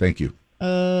 All right. Thank you.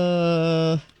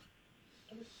 Uh,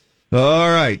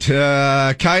 All right.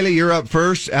 Kylie, you're up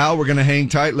first. Al, we're going to hang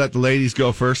tight. Let the ladies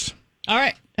go first. All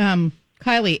right.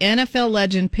 Kylie, NFL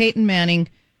legend Peyton Manning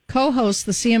co-hosts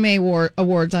the CMA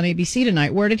Awards on ABC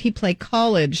tonight. Where did he play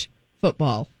college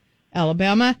football?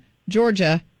 Alabama,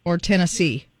 Georgia, or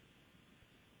Tennessee?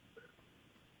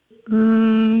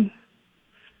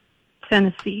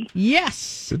 Tennessee.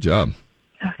 Yes. Good job.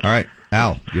 Okay. All right.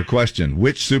 Al, your question.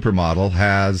 Which supermodel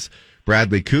has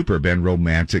Bradley Cooper been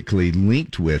romantically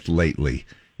linked with lately?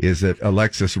 Is it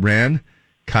Alexis Wren,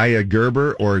 Kaya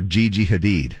Gerber, or Gigi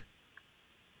Hadid?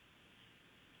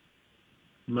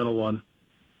 Middle one.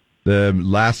 The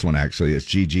last one, actually, is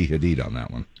Gigi Hadid on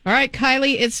that one. All right,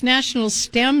 Kylie, it's National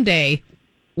STEM Day.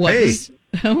 What does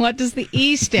the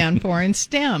E stand for in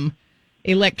STEM?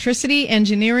 Electricity,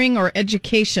 engineering, or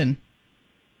education?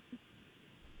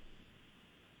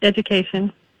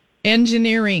 Education.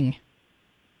 Engineering.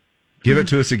 Give it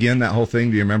to us again, that whole thing.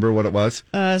 Do you remember what it was?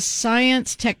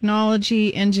 Science,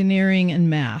 technology, engineering, and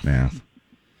math. Math.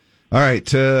 All right,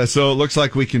 so it looks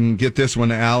like we can get this one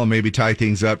to Al and maybe tie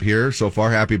things up here. So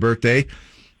far, happy birthday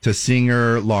to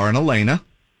singer Lauren Elena.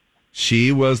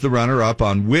 She was the runner-up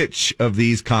on which of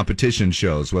these competition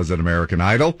shows? Was it American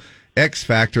Idol, X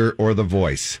Factor, or The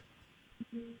Voice?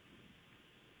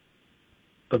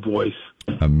 The Voice.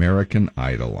 American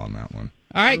Idol on that one.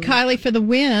 All right, Kylie, for the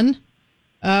win.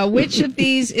 Which of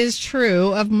these is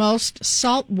true of most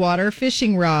saltwater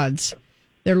fishing rods?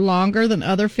 They're longer than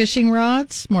other fishing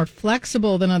rods, more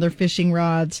flexible than other fishing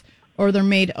rods, or they're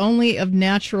made only of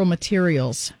natural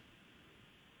materials.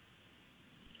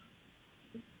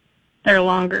 They're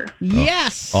longer.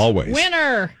 Yes. Always.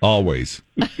 Winner. Always.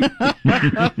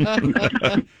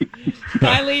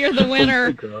 Kylie, you're the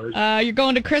winner. You're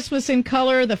going to Christmas in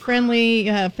Color, the friendly,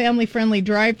 family-friendly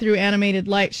drive-through animated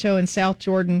light show in South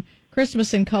Jordan.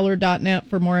 ChristmasInColor.net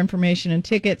for more information and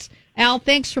tickets. Al,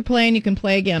 thanks for playing. You can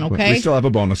play again, okay? We still have a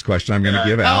bonus question I'm going to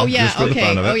give Al. Oh, yeah, just for the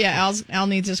fun of it. Oh, yeah, Al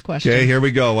needs his question. Okay, here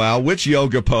we go, Al. Which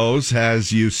yoga pose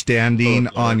has you standing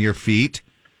on your feet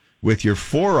with your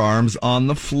forearms on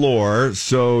the floor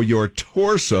so your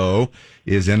torso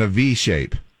is in a V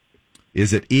shape?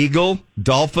 Is it eagle,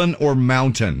 dolphin, or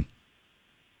mountain?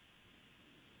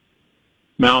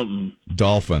 Mountain.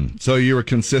 Dolphin. So you were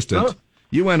consistent. Oh.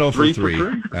 You went 0 for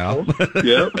 3, Al.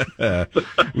 Yep.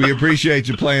 We appreciate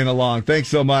you playing along. Thanks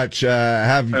so much.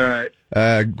 Have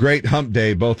a great hump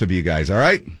day, both of you guys. All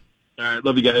right? All right.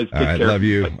 Love you guys. All right. Take care. Love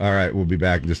you. All right. We'll be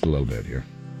back in just a little bit here.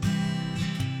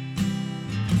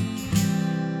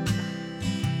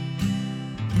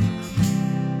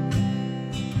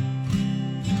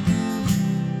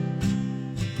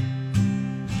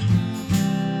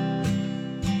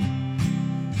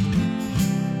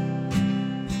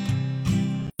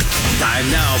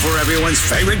 Time now for everyone's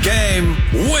favorite game,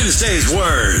 Wednesday's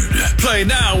Word. Play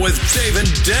now with Dave and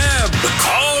Deb.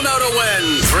 Call now to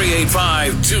win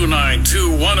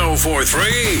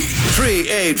 385-292-1043.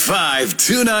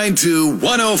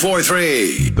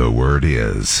 385-292-1043. The word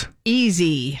is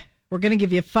easy. We're going to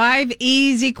give you 5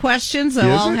 easy questions.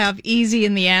 They'll all have easy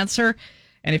in the answer.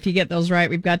 And if you get those right,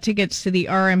 we've got tickets to the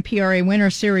RMPRA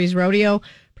Winter Series Rodeo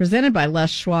presented by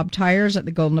Les Schwab Tires at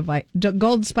the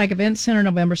Golden Spike Event Center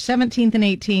November 17th and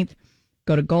 18th.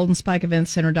 Go to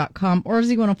goldenspikeeventcenter.com or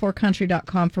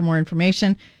z104country.com for more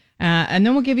information. And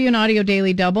then we'll give you an audio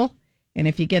daily double. And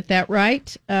if you get that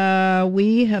right,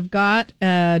 we have got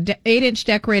an 8-inch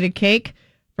decorated cake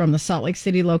from the Salt Lake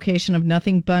City location of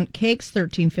Nothing Bundt Cakes,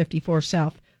 1354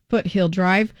 South Foothill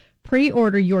Drive.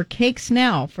 Pre-order your cakes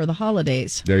now for the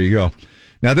holidays. There you go.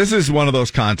 Now, this is one of those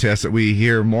contests that we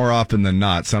hear more often than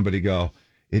not. Somebody go,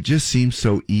 it just seems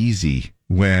so easy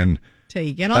when till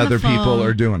you get on other the phone, people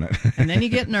are doing it. And then you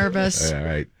get nervous. All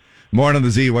right. Morning, the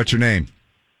Z. What's your name?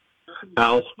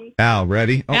 Al. Al,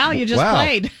 ready? Oh, Al, you just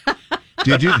played.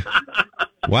 Did you?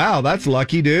 Wow, that's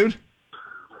lucky, dude.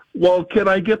 Well, can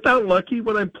I get that lucky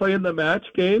when I'm playing the match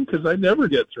game? Because I never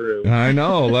get through. I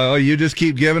know. Well, you just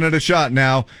keep giving it a shot.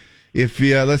 Now, if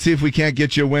let's see if we can't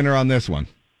get you a winner on this one.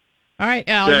 All right,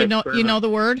 Al, Yeah, you know the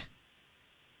word?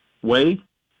 Way?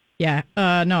 Yeah.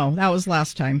 No, that was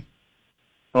last time.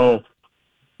 Oh.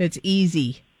 It's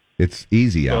easy. It's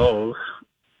easy, Al. Oh.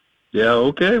 Yeah,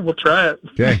 okay, we'll try it.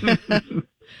 Okay.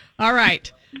 All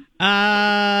right.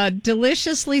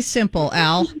 Deliciously simple,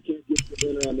 Al.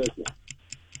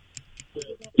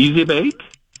 Easy bake?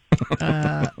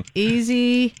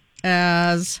 Easy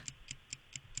as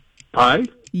pie?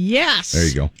 Yes. There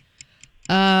you go.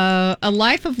 A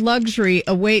life of luxury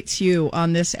awaits you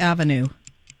on this avenue.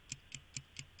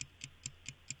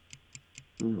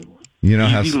 You know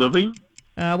how easy living?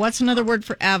 What's another word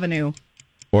for avenue?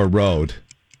 Or road.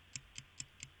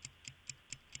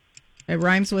 It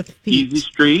rhymes with feet. Easy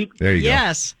street? There you go.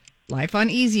 Yes. Life on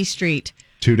Easy Street.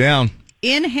 2 down.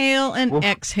 Inhale and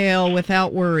exhale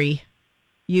without worry.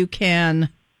 You can.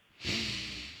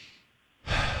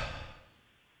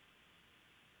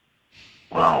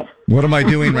 Wow. What am I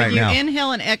doing When right you now?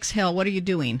 inhale and exhale, what are you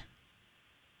doing?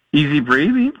 Easy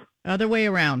breathing? Other way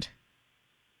around.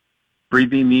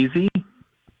 Breathing easy?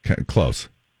 Okay, close.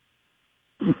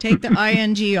 Take the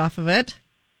ing off of it.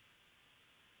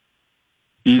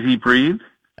 Easy breathe?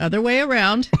 Other way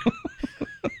around.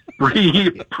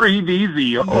 Breathe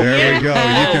easy. Oh. There we go.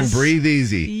 You can breathe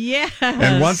easy. Yes.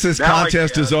 And once this Now I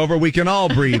contest can. is over, we can all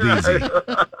breathe easy.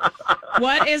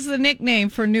 What is the nickname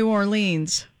for New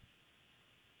Orleans?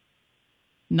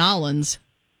 Nolans.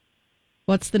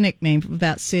 What's the nickname of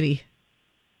that city?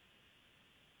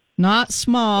 Not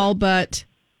small, but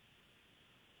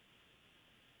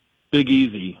Big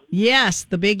Easy. yes,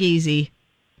 the Big Easy.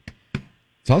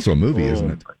 It's also a movie, isn't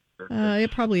it?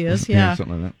 It probably is, Yeah, yeah.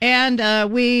 something like that.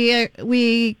 And we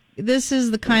this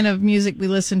is the kind of music we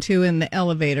listen to in the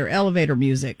elevator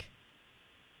music.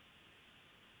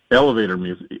 Elevator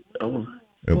music. Oh.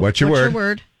 What's your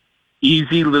word?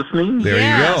 Easy listening? There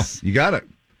Yes. you go. You got it.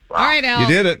 All right, Al. You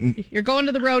did it. You're going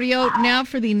to the rodeo now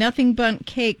for the Nothing Bundt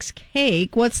Cakes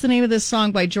cake. What's the name of this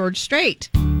song by George Strait?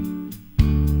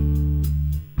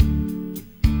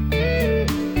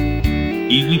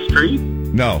 Easy Street?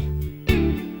 No,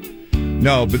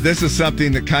 but this is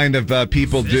something that kind of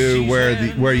people do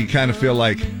where you kind of feel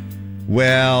like,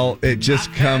 well, it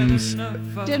just comes.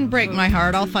 Didn't break my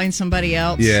heart. I'll find somebody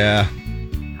else. Yeah.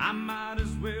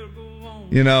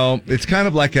 You know, it's kind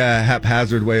of like a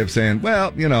haphazard way of saying,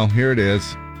 well, you know, here it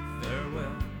is.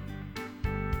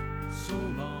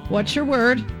 What's your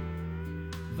word?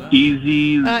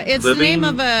 Easy. It's living.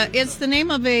 the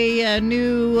name of a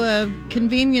new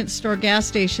convenience store gas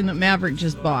station that Maverick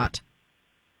just bought.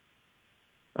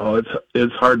 Oh,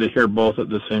 it's hard to hear both at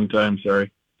the same time.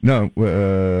 Sorry. No,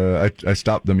 I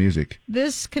stopped the music.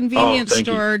 This convenience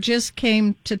store just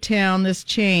came to town. This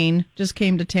chain just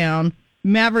came to town.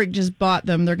 Maverick just bought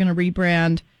them. They're going to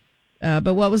rebrand.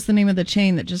 But what was the name of the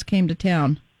chain that just came to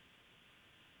town?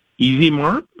 Easy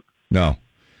Mart? No.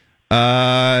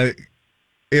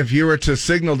 If you were to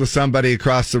signal to somebody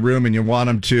across the room and you want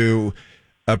them to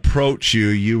approach you,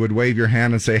 you would wave your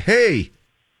hand and say, hey.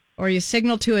 Or you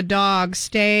signal to a dog,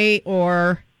 stay,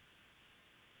 or...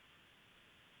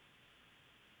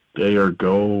 Stay or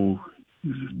go.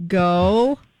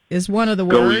 Go is one of the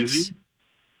words. Easy.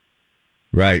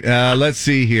 Right. Let's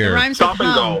see here. It rhymes stop with and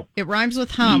hum. go. It rhymes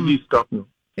with hum. Easy stop and go.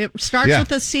 It starts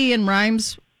with a C and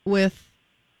rhymes with...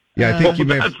 Yeah, I think you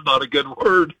may have... That's not a good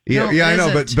word. Yeah, No, yeah, I know,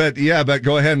 isn't. but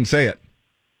go ahead and say it.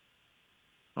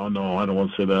 Oh, no, I don't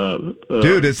want to say that.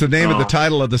 Dude, it's the name of the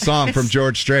title of the song from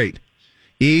George Strait.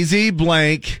 Easy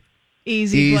blank.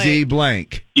 Easy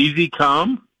blank. Easy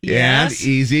come. And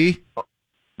easy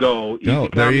go. Easy go. come,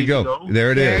 There you easy go.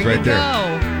 There it is, right there.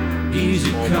 Go.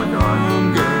 Easy oh, my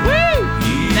God. Woo!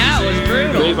 That was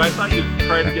brutal. Dave, I thought you were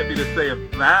trying to get me to say a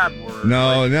bad word.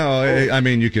 No, I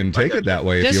mean, you can take it that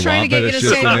way if you want. Just trying to get you to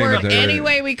say the word of any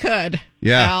way we could.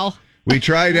 Yeah. Al. We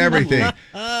tried everything.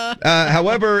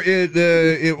 However,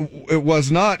 it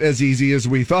was not as easy as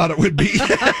we thought it would be.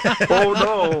 Oh,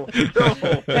 no.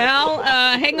 Al,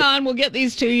 hang on. We'll get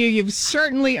these to you. You've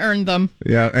certainly earned them.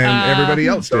 Yeah, and everybody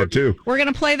else did, too. We're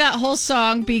going to play that whole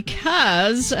song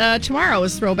because tomorrow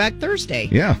is Throwback Thursday.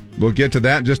 Yeah, we'll get to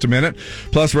that in just a minute.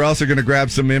 Plus, we're also going to grab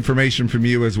some information from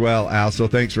you as well, Al. So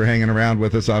thanks for hanging around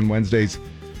with us on Wednesday's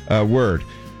Word.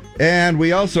 And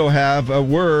we also have a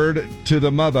word to the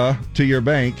mother, to your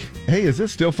bank. Hey, is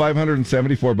this still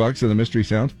 $574 in the Mystery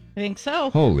Sound? I think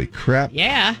so. Holy crap.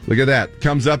 Yeah. Look at that.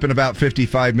 Comes up in about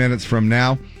 55 minutes from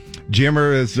now.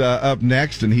 Jimmer is up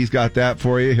next, and he's got that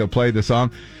for you. He'll play the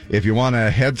song. If you want a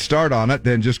head start on it,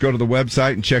 then just go to the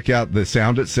website and check out the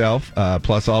sound itself,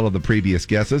 plus all of the previous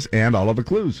guesses and all of the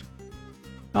clues.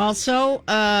 Also,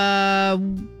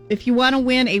 if you want to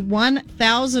win a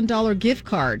 $1,000 gift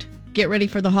card, get ready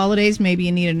for the holidays. Maybe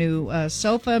you need a new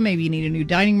sofa. Maybe you need a new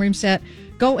dining room set.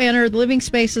 Go enter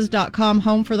livingspaces.com,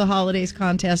 home for the holidays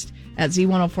contest at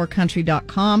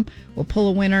z104country.com. We'll pull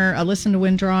a winner, a listen to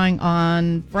win drawing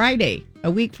on Friday, a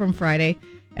week from Friday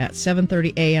at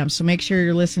 7:30 a.m. So make sure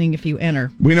you're listening if you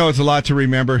enter. We know it's a lot to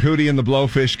remember. Hootie and the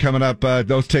Blowfish coming up.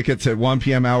 Those tickets at 1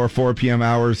 p.m. hour, 4 p.m.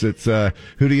 hours. It's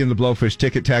Hootie and the Blowfish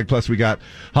ticket tag. Plus, we got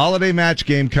holiday match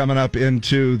game coming up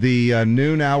into the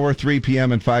noon hour, 3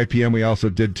 p.m. and 5 p.m. We also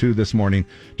did 2 this morning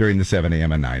during the 7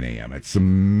 a.m. and 9 a.m. It's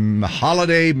some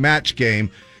holiday match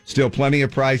game. Still plenty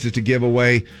of prizes to give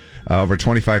away. Over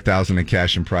 $25,000 in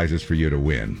cash and prizes for you to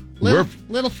win.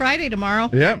 Little Friday tomorrow.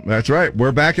 Yeah, that's right.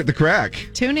 We're back at the Crack.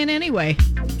 Tune in anyway.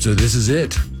 So this is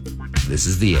it. This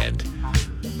is the end.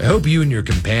 I hope you and your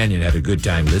companion had a good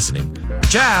time listening.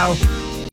 Ciao!